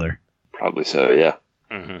trailer. Probably so, yeah.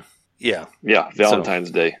 Mm-hmm. Yeah. Yeah,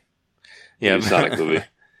 Valentine's Day. Yeah. New Sonic movie.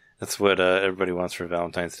 That's what everybody wants for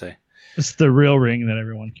Valentine's Day. It's the real ring that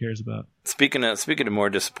everyone cares about. Speaking of more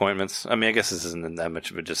disappointments, I mean, I guess this isn't that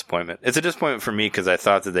much of a disappointment. It's a disappointment for me because I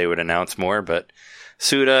thought that they would announce more, but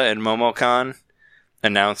Suda and Momocon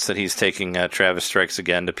announced that he's taking Travis Strikes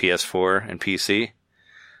Again to PS4 and PC.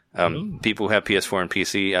 People who have PS4 and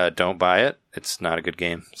PC don't buy it. It's not a good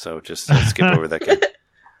game, so just skip over that game.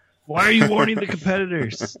 Why are you warning the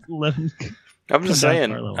competitors? I'm just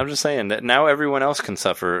saying that now everyone else can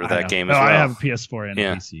suffer that game as well. I have a PS4 and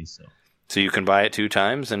a PC, so you can buy it 2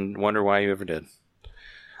 times and wonder why you ever did.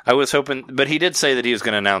 I was hoping, but he did say that he was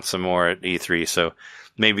going to announce some more at E3, so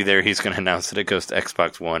maybe there he's going to announce that it goes to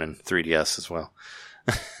Xbox One and 3DS as well.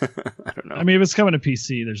 I don't know. I mean, if it's coming to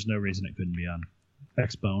PC, there's no reason it couldn't be on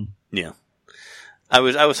Xbone. Yeah. I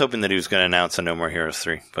was hoping that he was going to announce a No More Heroes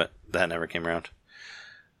 3, but that never came around.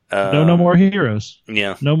 No more heroes.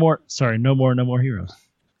 Yeah. No more heroes.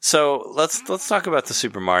 So let's talk about the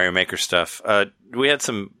Super Mario Maker stuff. We had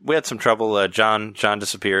some trouble. John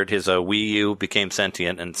disappeared. His Wii U became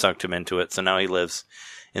sentient and sucked him into it. So now he lives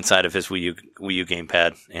inside of his Wii U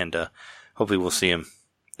gamepad, and hopefully we'll see him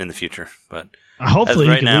in the future. But hopefully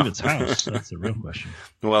right he can now, leave its house. That's the real question.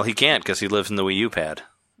 Well, he can't because he lives in the Wii U pad.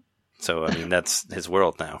 So I mean, that's his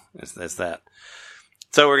world now. Is that?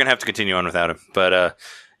 So we're gonna have to continue on without him. But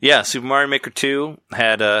yeah, Super Mario Maker 2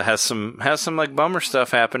 has some like bummer stuff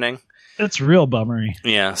happening. It's real bummery.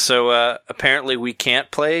 Yeah, so apparently we can't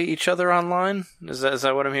play each other online. Is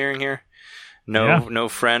that what I'm hearing here? No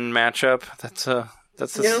friend matchup.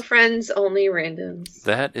 That's no friends, only randoms.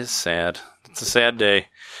 That is sad. It's a sad day.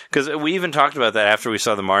 Because we even talked about that after we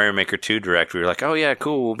saw the Mario Maker 2 Direct. We were like, oh yeah,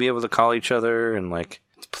 cool, we'll be able to call each other and like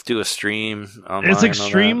do a stream online. It's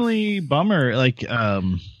extremely bummer. Like,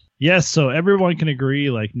 yes, so everyone can agree,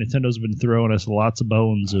 like, Nintendo's been throwing us lots of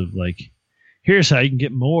bones of, like, here's how you can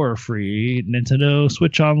get more free Nintendo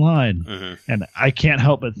Switch Online. Mm-hmm. And I can't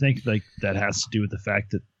help but think, like, that has to do with the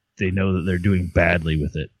fact that they know that they're doing badly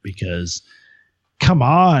with it. Because, come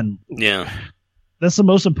on. Yeah. That's the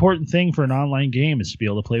most important thing for an online game is to be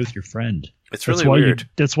able to play with your friend. It's really weird.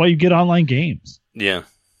 That's why you get online games. Yeah.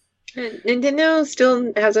 Nintendo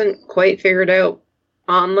still hasn't quite figured out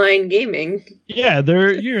online gaming. Yeah,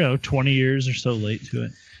 they're 20 years or so late to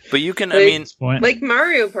it. But you can, like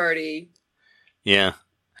Mario Party. Yeah.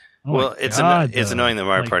 Oh well, it's annoying that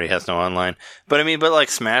Mario Party has no online. But like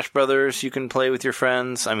Smash Brothers, you can play with your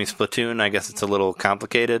friends. I mean, Splatoon, I guess it's a little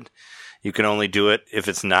complicated. You can only do it if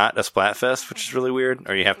it's not a Splatfest, which is really weird.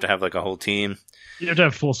 Or you have to have like a whole team. You have to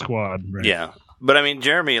have full squad, right? Yeah. But I mean,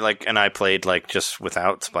 Jeremy and I played like just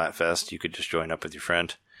without Splatfest. You could just join up with your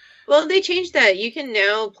friend. Well, they changed that. You can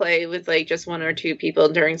now play with like just 1 or 2 people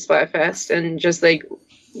during Splatfest and just like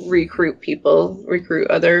recruit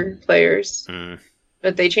other players. Mm.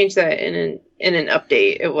 But they changed that in an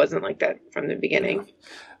update. It wasn't like that from the beginning.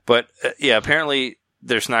 But yeah, apparently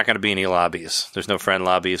there's not going to be any lobbies. There's no friend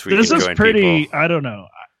lobbies where you can join people. I don't know.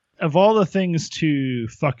 Of all the things to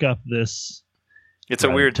fuck up this, it's a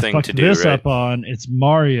weird thing to do. This right? up on it's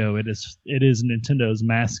Mario. It is Nintendo's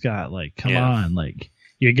mascot. Like, come on, like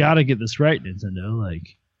you got to get this right, Nintendo.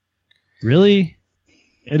 Like, really,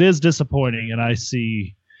 it is disappointing, and I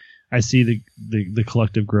see the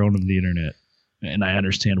collective groan of the internet, and I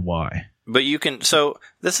understand why. But you can. So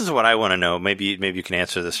this is what I want to know. Maybe you can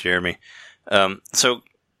answer this, Jeremy. So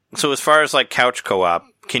as far as like couch co-op,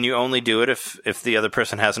 can you only do it if the other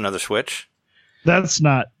person has another Switch? That's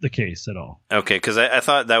not the case at all. Okay, because I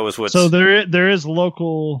thought that was what. So there is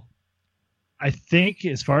local. I think,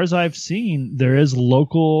 as far as I've seen, there is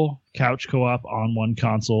local couch co-op on one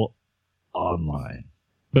console online,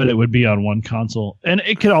 but it would be on one console, and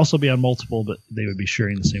it could also be on multiple, but they would be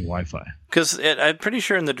sharing the same Wi-Fi. Because I'm pretty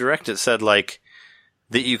sure in the Direct it said like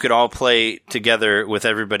that you could all play together with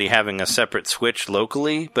everybody having a separate Switch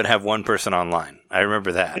locally, but have one person online. I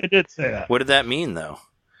remember that. It did say that. What did that mean, though?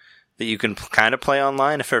 That you can kind of play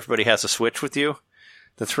online if everybody has a Switch with you?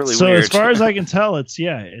 That's really weird. So as far as I can tell, it's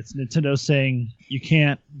Nintendo saying you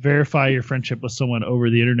can't verify your friendship with someone over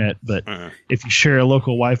the internet, but if you share a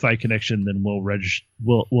local Wi-Fi connection, then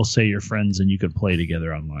we'll say you're friends and you can play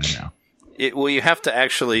together online now. Well, you have to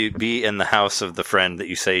actually be in the house of the friend that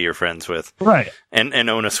you say you're friends with, right? And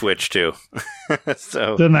own a Switch too.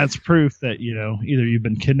 So then that's proof that either you've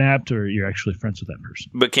been kidnapped or you're actually friends with that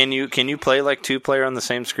person. But can you play like 2-player on the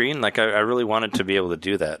same screen? Like I really wanted to be able to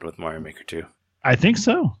do that with Mario Maker 2. I think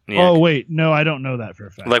so. Yeah. Oh wait, no, I don't know that for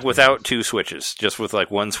a fact. Like without 2 Switches, just with like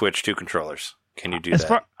 1 Switch, 2 controllers. Can you do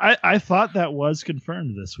that? I thought that was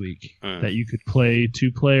confirmed this week that you could play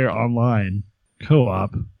 2-player online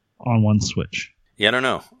co-op on 1 Switch. Yeah, I don't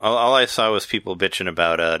know. All I saw was people bitching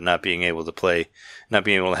about not being able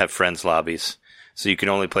to have friends lobbies. So you can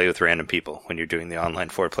only play with random people when you're doing the online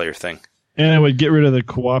 4-player thing. And it would get rid of the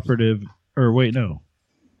cooperative, or wait, no.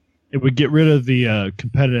 It would get rid of the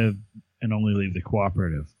competitive and only leave the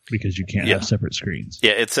cooperative because you can't have separate screens.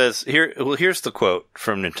 Yeah, it says here. Well, here's the quote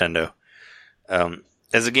from Nintendo.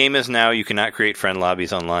 As the game is now, you cannot create friend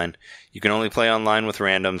lobbies online. You can only play online with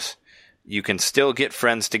randoms. You can still get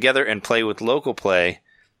friends together and play with local play,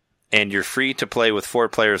 and you're free to play with 4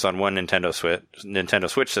 players on one Nintendo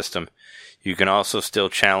Switch system. You can also still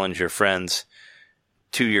challenge your friends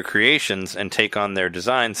to your creations and take on their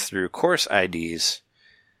designs through course IDs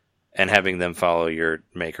and having them follow your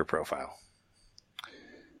maker profile.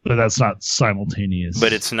 But that's not simultaneous.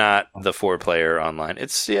 But it's not the 4-player online.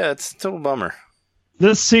 It's a total bummer.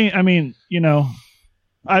 This scene, I mean,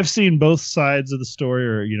 I've seen both sides of the story,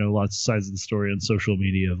 or, lots of sides of the story on social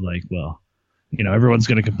media of like, well, everyone's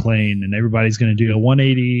going to complain and everybody's going to do a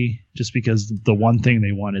 180 just because the one thing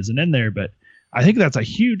they want isn't in there. But I think that's a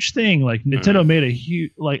huge thing. Like Nintendo made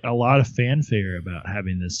a lot of fanfare about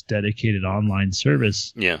having this dedicated online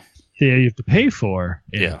service. Yeah. That you have to pay for.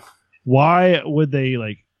 And yeah. Why would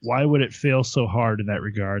it fail so hard in that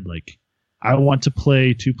regard? Like, I want to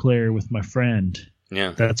play 2-player with my friend.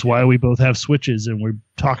 Yeah. That's why we both have Switches and we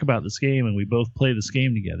talk about this game and we both play this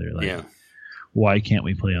game together. Like, why can't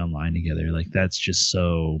we play online together? Like, that's just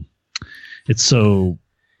so. It's so.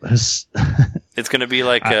 It's going to be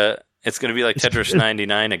like Tetris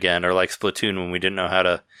 99 again, or like Splatoon when we didn't know how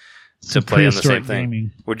to play on the same thing.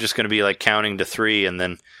 Gaming. We're just going to be like counting to 3 and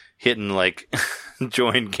then hitting like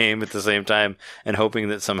join game at the same time and hoping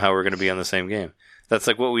that somehow we're going to be on the same game. That's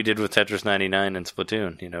like what we did with Tetris 99 and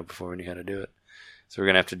Splatoon, before we knew how to do it. So we're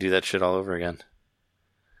going to have to do that shit all over again.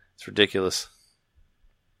 It's ridiculous.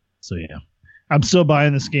 So yeah, I'm still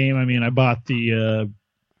buying this game. I mean, I bought the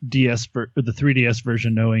the 3DS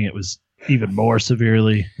version knowing it was even more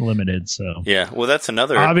severely limited. So yeah, well, that's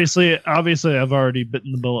another. Obviously, I've already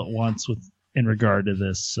bitten the bullet once in regard to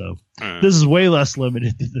this. So this is way less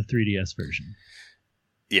limited than the 3DS version.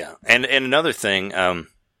 Yeah, and another thing,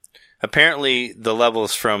 apparently the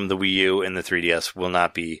levels from the Wii U and the 3DS will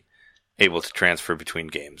not be able to transfer between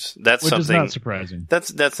games. Which is not surprising.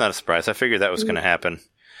 That's not a surprise. I figured that was going to happen.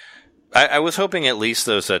 I was hoping at least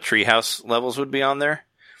those Treehouse levels would be on there.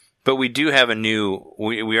 But we do have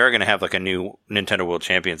we are going to have like a new Nintendo World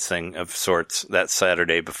Champions thing of sorts that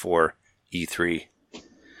Saturday before E3,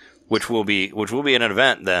 which will be an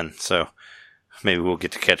event then. So maybe we'll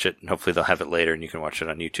get to catch it, and hopefully they'll have it later, and you can watch it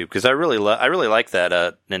on YouTube. Because I really like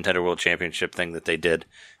that Nintendo World Championship thing that they did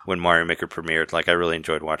when Mario Maker premiered. Like, I really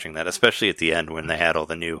enjoyed watching that, especially at the end when they had all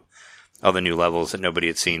the new levels that nobody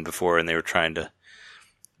had seen before, and they were trying to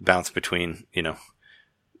bounce between,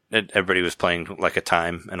 everybody was playing like a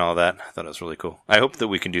time and all that. I thought it was really cool. I hope that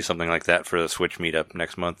we can do something like that for the Switch meetup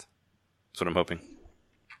next month. That's what I'm hoping.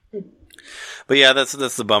 But yeah, that's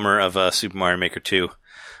the bummer of Super Mario Maker 2.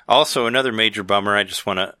 Also, another major bummer I just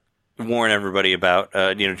want to warn everybody about.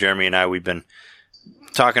 Jeremy and I, we've been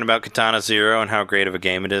talking about Katana Zero and how great of a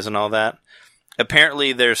game it is and all that.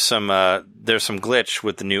 Apparently, there's some glitch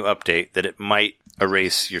with the new update that it might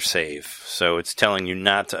erase your save. So it's telling you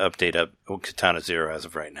not to update up Katana Zero as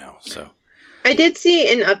of right now. So I did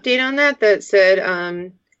see an update on that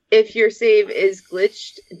said if your save is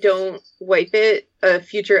glitched, don't wipe it. A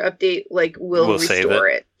future update will restore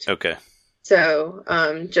it. Okay. So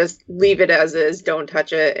just leave it as is. Don't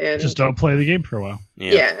touch it, and just don't play the game for a while.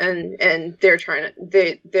 Yeah, and they're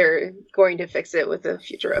going to fix it with a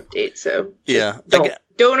future update. So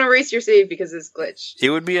don't erase your save because it's glitched. It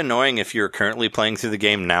would be annoying if you're currently playing through the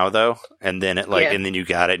game now, though, and then and then you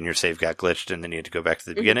got it and your save got glitched, and then you had to go back to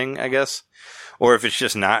the beginning, I guess. Or if you're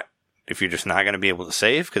just not going to be able to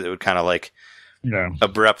save, because it would kind of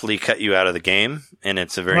abruptly cut you out of the game, and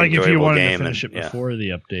it's a very enjoyable game. Like if you wanted to finish it before the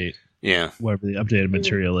update. Yeah. Whatever the updated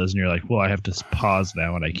material is, and you're like, well, I have to pause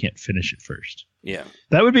now and I can't finish it first. Yeah.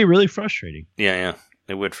 That would be really frustrating. Yeah.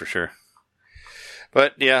 It would for sure.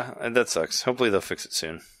 But yeah, that sucks. Hopefully they'll fix it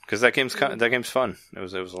soon. Because that game's fun. It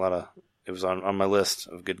was on my list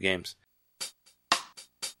of good games.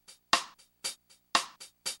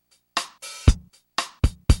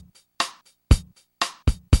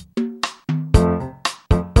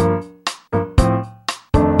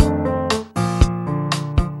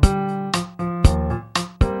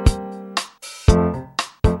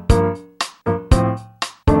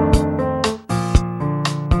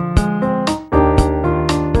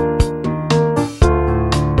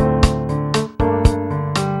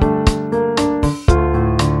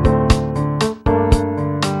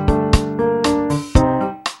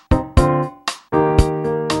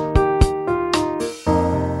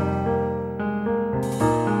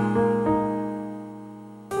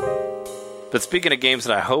 But speaking of games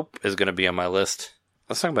that I hope is going to be on my list,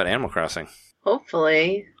 let's talk about Animal Crossing.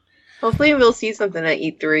 Hopefully we'll see something at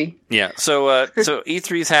E3. Yeah, so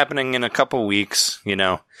E3 is happening in a couple weeks, and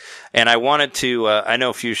I wanted to. I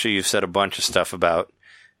know, Fuchsia, you've said a bunch of stuff about.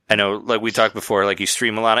 I know, like we talked before, like you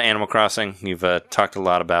stream a lot of Animal Crossing. You've talked a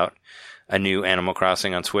lot about a new Animal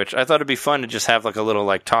Crossing on Switch. I thought it'd be fun to just have like a little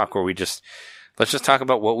like talk where let's just talk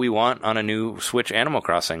about what we want on a new Switch Animal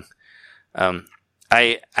Crossing.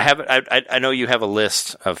 I know you have a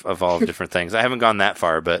list of all the different things. I haven't gone that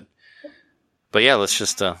far, but yeah, let's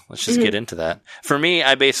just get into that. For me,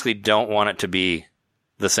 I basically don't want it to be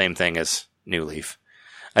the same thing as New Leaf.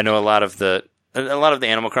 I know a lot of the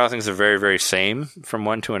Animal Crossings are very, very same from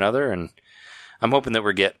one to another, and I'm hoping that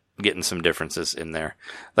we're getting some differences in there.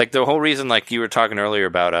 Like the whole reason, like you were talking earlier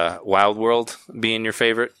about Wild World being your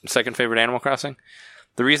second favorite Animal Crossing.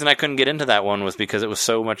 The reason I couldn't get into that one was because it was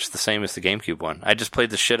so much the same as the GameCube one. I just played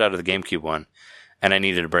the shit out of the GameCube one, and I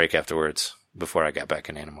needed a break afterwards before I got back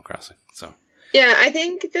in Animal Crossing. So. Yeah, I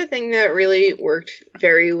think the thing that really worked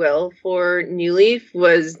very well for New Leaf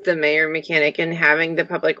was the mayor mechanic and having the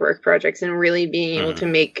public work projects and really being able to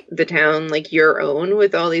make the town like your own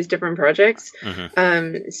with all these different projects.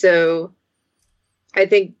 So I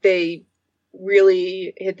think they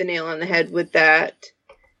really hit the nail on the head with that.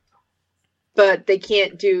 But they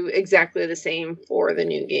can't do exactly the same for the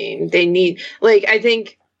new game. They need, I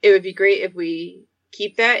think it would be great if we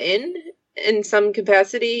keep that in some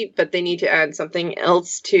capacity, but they need to add something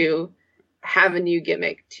else to have a new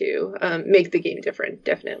gimmick to make the game different,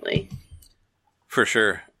 definitely. For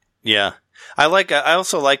sure. Yeah. I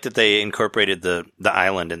also like that they incorporated the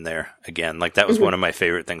island in there again. Like that was one of my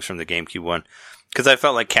favorite things from the GameCube one. Because I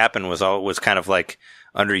felt like Kapp'n was kind of like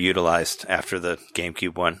underutilized after the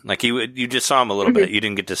GameCube one. Like you just saw him a little bit. You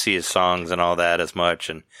didn't get to see his songs and all that as much,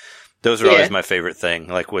 and those are always my favorite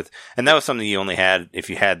thing. And that was something you only had if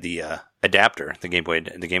you had the adapter, the Game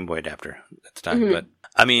Boy adapter at the time. But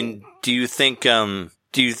I mean, do you think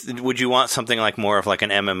would you want something like more of like an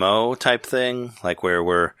MMO type thing, like where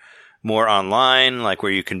we're more online, like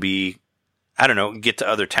where you can be, I don't know, get to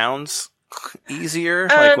other towns easier?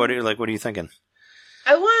 What are you thinking?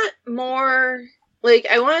 I want more.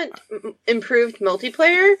 I want improved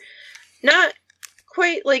multiplayer, not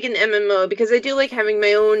quite like an MMO, because I do like having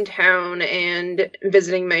my own town and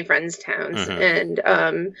visiting my friends' towns, and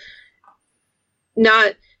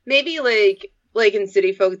not maybe like in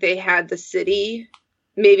City Folk they had the city.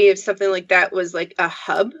 Maybe if something like that was like a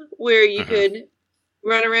hub where you could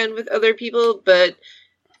run around with other people, but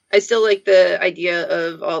I still like the idea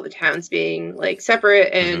of all the towns being like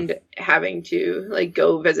separate and having to like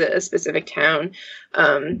go visit a specific town.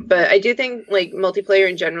 But I do think like multiplayer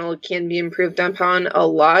in general can be improved upon a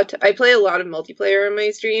lot. I play a lot of multiplayer on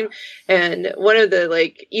my stream, and one of the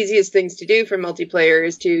like easiest things to do for multiplayer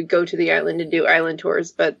is to go to the island and do island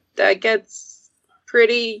tours, but that gets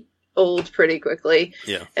pretty old pretty quickly.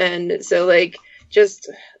 Yeah. And so like just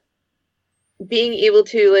being able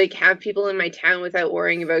to like have people in my town without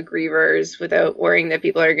worrying about grievers, without worrying that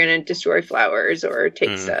people are going to destroy flowers or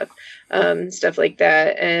take stuff like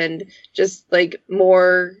that, and just like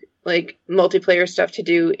more like multiplayer stuff to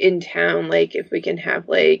do in town. Like if we can have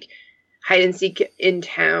like hide and seek in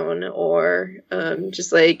town, or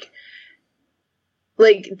just like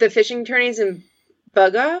the fishing tourneys and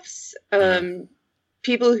bug offs.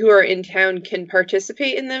 People who are in town can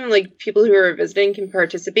participate in them, like people who are visiting can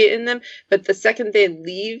participate in them, but the second they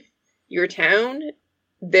leave your town,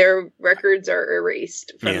 their records are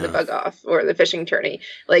erased from the bug off or the fishing tourney,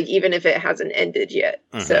 like even if it hasn't ended yet.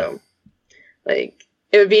 So like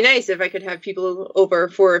it would be nice if I could have people over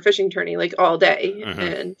for a fishing tourney like all day,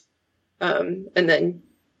 and then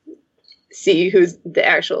see who's the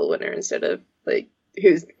actual winner instead of like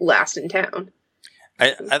who's last in town.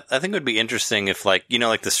 I think it would be interesting if, like, you know,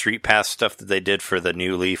 like the Street Pass stuff that they did for the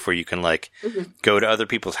New Leaf, where you can like go to other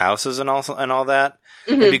people's houses and all that.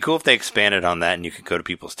 It'd be cool if they expanded on that and you could go to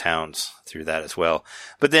people's towns through that as well.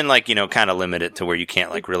 But then, like, you know, kind of limit it to where you can't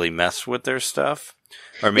like really mess with their stuff,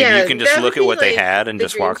 or maybe you can just look at what they had and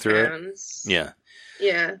just walk through it. Yeah.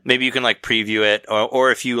 Yeah. Maybe you can like preview it, or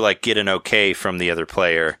if you like get an okay from the other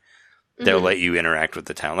player, they'll let you interact with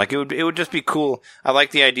the town. Like it would just be cool. I like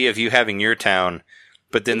the idea of you having your town.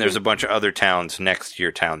 But then there's a bunch of other towns next to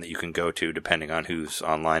your town that you can go to, depending on who's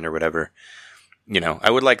online or whatever. You know,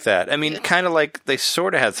 I would like that. I mean, kind of like they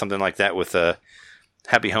sort of had something like that with a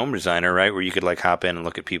Happy Home Designer, right? Where you could like hop in and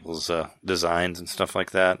look at people's designs and stuff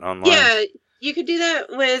like that online. Yeah, you could do that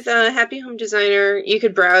with Happy Home Designer. You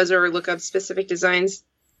could browse or look up specific designs.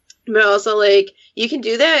 But also, like, you can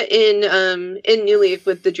do that in New Leaf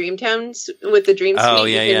with the Dream Towns, with the Dream Suite. Oh,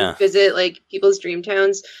 yeah, you can yeah. visit, like, people's Dream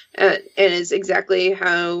Towns, and it's exactly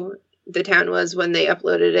how the town was when they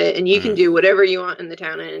uploaded it. And you can do whatever you want in the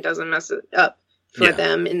town, and it doesn't mess it up for Yeah.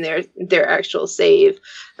 them in their actual save.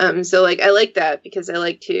 So, like, I like that because I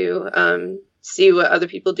like to see what other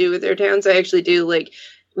people do with their towns. I actually do, like,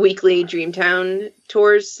 weekly Dreamtown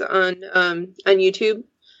tours on YouTube.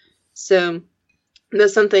 So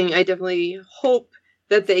that's something I definitely hope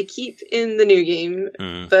that they keep in the new game.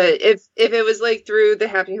 But if it was like through the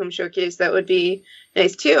Happy Home Showcase, that would be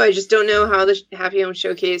nice too. I just don't know how the Happy Home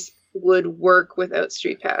Showcase would work without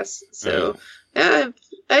Street Pass. So I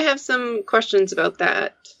have some questions about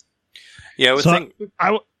that. Yeah, I would So think.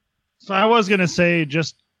 I was gonna say,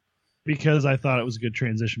 just because I thought it was a good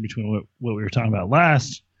transition between what we were talking about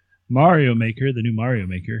last, Mario Maker, the new Mario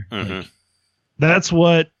Maker. Like, that's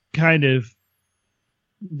what kind of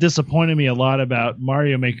disappointed me a lot about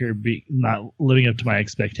Mario Maker not living up to my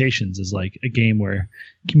expectations, is like a game where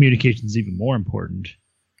communication is even more important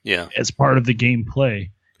Yeah. as part of the gameplay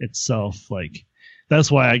itself. Like,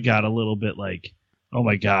 that's why I got a little bit like, oh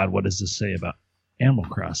my god, what does this say about Animal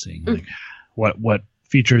Crossing? Like, what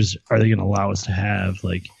features are they going to allow us to have?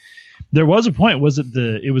 Like, there was a point, it was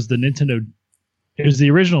the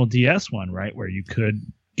original DS one, right, where you could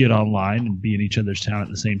get online and be in each other's town at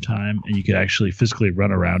the same time, and you could actually physically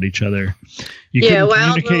run around each other. You couldn't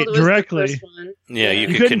Wild communicate World was directly. the first one. Yeah, you You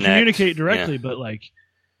could couldn't connect. communicate directly, but like,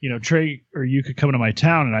 you know, Trey or you could come to my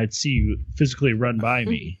town and I'd see you physically run by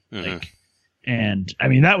me. Like, and I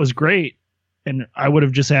mean, that was great. And I would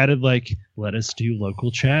have just added like, let us do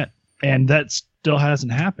local chat. And that still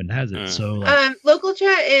hasn't happened, has it? So like, local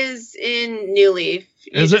chat is in New Leaf.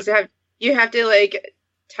 You have to like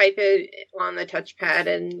type it on the touchpad,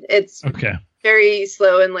 and it's okay. very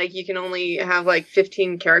slow, and like you can only have like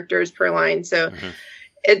 15 characters per line, so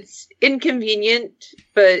it's inconvenient,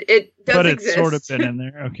 but it does But exist. it's sort of been in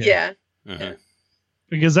there. Okay. Yeah.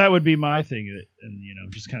 Because that would be my thing, and you know,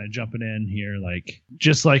 just kind of jumping in here, like,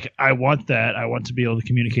 just like I want that. I want to be able to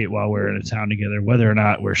communicate while we're in a town together, whether or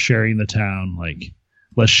not we're sharing the town. Like,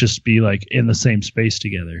 let's just be like in the same space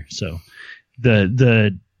together. So,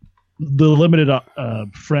 the limited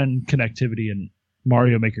friend connectivity in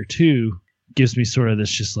Mario Maker 2 gives me sort of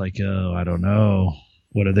this, just like, oh, I don't know.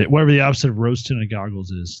 Whatever the opposite of rose tinted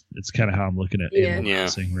goggles is, it's kind of how I'm looking at Animal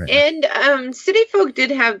Crossing right now. And City Folk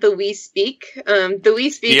did have the Wii Speak. The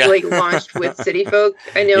Wii Speak like launched with City Folk.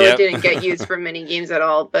 I know it didn't get used for many games at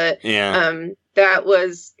all, but that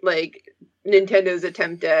was like Nintendo's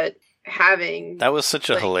attempt at having. That was such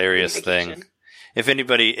a hilarious thing. If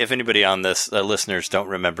anybody on this listeners don't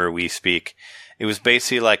remember Wii Speak, it was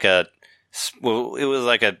basically like it was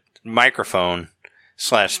like a microphone /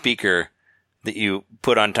 speaker that you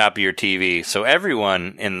put on top of your TV, so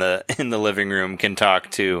everyone in the living room can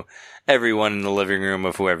talk to everyone in the living room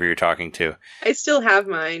of whoever you're talking to. I still have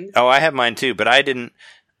mine. Oh, I have mine too, but I didn't.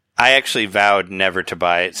 I actually vowed never to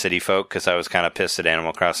buy City Folk because I was kind of pissed at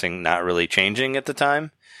Animal Crossing not really changing at the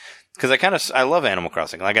time. Because I love Animal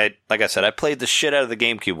Crossing. Like I said, I played the shit out of the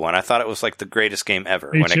GameCube one. I thought it was like the greatest game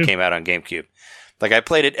ever when it came out on GameCube. Like, I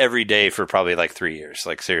played it every day for probably like 3 years.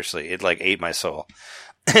 Like, seriously, it like ate my soul.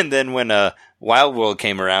 And then when Wild World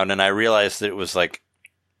came around, and I realized that it was like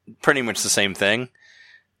pretty much the same thing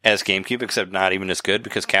as GameCube, except not even as good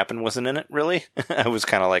because Cap'n wasn't in it. Really, I was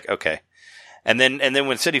kind of like, okay. And then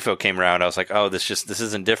when City Folk came around, I was like, oh, this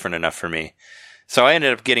isn't different enough for me. So I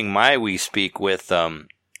ended up getting my Wii Speak with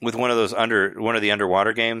one of the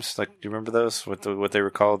underwater games. Like, do you remember those? What they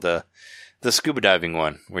were called? The scuba diving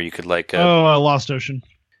one where you could like Lost Ocean.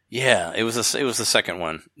 Yeah, it was the second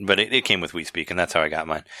one, but it came with Wii Speak, and that's how I got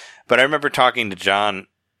mine. But I remember talking to John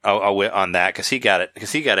on that because he got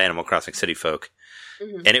Animal Crossing City Folk,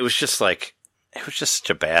 and it was just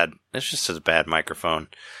a bad microphone.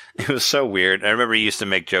 It was so weird. I remember he used to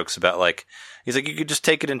make jokes about like, he's like, you could just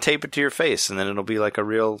take it and tape it to your face, and then it'll be like a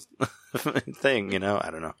real thing, you know?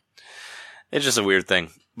 I don't know. It's just a weird thing,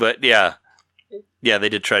 but yeah, they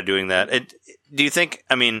did try doing that. Do you think?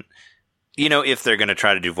 I mean, you know, if they're going to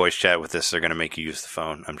try to do voice chat with this, they're going to make you use the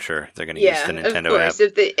phone. I'm sure they're going to use the Nintendo app.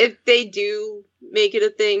 If they do make it a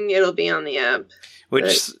thing, it'll be on the app.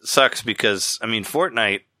 Which sucks because, I mean,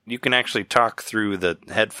 Fortnite, you can actually talk through the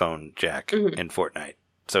headphone jack in Fortnite.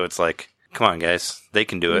 So it's like, come on, guys, they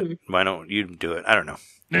can do it. Why don't you do it? I don't know.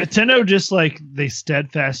 Nintendo just like they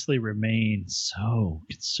steadfastly remain so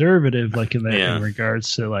conservative, like in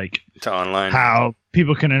regards to like to online, how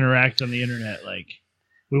people can interact on the internet. Like,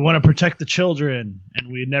 we want to protect the children,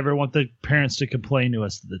 and we never want the parents to complain to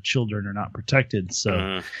us that the children are not protected.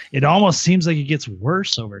 So it almost seems like it gets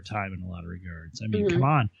worse over time in a lot of regards. I mean, come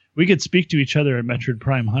on. We could speak to each other at Metroid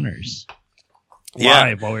Prime Hunters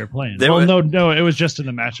live while we were playing. No, it was just in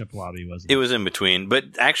the matchup lobby, wasn't it? It was in between. But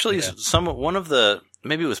actually, one of the,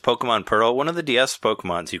 maybe it was Pokemon Pearl, one of the DS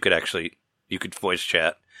Pokemons, you could voice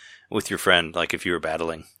chat with your friend, like if you were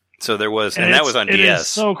battling. So there was, and that was on DS. It is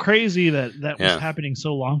so crazy that was happening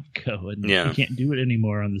so long ago, and you can't do it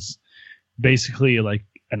anymore on this, basically like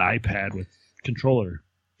an iPad with controllers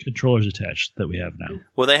attached that we have now.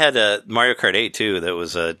 Well, they had Mario Kart 8 too. That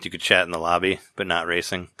was you could chat in the lobby, but not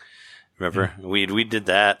racing. Remember, we did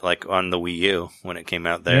that like on the Wii U when it came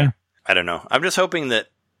out there. Yeah. I don't know. I'm just hoping that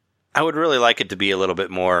I would really like it to be a little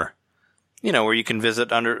bit more, where you can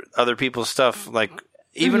visit under other people's stuff, like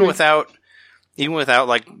even without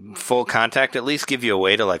like full contact, at least give you a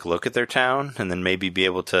way to like look at their town and then maybe be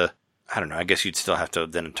able to, I don't know, I guess you'd still have to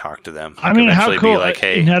then talk to them. I mean, how cool, like,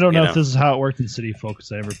 hey, I don't know if this is how it worked in City Folk,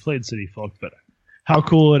 because I never played City Folk, but how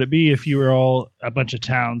cool would it be if you were all a bunch of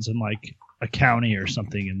towns in like a county or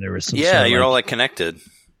something, and there was some sort of, you're all like connected.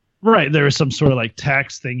 Right, there was some sort of like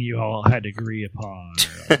tax thing you all had to agree upon,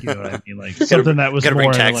 or, like, you know what I mean, like something that was more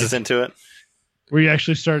bring taxes like, into it, where you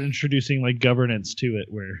actually start introducing like governance to it,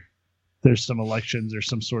 where there's some elections or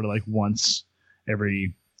some sort of like once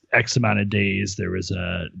every X amount of days there was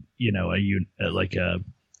a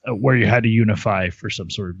where you had to unify for some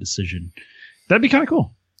sort of decision. That'd be kind of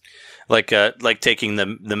cool. Like taking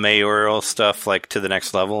the mayoral stuff like to the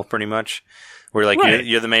next level, pretty much. Where like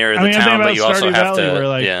you're the mayor of the town, but you also have to. Where,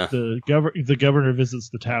 like, the governor visits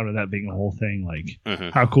the town, and that being a whole thing.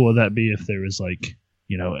 Like, how cool would that be if there was like,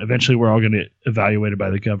 eventually we're all going to get evaluated by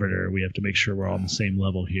the governor. We have to make sure we're all on the same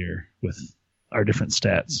level here with our different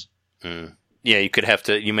stats. Mm. Yeah,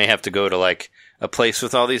 you may have to go to like a place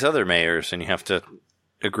with all these other mayors, and you have to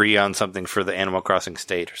agree on something for the Animal Crossing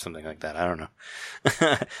state or something like that. I don't know.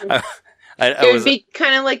 It would be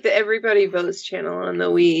kind of like the Everybody Votes channel on the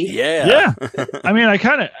Wii. Yeah. I mean,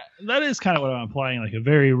 that is kind of what I'm implying, like a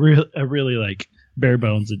really like bare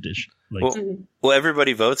bones edition. Like, well,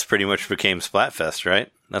 Everybody Votes pretty much became Splatfest,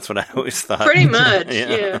 right? That's what I always thought. Pretty much,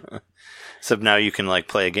 yeah. So now you can like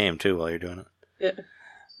play a game too while you're doing it. Yeah.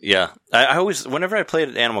 Yeah. I always, whenever I played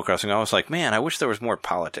at Animal Crossing, I was like, man, I wish there was more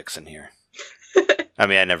politics in here. I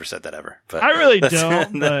mean, I never said that ever. But I really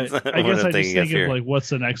don't, but I guess I just think of like what's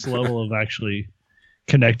the next level of actually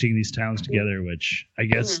connecting these towns together, which I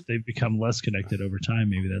guess they've become less connected over time.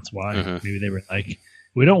 Maybe that's why. Maybe they were like,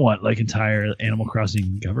 we don't want like entire Animal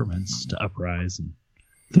Crossing governments to uprise and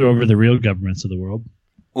throw over the real governments of the world.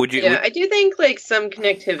 I do think like some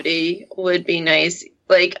connectivity would be nice,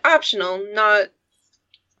 like optional, not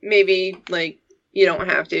maybe like you don't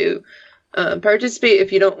have to participate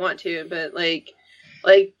if you don't want to, but like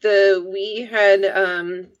we had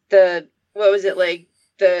the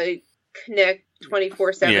Connect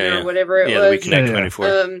 24/7 or whatever it was. We Connect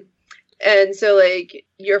 24. And so like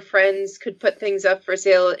your friends could put things up for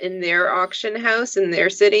sale in their auction house in their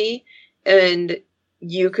city, and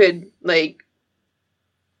you could like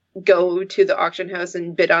go to the auction house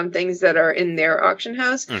and bid on things that are in their auction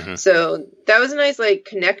house. So that was a nice like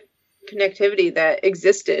connectivity that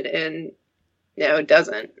existed, and now it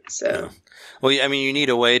doesn't. So well, I mean, you need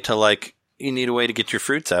a way to get your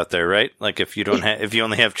fruits out there, right? Like if you don't if you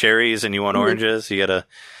only have cherries and you want oranges, you gotta.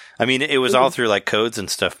 I mean, it was all through like codes and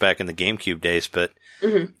stuff back in the GameCube days, but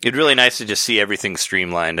it'd really nice to just see everything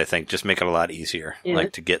streamlined. I think just make it a lot easier,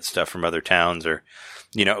 like to get stuff from other towns or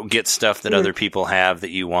get stuff that other people have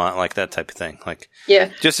that you want, like that type of thing. Like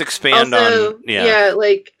just expand also, on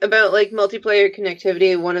like about like multiplayer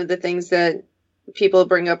connectivity. One of the things that people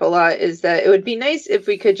bring up a lot is that it would be nice if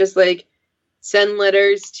we could just like send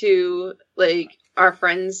letters to like our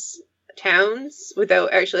friends' towns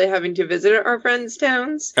without actually having to visit our friends'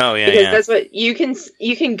 towns. Oh yeah, because that's what you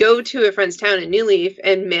can go to a friend's town in New Leaf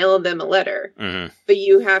and mail them a letter, but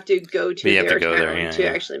you have to go to their town to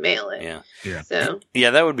actually mail it. Yeah. So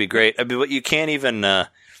that would be great. I mean, but you can't even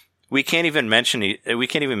we can't even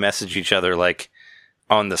message each other like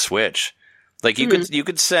on the Switch. Like you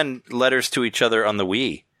could send letters to each other on the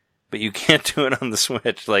Wii, but you can't do it on the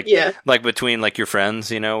Switch. Like like between like your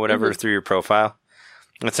friends, whatever through your profile.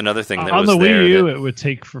 That's another thing that on was the there. Wii U, it would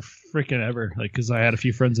take for freaking ever. Like, because I had a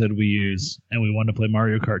few friends that had Wii U's, and we wanted to play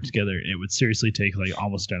Mario Kart together. It would seriously take like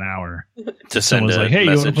almost an hour to send. Someone's like, "Hey,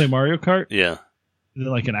 you want to play Mario Kart?" Yeah. And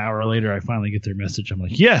then, like an hour later, I finally get their message. I'm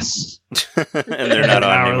like, "Yes!" And they're not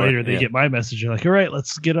on an hour anymore. later, they get my message. They're like, "All right,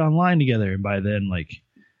 let's get online together." And by then, like,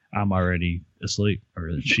 I'm already asleep,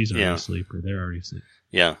 or she's already asleep, or they're already asleep.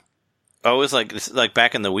 Yeah. Oh, it was like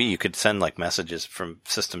back in the Wii, you could send like messages from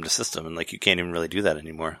system to system, and like you can't even really do that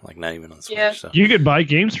anymore. Like not even on the Switch. Yeah. So. You could buy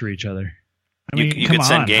games for each other. I mean, you come could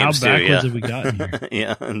send on, games how too, backwards have we gotten here?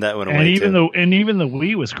 Yeah, and that went away And even too. even the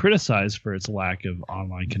Wii was criticized for its lack of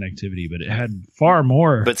online connectivity, but it had far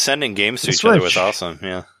more. But sending games to The each other was Switch. awesome.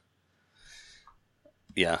 Yeah.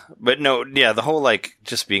 Yeah, but no, yeah, the whole like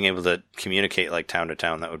just being able to communicate like town to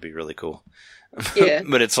town, that would be really cool. Yeah.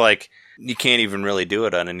 But it's like you can't even really do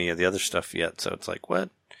it on any of the other stuff yet. So it's like, what?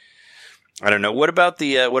 I don't know. What about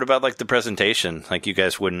like the presentation? Like you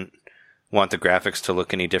guys wouldn't want the graphics to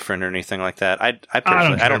look any different or anything like that? I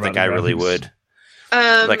personally, I don't think I really would.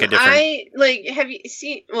 Like a different. Have you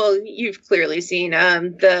seen? Well, you've clearly seen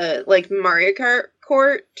the like Mario Kart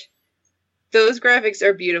Court. Those graphics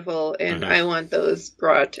are beautiful, and I want those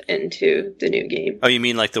brought into the new game. Oh, you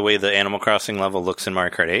mean like the way the Animal Crossing level looks in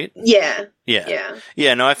Mario Kart 8? Yeah. Yeah.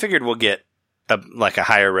 Yeah, no, I figured we'll get a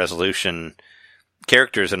higher resolution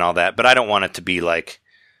characters and all that, but I don't want it to be like,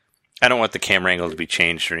 I don't want the camera angle to be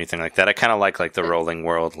changed or anything like that. I kind of like the rolling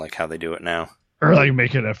world, like how they do it now. Or like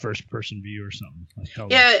make it a first person view or something. Like how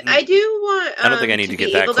I do want. I don't think I need to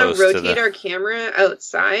get that able close to to rotate our camera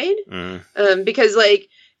outside, Mm. because like.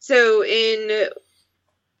 So in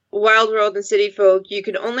Wild World and City Folk, you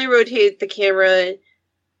can only rotate the camera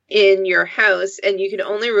in your house, and you can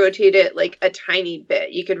only rotate it like a tiny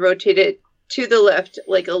bit. You could rotate it to the left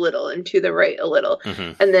like a little and to the right a little.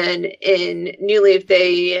 Mhm. And then in New Leaf,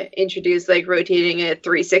 they introduced like rotating it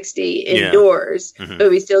 360 indoors, Mhm. but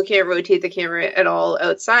we still can't rotate the camera at all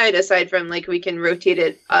outside, aside from like we can rotate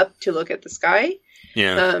it up to look at the sky.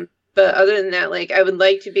 Yeah. But other than that, like I would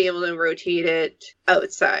like to be able to rotate it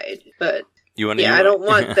outside. But I don't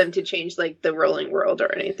want them to change like the rolling world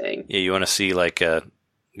or anything. Yeah, you want to see like you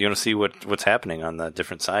want to see what's happening on the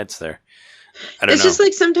different sides there. I don't It's know. just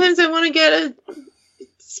like sometimes I want to get a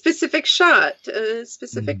specific shot, a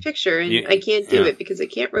specific picture, and I can't do it because I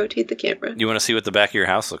can't rotate the camera. You want to see what the back of your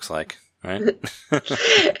house looks like, right?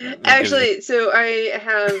 Actually, so I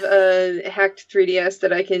have a hacked 3DS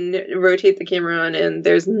that I can rotate the camera on, and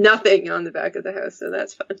there's nothing on the back of the house, so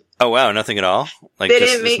that's fun. Oh wow, nothing at all. Like They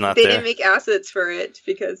just, didn't make it's not they there. didn't make assets for it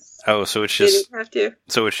because Oh, so it's they just didn't have to.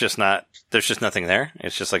 so it's just not. There's just nothing there.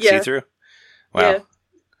 It's just like Yeah. see through. Wow. Yeah.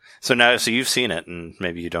 So now, so you've seen it, and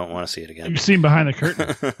maybe you don't want to see it again. you've seen behind the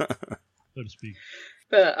curtain, so to speak.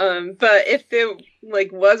 But if there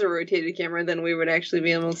like was a rotated camera, then we would actually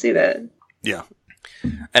be able to see that. Yeah.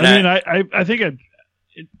 And I think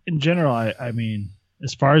in general, I mean,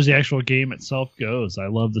 as far as the actual game itself goes, I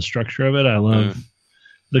love the structure of it. I love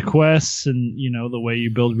the quests and, the way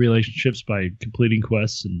you build relationships by completing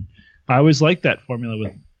quests. And I always liked that formula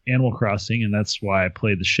with Animal Crossing, and that's why I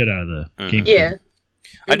played the shit out of the game. Yeah.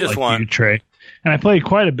 I just want Trey. And I played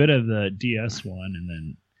quite a bit of the DS one, and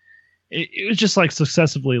then it was just like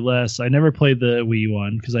successively less. I never played the Wii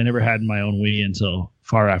one because I never had my own Wii until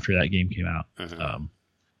far after that game came out.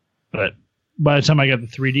 But by the time I got the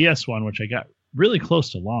 3DS one, which I got really close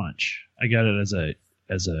to launch, I got it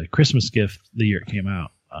as a Christmas gift the year it came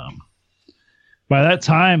out. By that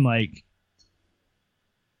time, like,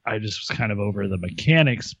 I just was kind of over the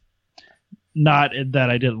mechanics. Not that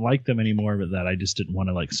I didn't like them anymore, but that I just didn't want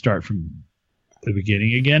to like start from the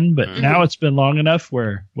beginning again. But now it's been long enough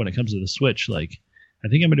where when it comes to the Switch, like, I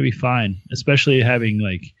think I'm going to be fine, especially having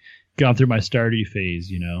like gone through my Stardew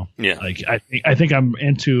phase, Yeah. Like I think I'm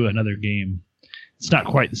into another game. It's not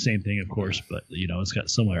quite the same thing, of course, but it's got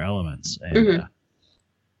similar elements, and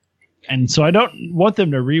and so I don't want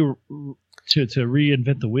them to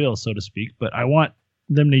reinvent the wheel, so to speak, but I want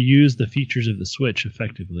them to use the features of the Switch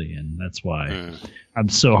effectively, and that's why I'm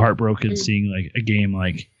so heartbroken seeing like a game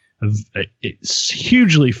like it's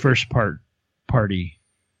hugely first party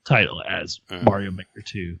title as Mario Maker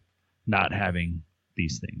 2 not having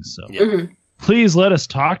these things. So please let us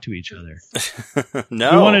talk to each other.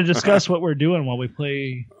 No, we want to discuss what we're doing while we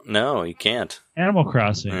play. No, you can't. Animal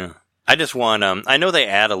Crossing. Yeah. I just want. I know they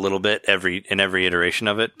add a little bit in every iteration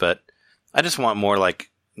of it, but I just want more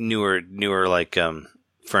like newer like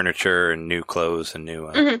furniture and new clothes and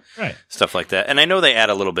new stuff like that. And I know they add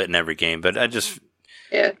a little bit in every game, but I just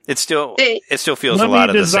it still feels a lot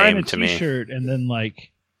of the same to me. Let me design a T-shirt and then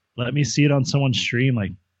like let me see it on someone's stream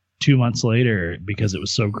like 2 months later because it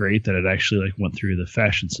was so great that it actually like went through the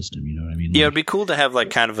fashion system. You know what I mean? Yeah, it'd be cool to have like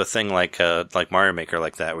kind of a thing like Mario Maker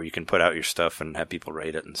like that, where you can put out your stuff and have people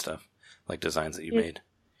rate it and stuff, like designs that you made.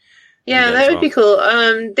 Yeah, that would be cool.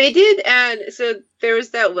 They did add, so there was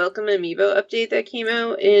that Welcome Amiibo update that came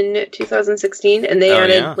out in 2016, and they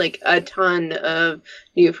added like a ton of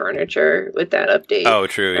new furniture with that update. Oh,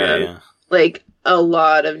 true. Yeah. Like a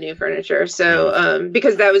lot of new furniture. So,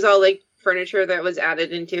 because that was all like furniture that was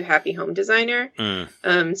added into Happy Home Designer,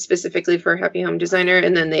 Mm. specifically for Happy Home Designer,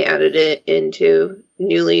 and then they added it into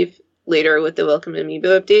New Leaf later with the Welcome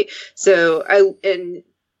Amiibo update. So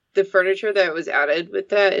the furniture that was added with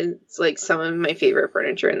that is like some of my favorite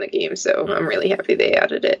furniture in the game. So I'm really happy they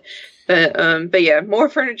added it. But yeah, more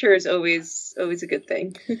furniture is always a good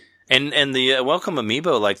thing. And the Welcome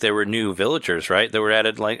Amiibo, like there were new villagers, right? That were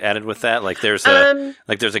added with that. Like there's a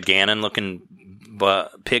Ganon looking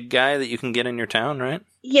pig guy that you can get in your town, right?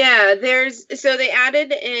 Yeah, they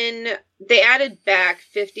added back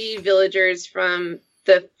 50 villagers from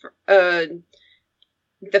the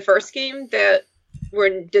first game that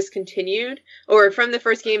were discontinued, or from the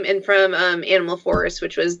first game and from Animal Forest,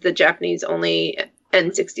 which was the Japanese only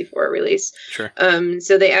N64 release. Sure.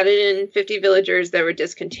 So they added in 50 villagers that were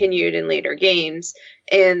discontinued in later games,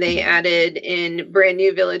 and they added in brand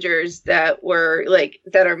new villagers that are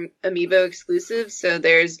Amiibo exclusive. So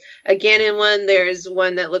there's a Ganon one, there's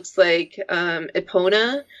one that looks like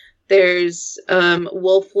Epona, there's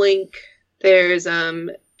Wolf Link, there's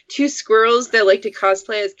 2 squirrels that like to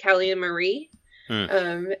cosplay as Callie and Marie.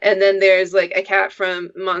 And then there's like a cat from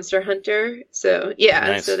Monster Hunter. So yeah,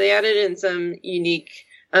 nice. So they added in some unique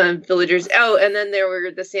villagers. Oh, and then there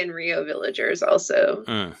were the Sanrio villagers also.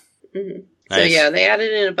 Mm-hmm. Nice. So yeah, they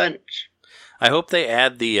added in a bunch. I hope they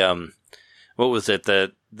add the what was it? They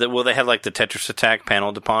had like the Tetris Attack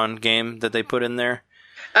Panel Dupont game that they put in there.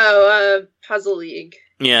 Oh, Puzzle League.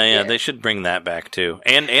 Yeah, they should bring that back too,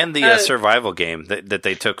 and the survival game that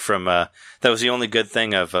they took from. That was the only good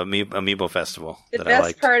thing of Amiibo Festival. The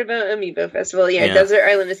best part about Amiibo Festival, Desert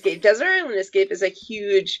Island Escape. Desert Island Escape is a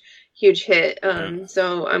huge hit.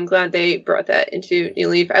 So I'm glad they brought that into New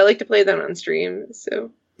Leaf. I like to play that on stream.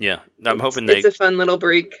 So yeah, I'm hoping it's a fun little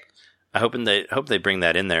break. I hope they bring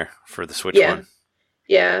that in there for the Switch one.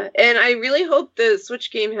 Yeah, and I really hope the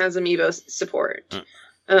Switch game has Amiibo support.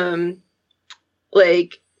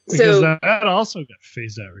 Because that also got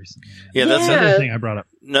phased out recently. Yeah, that's another thing I brought up.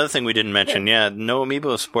 Another thing we didn't mention. Yeah, no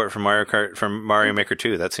Amiibo support for Mario Maker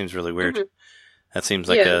 2. That seems really weird. Mm-hmm. That seems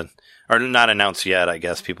like or not announced yet. I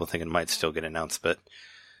guess people think it might still get announced, but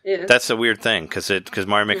that's a weird thing because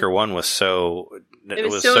Mario Maker 1 was so like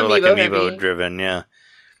Amiibo driven. Yeah.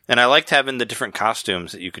 And I liked having the different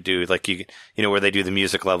costumes that you could do, like where they do the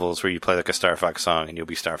music levels where you play like a Star Fox song and you'll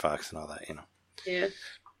be Star Fox and all that. Yeah.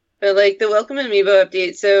 But like the Welcome Amiibo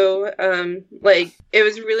update, so it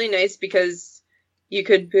was really nice because you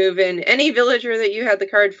could move in any villager that you had the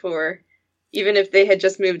card for, even if they had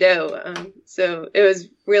just moved out. So it was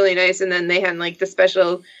really nice. And then they had like the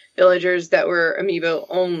special villagers that were Amiibo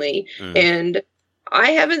only. And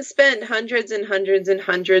I haven't spent hundreds and hundreds and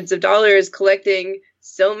hundreds of dollars collecting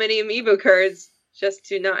so many Amiibo cards just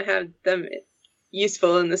to not have them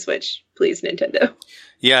useful in the Switch. Please, Nintendo.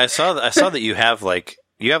 Yeah, I saw that you have like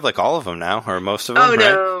all of them now, or most of them. Oh,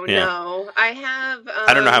 right? No. I have.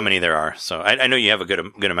 I don't know how many there are, so I know you have a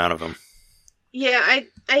good amount of them. Yeah,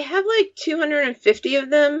 I have like 250 of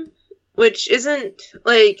them, which isn't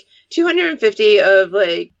like 250 of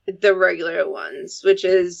like the regular ones, which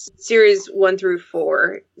is series 1 through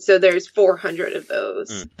 4. So there's 400 of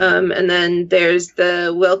those. And then there's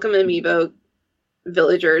the Welcome Amiibo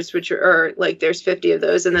villagers, which are like there's 50 of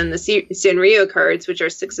those, and then the Sanrio cards, which are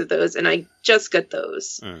 6 of those, and I just got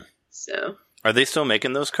those. So are they still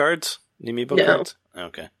making those cards, the Amiibo cards?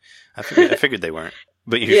 Okay, I figured they weren't,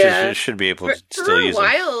 but you should be able to still use them.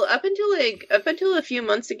 For a while, up until a few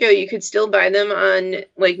months ago, you could still buy them on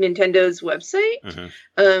like Nintendo's website.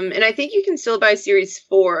 And I think you can still buy Series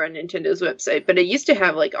 4 on Nintendo's website, but it used to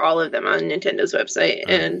have like all of them on Nintendo's website.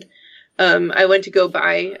 And I went to go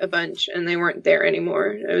buy a bunch and they weren't there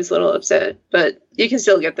anymore. I was a little upset, but you can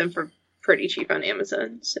still get them for pretty cheap on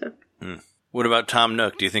Amazon. So, What about Tom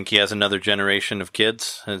Nook? Do you think he has another generation of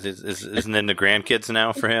kids? Isn't it the grandkids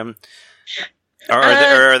now for him? Or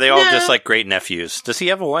are they all just like great nephews? Does he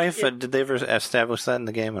have a wife? Yeah. Did they ever establish that in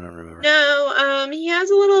the game? I don't remember. No, he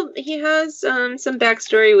has some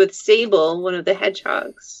backstory with Sable, one of the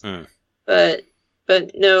hedgehogs. But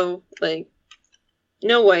no, like,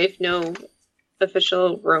 no wife, no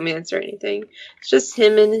official romance or anything. It's just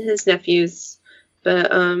him and his nephews.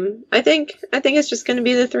 But I think it's just going to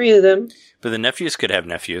be the 3 of them. But the nephews could have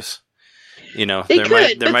nephews. They there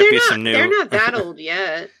could, might be some new. They're not that old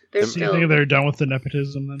yet. You think they're done with the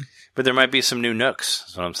nepotism then? But there might be some new Nooks.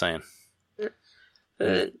 That's what I'm saying.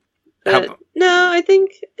 No, I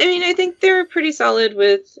think they're pretty solid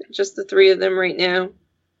with just the 3 of them right now.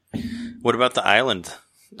 What about the island?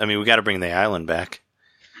 I mean, we got to bring the island back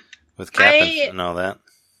with Cap'n and all that.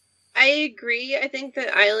 I agree. I think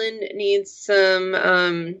the island needs some.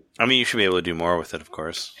 I mean, you should be able to do more with it, of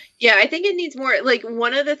course. Yeah, I think it needs more. Like,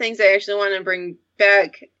 one of the things I actually want to bring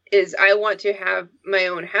back is I want to have my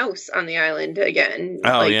own house on the island again,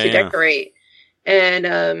 to decorate. And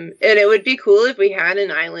it would be cool if we had an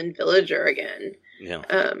island villager again.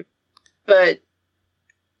 Yeah. But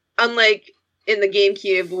unlike in the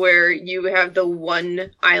GameCube where you have the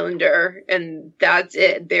one islander and that's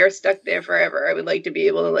it, they're stuck there forever. I would like to be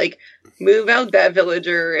able to like move out that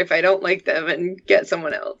villager if I don't like them and get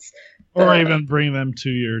someone else. Or even bring them to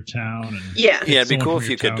your town. And yeah. Yeah, it'd be cool if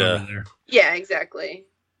you could. Yeah, exactly.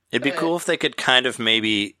 It'd be cool if they could kind of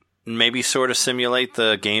maybe sort of simulate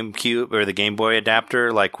the GameCube or the Game Boy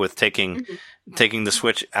adapter, like with taking the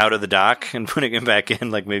Switch out of the dock and putting it back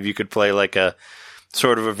in. Like maybe you could play like a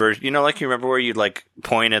sort of a version, like you remember where you'd like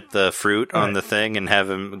point at the fruit on the thing and have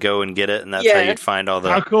him go and get it, and that's how you'd find all the.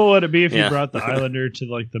 How cool would it be if you brought the Islander to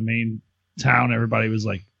like the main town? Everybody was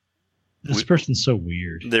like, "This person's so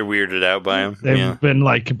weird." They're weirded out by him. They've been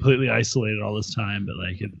like completely isolated all this time, but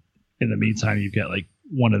like in the meantime, you've got like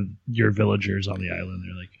one of your villagers on the island.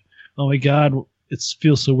 They're like, "Oh my god, it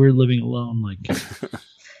feels so weird living alone." Like,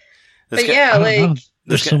 but yeah, like.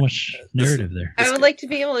 There's so much narrative there. I would like to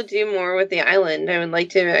be able to do more with the island. I would like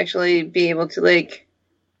to actually be able to like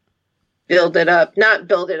build it up, not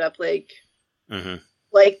build it up like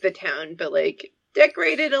the town, but like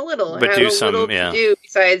decorate it a little. But have do little to do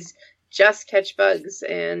besides just catch bugs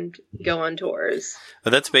and go on tours. But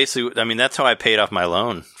that's basically. I mean, that's how I paid off my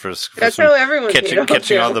loan for that's how everyone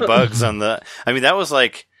catching all the bugs on the. I mean, that was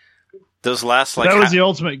like those last like that was the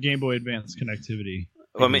ultimate Game Boy Advance connectivity.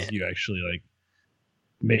 Well, I mean, you actually like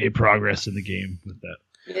made progress in the game with that.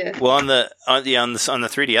 Yeah. Well, on the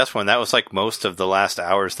 3DS one, that was like most of the last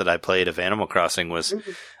hours that I played of Animal Crossing was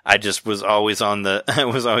I just was always on the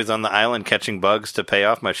island catching bugs to pay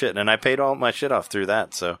off my shit, and I paid all my shit off through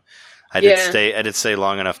that. So I did stay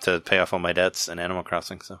long enough to pay off all my debts in Animal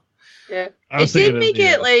Crossing. So yeah,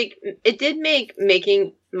 it did make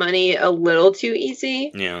making money a little too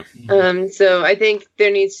easy. Yeah. So I think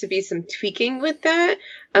there needs to be some tweaking with that.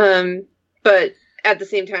 But at the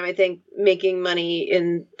same time, I think making money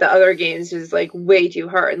in the other games is like way too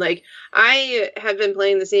hard. Like, I have been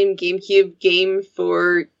playing the same GameCube game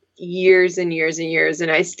for years and years and years,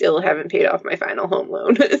 and I still haven't paid off my final home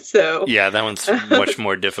loan. So yeah, that one's much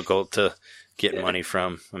more difficult to get money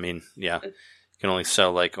from. I mean, you can only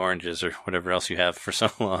sell like oranges or whatever else you have for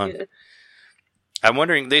so long. Yeah. I'm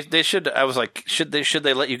wondering they should. I was like, should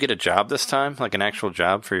they let you get a job this time, like an actual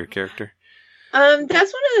job for your character?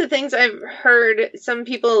 That's one of the things I've heard some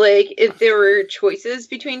people like if there were choices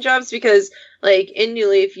between jobs, because like in New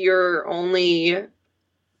Leaf you're the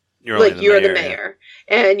mayor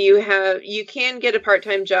and you can get a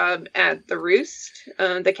part-time job at the Roost,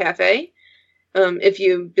 the cafe, if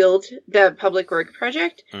you build that public work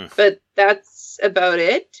project, but that's about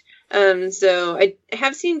it. So I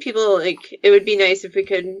have seen people like it would be nice if we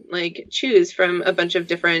could like choose from a bunch of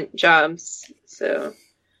different jobs. So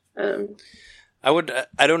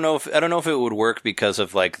I don't know if it would work because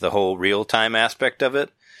of like the whole real time aspect of it,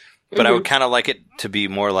 but I would kind of like it to be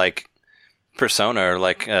more like Persona or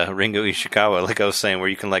like Ringo Ishikawa, like I was saying, where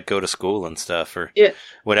you can like go to school and stuff or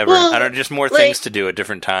whatever. Well, I don't know, just more things to do at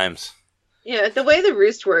different times. Yeah, the way the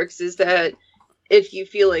Roost works is that if you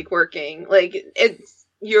feel like working, like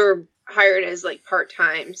you're hired as like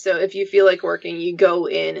part-time. So if you feel like working, you go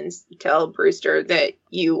in and tell Brewster that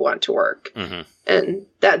you want to work. And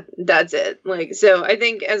that's it. Like, so I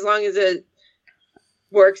think as long as it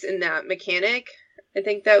works in that mechanic, I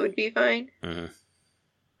think that would be fine.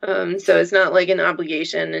 So it's not like an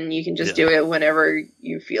obligation and you can just do it whenever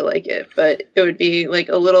you feel like it, but it would be like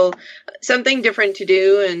a little something different to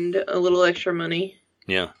do and a little extra money.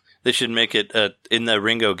 Yeah. They should make it in the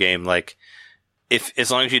Ringo game, like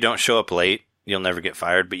as long as you don't show up late, you'll never get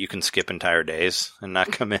fired, but you can skip entire days and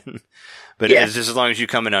not come in. But it's just as long as you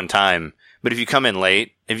come in on time. But if you come in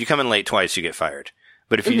late twice, you get fired.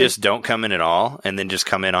 But if you just don't come in at all and then just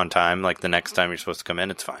come in on time, like the next time you're supposed to come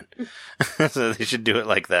in, it's fine. So they should do it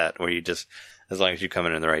like that, where you just, as long as you come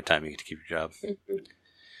in the right time, you get to keep your job.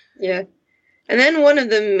 Yeah. And then one of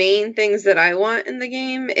the main things that I want in the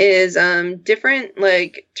game is different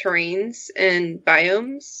like terrains and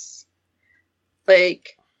biomes.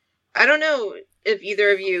 Like, I don't know if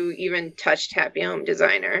either of you even touched Happy Home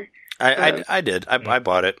Designer. I did. I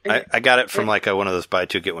bought it. I got it from like one of those buy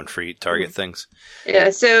two get one free Target things. Yeah.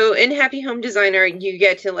 So in Happy Home Designer, you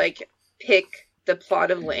get to like pick the plot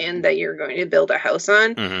of land that you're going to build a house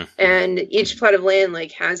on, and each plot of land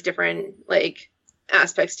like has different like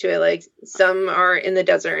aspects to it. Like some are in the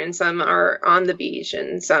desert and some are on the beach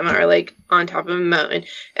and some are like on top of a mountain,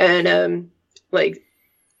 and like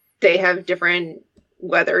they have different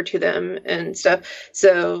weather to them and stuff.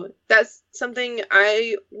 So that's something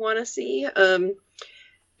I want to see,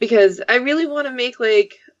 because I really want to make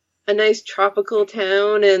like a nice tropical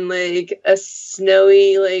town and like a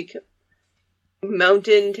snowy like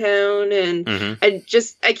mountain town, and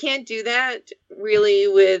I can't do that really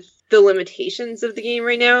with the limitations of the game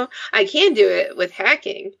right now. I can do it with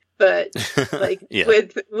hacking, but like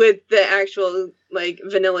with the actual like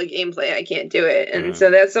vanilla gameplay, I can't do it. And so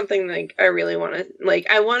that's something like I really want to, like,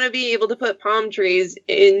 I want to be able to put palm trees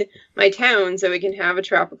in my town so we can have a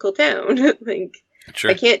tropical town. Like,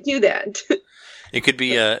 sure. I can't do that. It could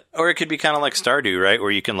be or it could be kind of like Stardew, right?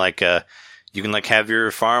 Where you can like have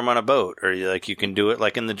your farm on a boat, or you can do it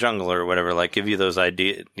like in the jungle or whatever. Like give you those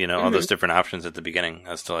ideas, all those different options at the beginning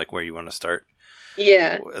as to like where you want to start.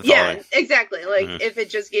 Yeah, exactly. Like if it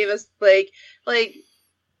just gave us like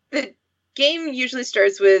the game usually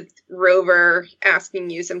starts with Rover asking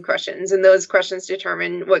you some questions, and those questions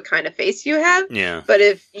determine what kind of face you have. Yeah. But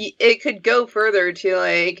if it could go further to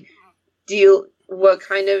like, what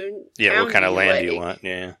kind of land do you want?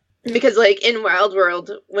 Yeah. Because, like, in Wild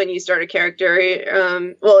World, when you start a character,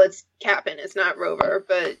 it's Cap'n, it's not Rover,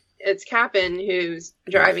 but it's Cap'n who's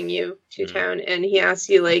driving you to town, and he asks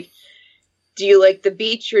you, like, do you like the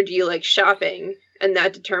beach or do you like shopping? And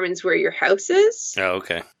that determines where your house is. Oh,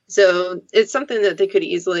 okay. So it's something that they could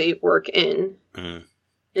easily work into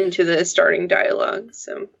the starting dialogue,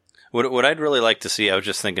 so... What I'd really like to see, I was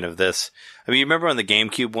just thinking of this. I mean, you remember on the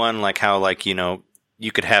GameCube one, like how, like, you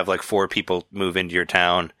could have, like, 4 people move into your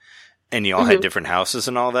town, and you all had different houses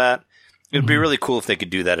and all that. It would be really cool if they could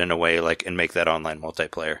do that in a way, like, and make that online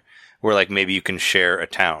multiplayer, where, like, maybe you can share a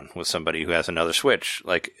town with somebody who has another Switch,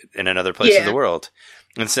 like, in another place in the world.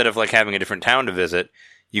 Instead of, like, having a different town to visit,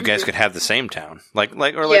 you guys could have the same town. Like the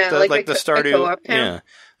Stardew, like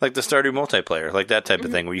the Stardew multiplayer, like that type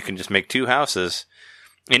of thing, where you can just make 2 houses,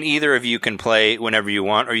 and either of you can play whenever you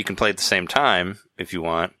want, or you can play at the same time if you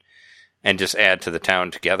want, and just add to the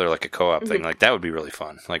town together like a co-op thing. Like that would be really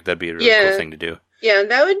fun. Like that'd be a really cool thing to do. Yeah,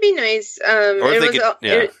 that would be nice.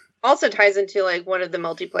 It also ties into like one of the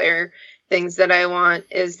multiplayer things that I want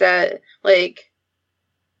is that like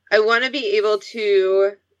I want to be able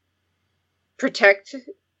to protect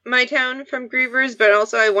my town from grievers, but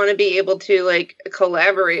also I want to be able to like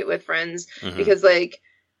collaborate with friends because like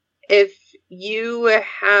if you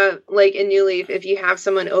have like in New Leaf, if you have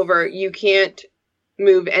someone over, you can't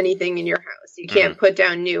move anything in your house. You can't put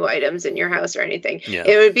down new items in your house or anything. Yeah.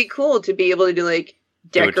 It would be cool to be able to like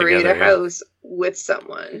decorate a house with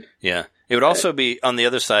someone. Yeah. It would also be on the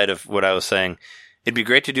other side of what I was saying. It'd be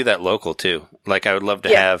great to do that local too. Like I would love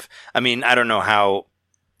to have, I mean, I don't know how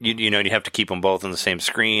you'd have to keep them both on the same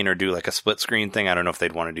screen or do like a split screen thing. I don't know if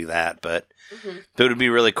they'd want to do that, but it would be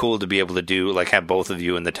really cool to be able to do like have both of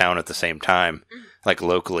you in the town at the same time. Like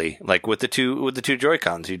locally, like with the two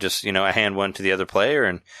Joy-Cons, you just hand one to the other player,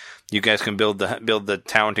 and you guys can build the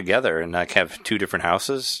town together, and like have 2 different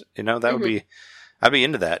houses. That would be, I'd be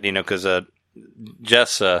into that. Because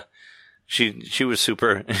Jess, she was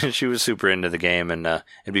super into the game, and it'd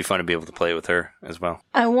be fun to be able to play with her as well.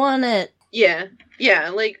 I want it. Yeah,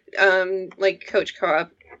 like couch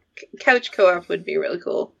co-op would be really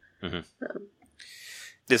cool.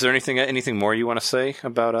 Is there anything more you want to say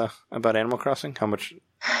about Animal Crossing? How much?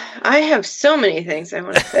 I have so many things I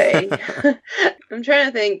want to say. I'm trying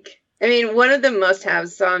to think. I mean, one of the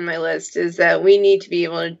must-haves on my list is that we need to be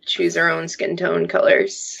able to choose our own skin tone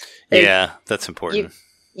colors. Yeah, that's important.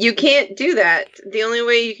 You can't do that. The only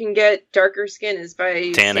way you can get darker skin is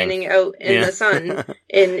by standing out in the sun,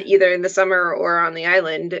 in either in the summer or on the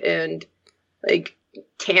island, and like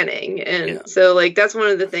tanning. And so like that's one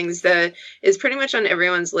of the things that is pretty much on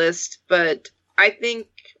everyone's list, but I think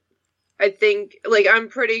like I'm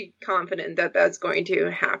pretty confident that that's going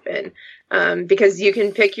to happen, because you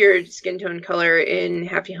can pick your skin tone color in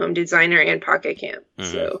Happy Home Designer and Pocket Camp.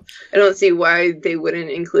 So I don't see why they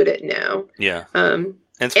wouldn't include it now. Yeah. And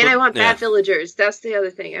I want bat villagers. That's the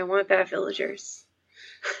other thing. I want bat villagers.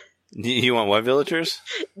 You want what villagers?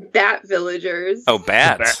 Bat villagers. Oh,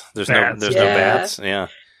 bats. There's no bats. Yeah.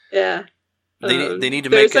 Yeah. They need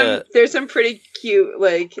to make There's some pretty cute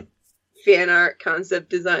like fan art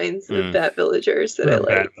concept designs with bat villagers that I like.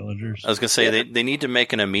 Bat villagers. I was gonna say they need to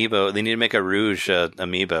make an amiibo. They need to make a Rouge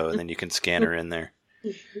amiibo, and then you can scan her in there.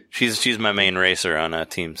 She's my main racer on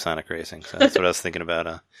Team Sonic Racing, so that's what I was thinking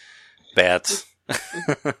about. Bats.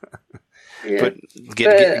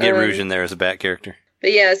 Get Rouge in there as a bat character.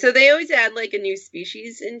 But yeah, so they always add like a new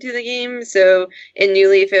species into the game. So in New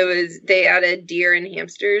Leaf, they added deer and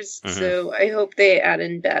hamsters. Mhm. So I hope they add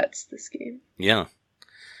in bats this game. Yeah.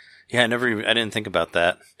 Yeah, I didn't think about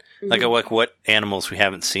that. Like what animals we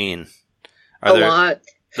haven't seen. A lot.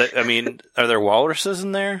 I mean, are there walruses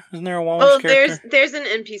in there? Isn't there a walrus character? there's an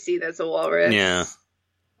NPC that's a walrus. Yeah.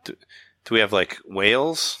 Do we have like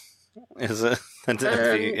whales? Is it?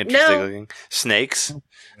 That'd be interesting looking. Snakes?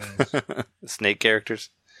 Snake characters?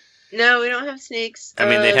 No, we don't have snakes. I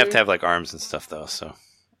mean, they'd have to have like arms and stuff though, so.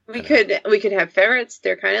 We could have ferrets.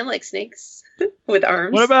 They're kind of like snakes with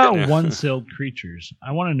arms. What about one-celled creatures?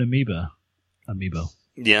 I want an amoeba. Amiibo.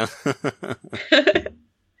 Yeah.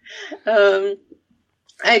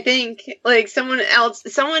 I think like someone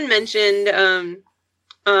mentioned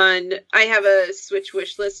on I have a Switch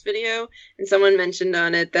wish list video, and someone mentioned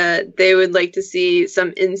on it that they would like to see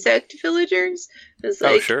some insect villagers. It's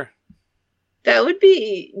like, sure. That would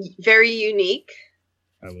be very unique.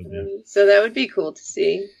 I would. Yeah. So that would be cool to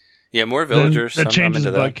see. Yeah, more villagers. That changes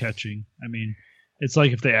into bug catching. I mean, it's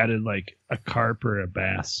like if they added like a carp or a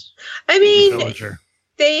bass. I mean, villager.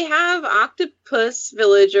 They have octopus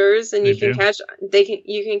villagers, and you can catch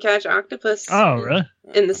octopus. Oh, really?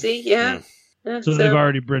 In the sea, yeah. Yeah, so they've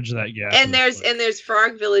already bridged that gap. And there's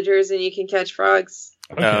frog villagers, and you can catch frogs.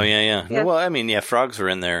 Okay. Oh yeah. Well, I mean, yeah, frogs were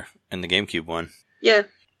in there in the GameCube one. Yeah.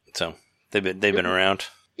 So they've been around.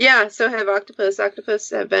 Yeah. So have octopus.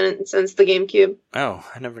 Octopus have been since the GameCube. Oh,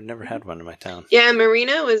 I never had one in my town. Yeah,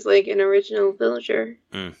 Marina was like an original villager.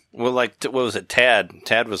 Well, like what was it? Tad.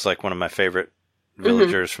 Tad was like one of my favorite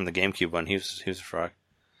villagers from the GameCube one. He was a frog.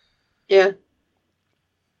 Yeah.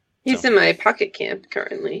 He's in my Pocket Camp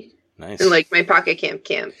currently. Nice. In like my Pocket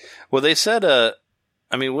Camp. Well, they said,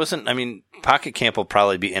 Pocket Camp will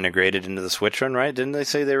probably be integrated into the Switch one, right? Didn't they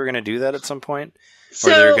say they were going to do that at some point? Or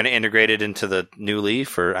they were going to integrate it into the New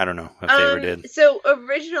Leaf, or I don't know if they ever did. So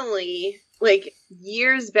originally, like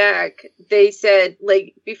years back, they said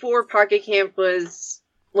like before Pocket Camp was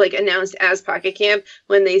like announced as Pocket Camp,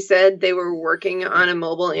 when they said they were working on a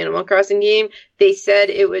mobile Animal Crossing game, they said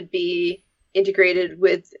it would be integrated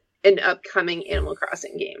with an upcoming Animal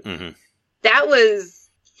Crossing game. Mm-hmm. That was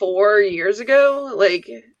 4 years ago.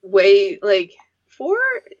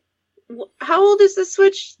 How old is the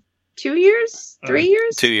Switch? 2 years? 3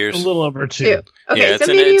 years? 2 years. A little over 2. Okay, yeah, so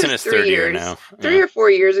it's in its third year now. 3 or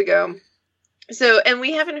 4 years ago. So, and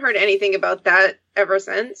we haven't heard anything about that ever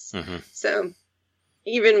since. Mm-hmm. So,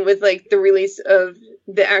 even with like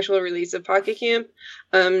the actual release of Pocket Camp,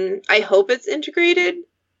 I hope it's integrated,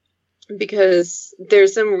 because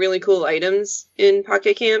there's some really cool items in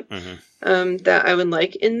Pocket Camp that I would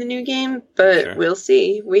like in the new game, but We'll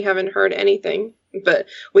see. We haven't heard anything,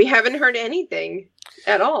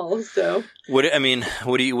 at all. So, what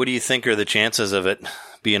do you think are the chances of it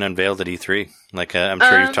being unveiled at E3? Like, I'm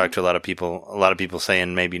sure you've talked to a lot of people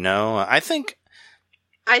saying maybe no. I think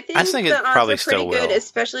it probably still will, good,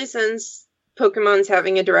 especially since Pokemon's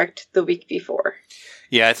having a direct the week before.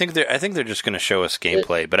 Yeah, I think they're just going to show us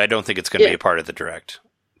gameplay, but I don't think it's going to be a part of the direct.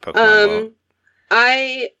 Pokemon won't.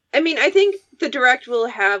 I think the direct will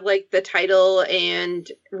have like the title and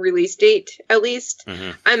release date at least.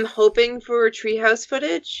 Mm-hmm. I'm hoping for treehouse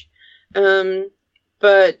footage,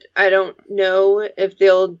 but I don't know if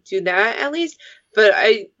they'll do that at least. But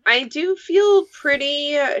I do feel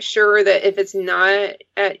pretty sure that if it's not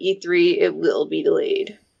at E3, it will be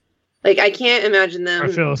delayed. Like, I can't imagine them... I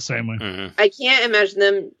feel the same way. Mm-hmm. I can't imagine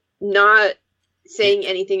them not saying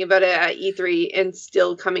anything about it at E3 and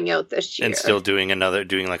still coming out this year. And still doing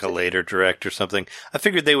like a later direct or something. I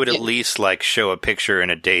figured they would at least like show a picture and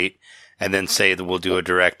a date and then say that we'll do a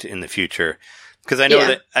direct in the future. Because I know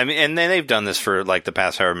that... and they've done this for like the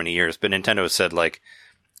past however many years, but Nintendo has said like,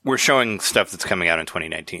 we're showing stuff that's coming out in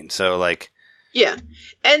 2019. So like... Yeah.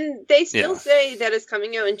 And they still say that it's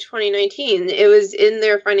coming out in 2019. It was in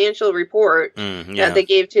their financial report that they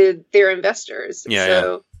gave to their investors.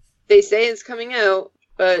 They say it's coming out,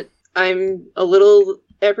 but I'm a little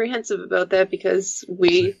apprehensive about that because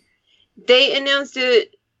they announced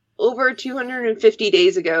it over 250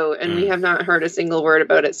 days ago, and we have not heard a single word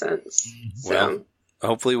about it since. Well,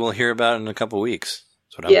 hopefully we'll hear about it in a couple weeks.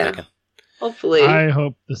 That's what I'm thinking. Hopefully. I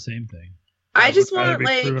hope the same thing. I just want to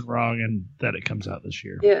be proven wrong and that it comes out this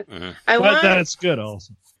year. Yeah, mm-hmm. But that it's good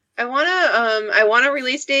also. I want a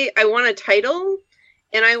release date. I want a title,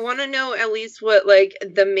 and I want to know at least what like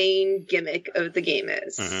the main gimmick of the game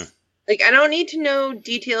is. Mm-hmm. Like, I don't need to know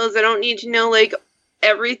details. I don't need to know like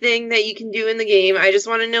everything that you can do in the game. I just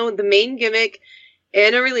want to know the main gimmick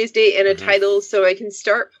and a release date and a Mhm. title so I can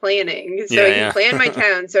start planning. So Yeah, I can yeah. plan my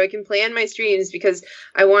town, so I can plan my streams, because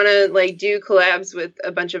I want to like do collabs with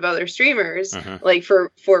a bunch of other streamers Mhm. like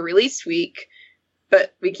for release week.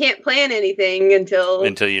 But we can't plan anything until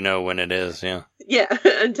Until you know when it is, yeah.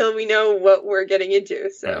 until we know what we're getting into.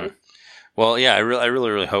 So Mhm. Well, yeah, I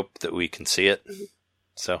really hope that we can see it.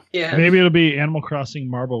 So yeah. Maybe it'll be Animal Crossing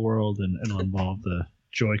Marble World, and it'll involve the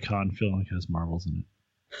Joy-Con feeling like it has marbles in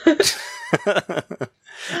it.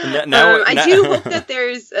 I do hope that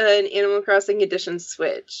there's an Animal Crossing Edition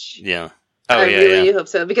Switch. Yeah. I yeah, really yeah. hope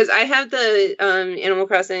so, because I have the Animal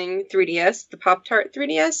Crossing 3DS, the Pop-Tart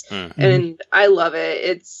 3DS, Mm. and I love it.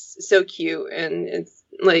 It's so cute, and it's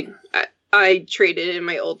like I traded in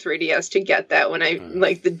my old 3DS to get that when I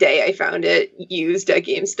like the day I found it used at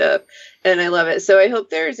GameStop, and I love it. So I hope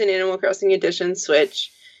there's an Animal Crossing Edition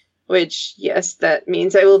Switch, which yes, that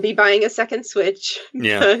means I will be buying a second Switch.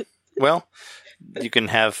 Yeah. Well, you can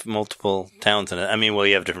have multiple towns in it. I mean, well,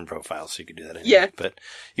 you have different profiles, so you can do that anyway. Yeah. But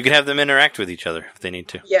you can have them interact with each other if they need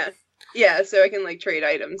to. Yeah, so I can like trade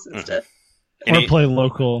items and Mhm. stuff. Any, Or play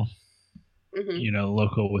local, Hmm.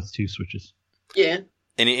 local with 2 Switches. Yeah.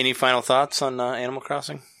 any final thoughts on Animal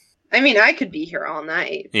Crossing? I mean, I could be here all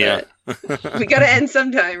night. Yeah. But we gotta end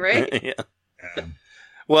sometime, right? Yeah.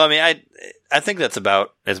 Well, I mean, I think that's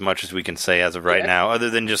about as much as we can say as of right Yeah. now, other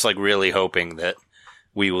than just like really hoping that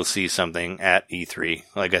we will see something at E3,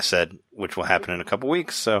 like I said, which will happen in a couple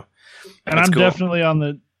weeks. So, And that's I'm cool. definitely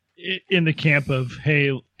in the camp of,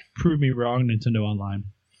 hey, prove me wrong, Nintendo Online.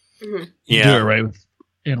 Hmm. Yeah, Do it right with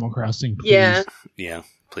Animal Crossing, please. Yeah. yeah,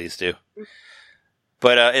 please do.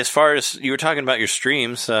 But as far as you were talking about your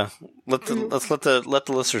streams, let's let the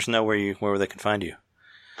listeners know where they can find you.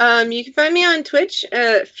 You can find me on Twitch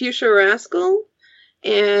at Fuchsia Rascal,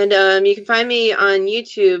 and you can find me on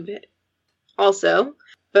YouTube also.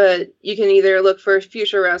 But you can either look for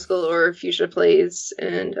Fuchsia Rascal or Fuchsia Plays,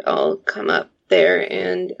 and I'll come up there.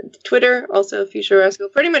 And Twitter, also Fuchsia Rascal.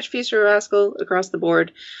 Pretty much Fuchsia Rascal across the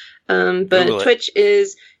board. Google But it. Twitch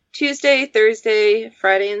is Tuesday, Thursday,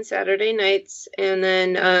 Friday, and Saturday nights. And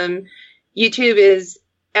then YouTube is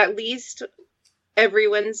at least every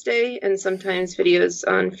Wednesday, and sometimes videos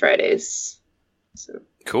on Fridays. So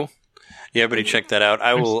Cool. Yeah, everybody check that out.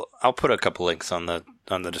 I'll put a couple links on the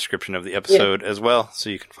description of the episode as well, so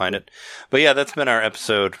you can find it. But yeah, that's been our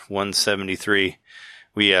episode 173.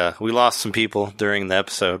 We lost some people during the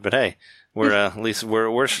episode, but hey, we're at least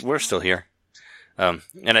we're still here. And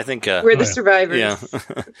I think we're the survivors. yeah,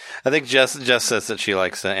 I think Jess says that she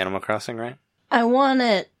likes Animal Crossing, right? I want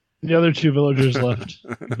it. The other 2 villagers left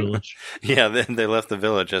the village. Yeah, they left the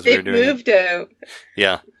village as we were They doing it. moved out.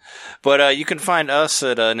 Yeah. But you can find us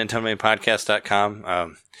at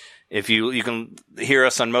NintendoMainPodcast.com. If you can hear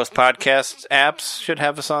us on most podcast apps, should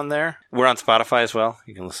have us on there. We're on Spotify as well.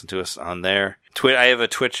 You can listen to us on there. I have a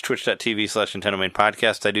Twitch,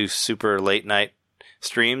 twitch.tv/NintendoMainPodcast. I do super late night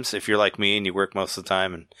streams. If you're like me and you work most of the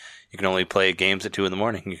time and you can only play games at 2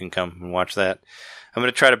 a.m, you can come and watch that. I'm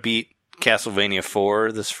going to try to beat Castlevania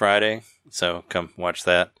 4 this Friday, so come watch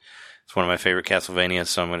that. It's one of my favorite Castlevanias,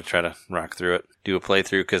 so I'm going to try to rock through it, do a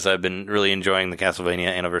playthrough, because I've been really enjoying the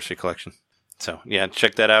Castlevania Anniversary Collection. So, yeah,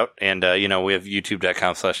 check that out. And, we have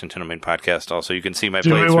youtube.com/NintendoMainPodcast. Also, you can see my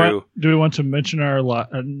playthrough. Do we want to mention our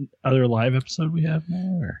other live episode we have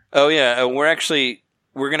now? Or? Oh, yeah. We're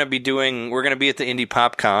going to be at the Indie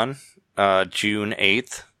PopCon, June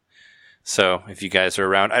 8th. So, if you guys are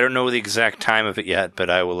around, I don't know the exact time of it yet,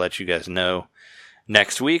 but I will let you guys know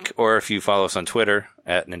next week. Or if you follow us on Twitter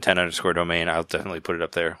at Nintendo_domain, I'll definitely put it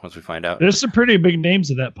up there once we find out. There's some pretty big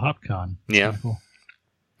names at that PopCon. Yeah. Cool.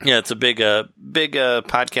 Yeah, it's a big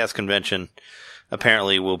podcast convention.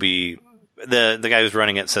 Apparently, will be the guy who's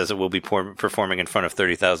running it says it will be performing in front of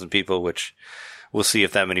 30,000 people, which we'll see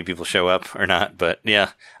if that many people show up or not. But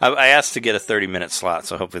yeah, I asked to get a 30-minute slot,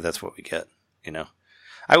 so hopefully that's what we get.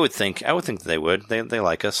 I would think that they would. They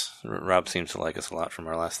like us. Rob seems to like us a lot from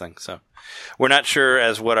our last thing. So we're not sure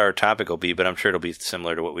as what our topic will be, but I'm sure it'll be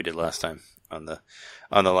similar to what we did last time on the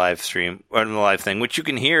live stream, or on the live thing, which you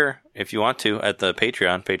can hear if you want to at the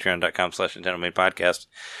patreon.com/NintendoMainPodcast.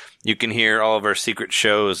 You can hear all of our secret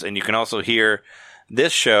shows, and you can also hear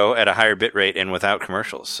this show at a higher bit rate and without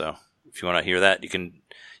commercials. So if you want to hear that, you can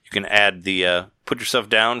add the put yourself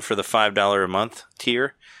down for the $5 a month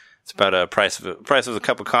tier. It's about a price of a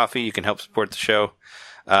cup of coffee. You can help support the show.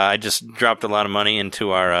 I just dropped a lot of money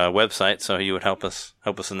into our website, so you would help us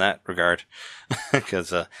in that regard,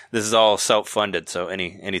 because this is all self-funded. So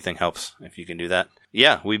anything helps if you can do that.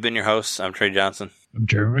 Yeah, we've been your hosts. I'm Trey Johnson. I'm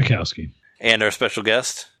Jeremy Mikowski. And our special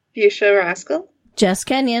guest, Fuchsia Rascal. Jess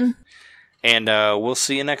Kenyon. and we'll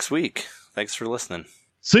see you next week. Thanks for listening.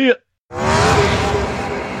 See ya.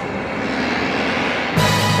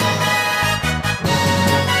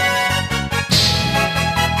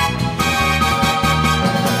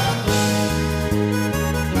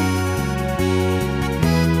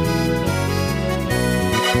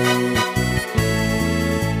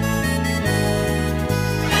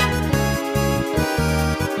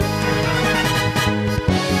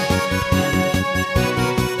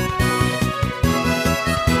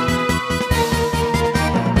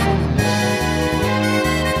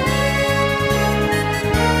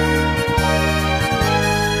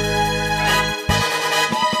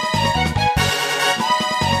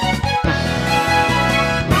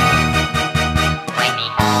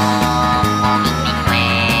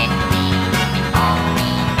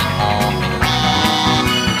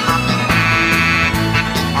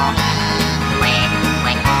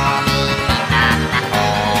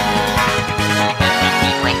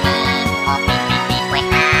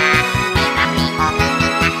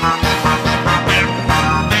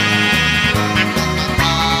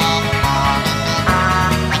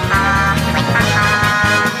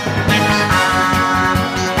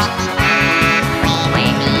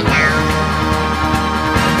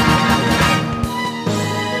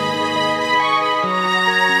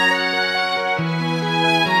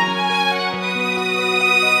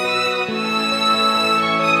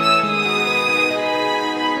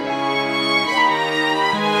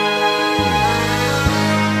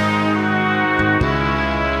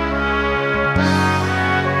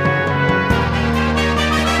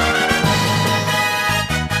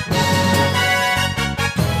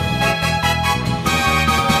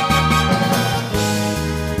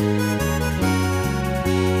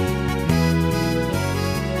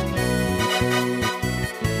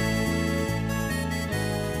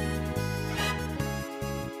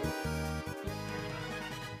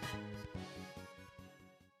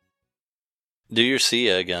 Do your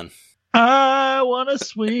Sia again. I want to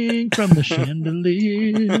swing from the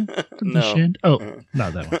chandelier. No. Oh,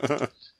 not that one.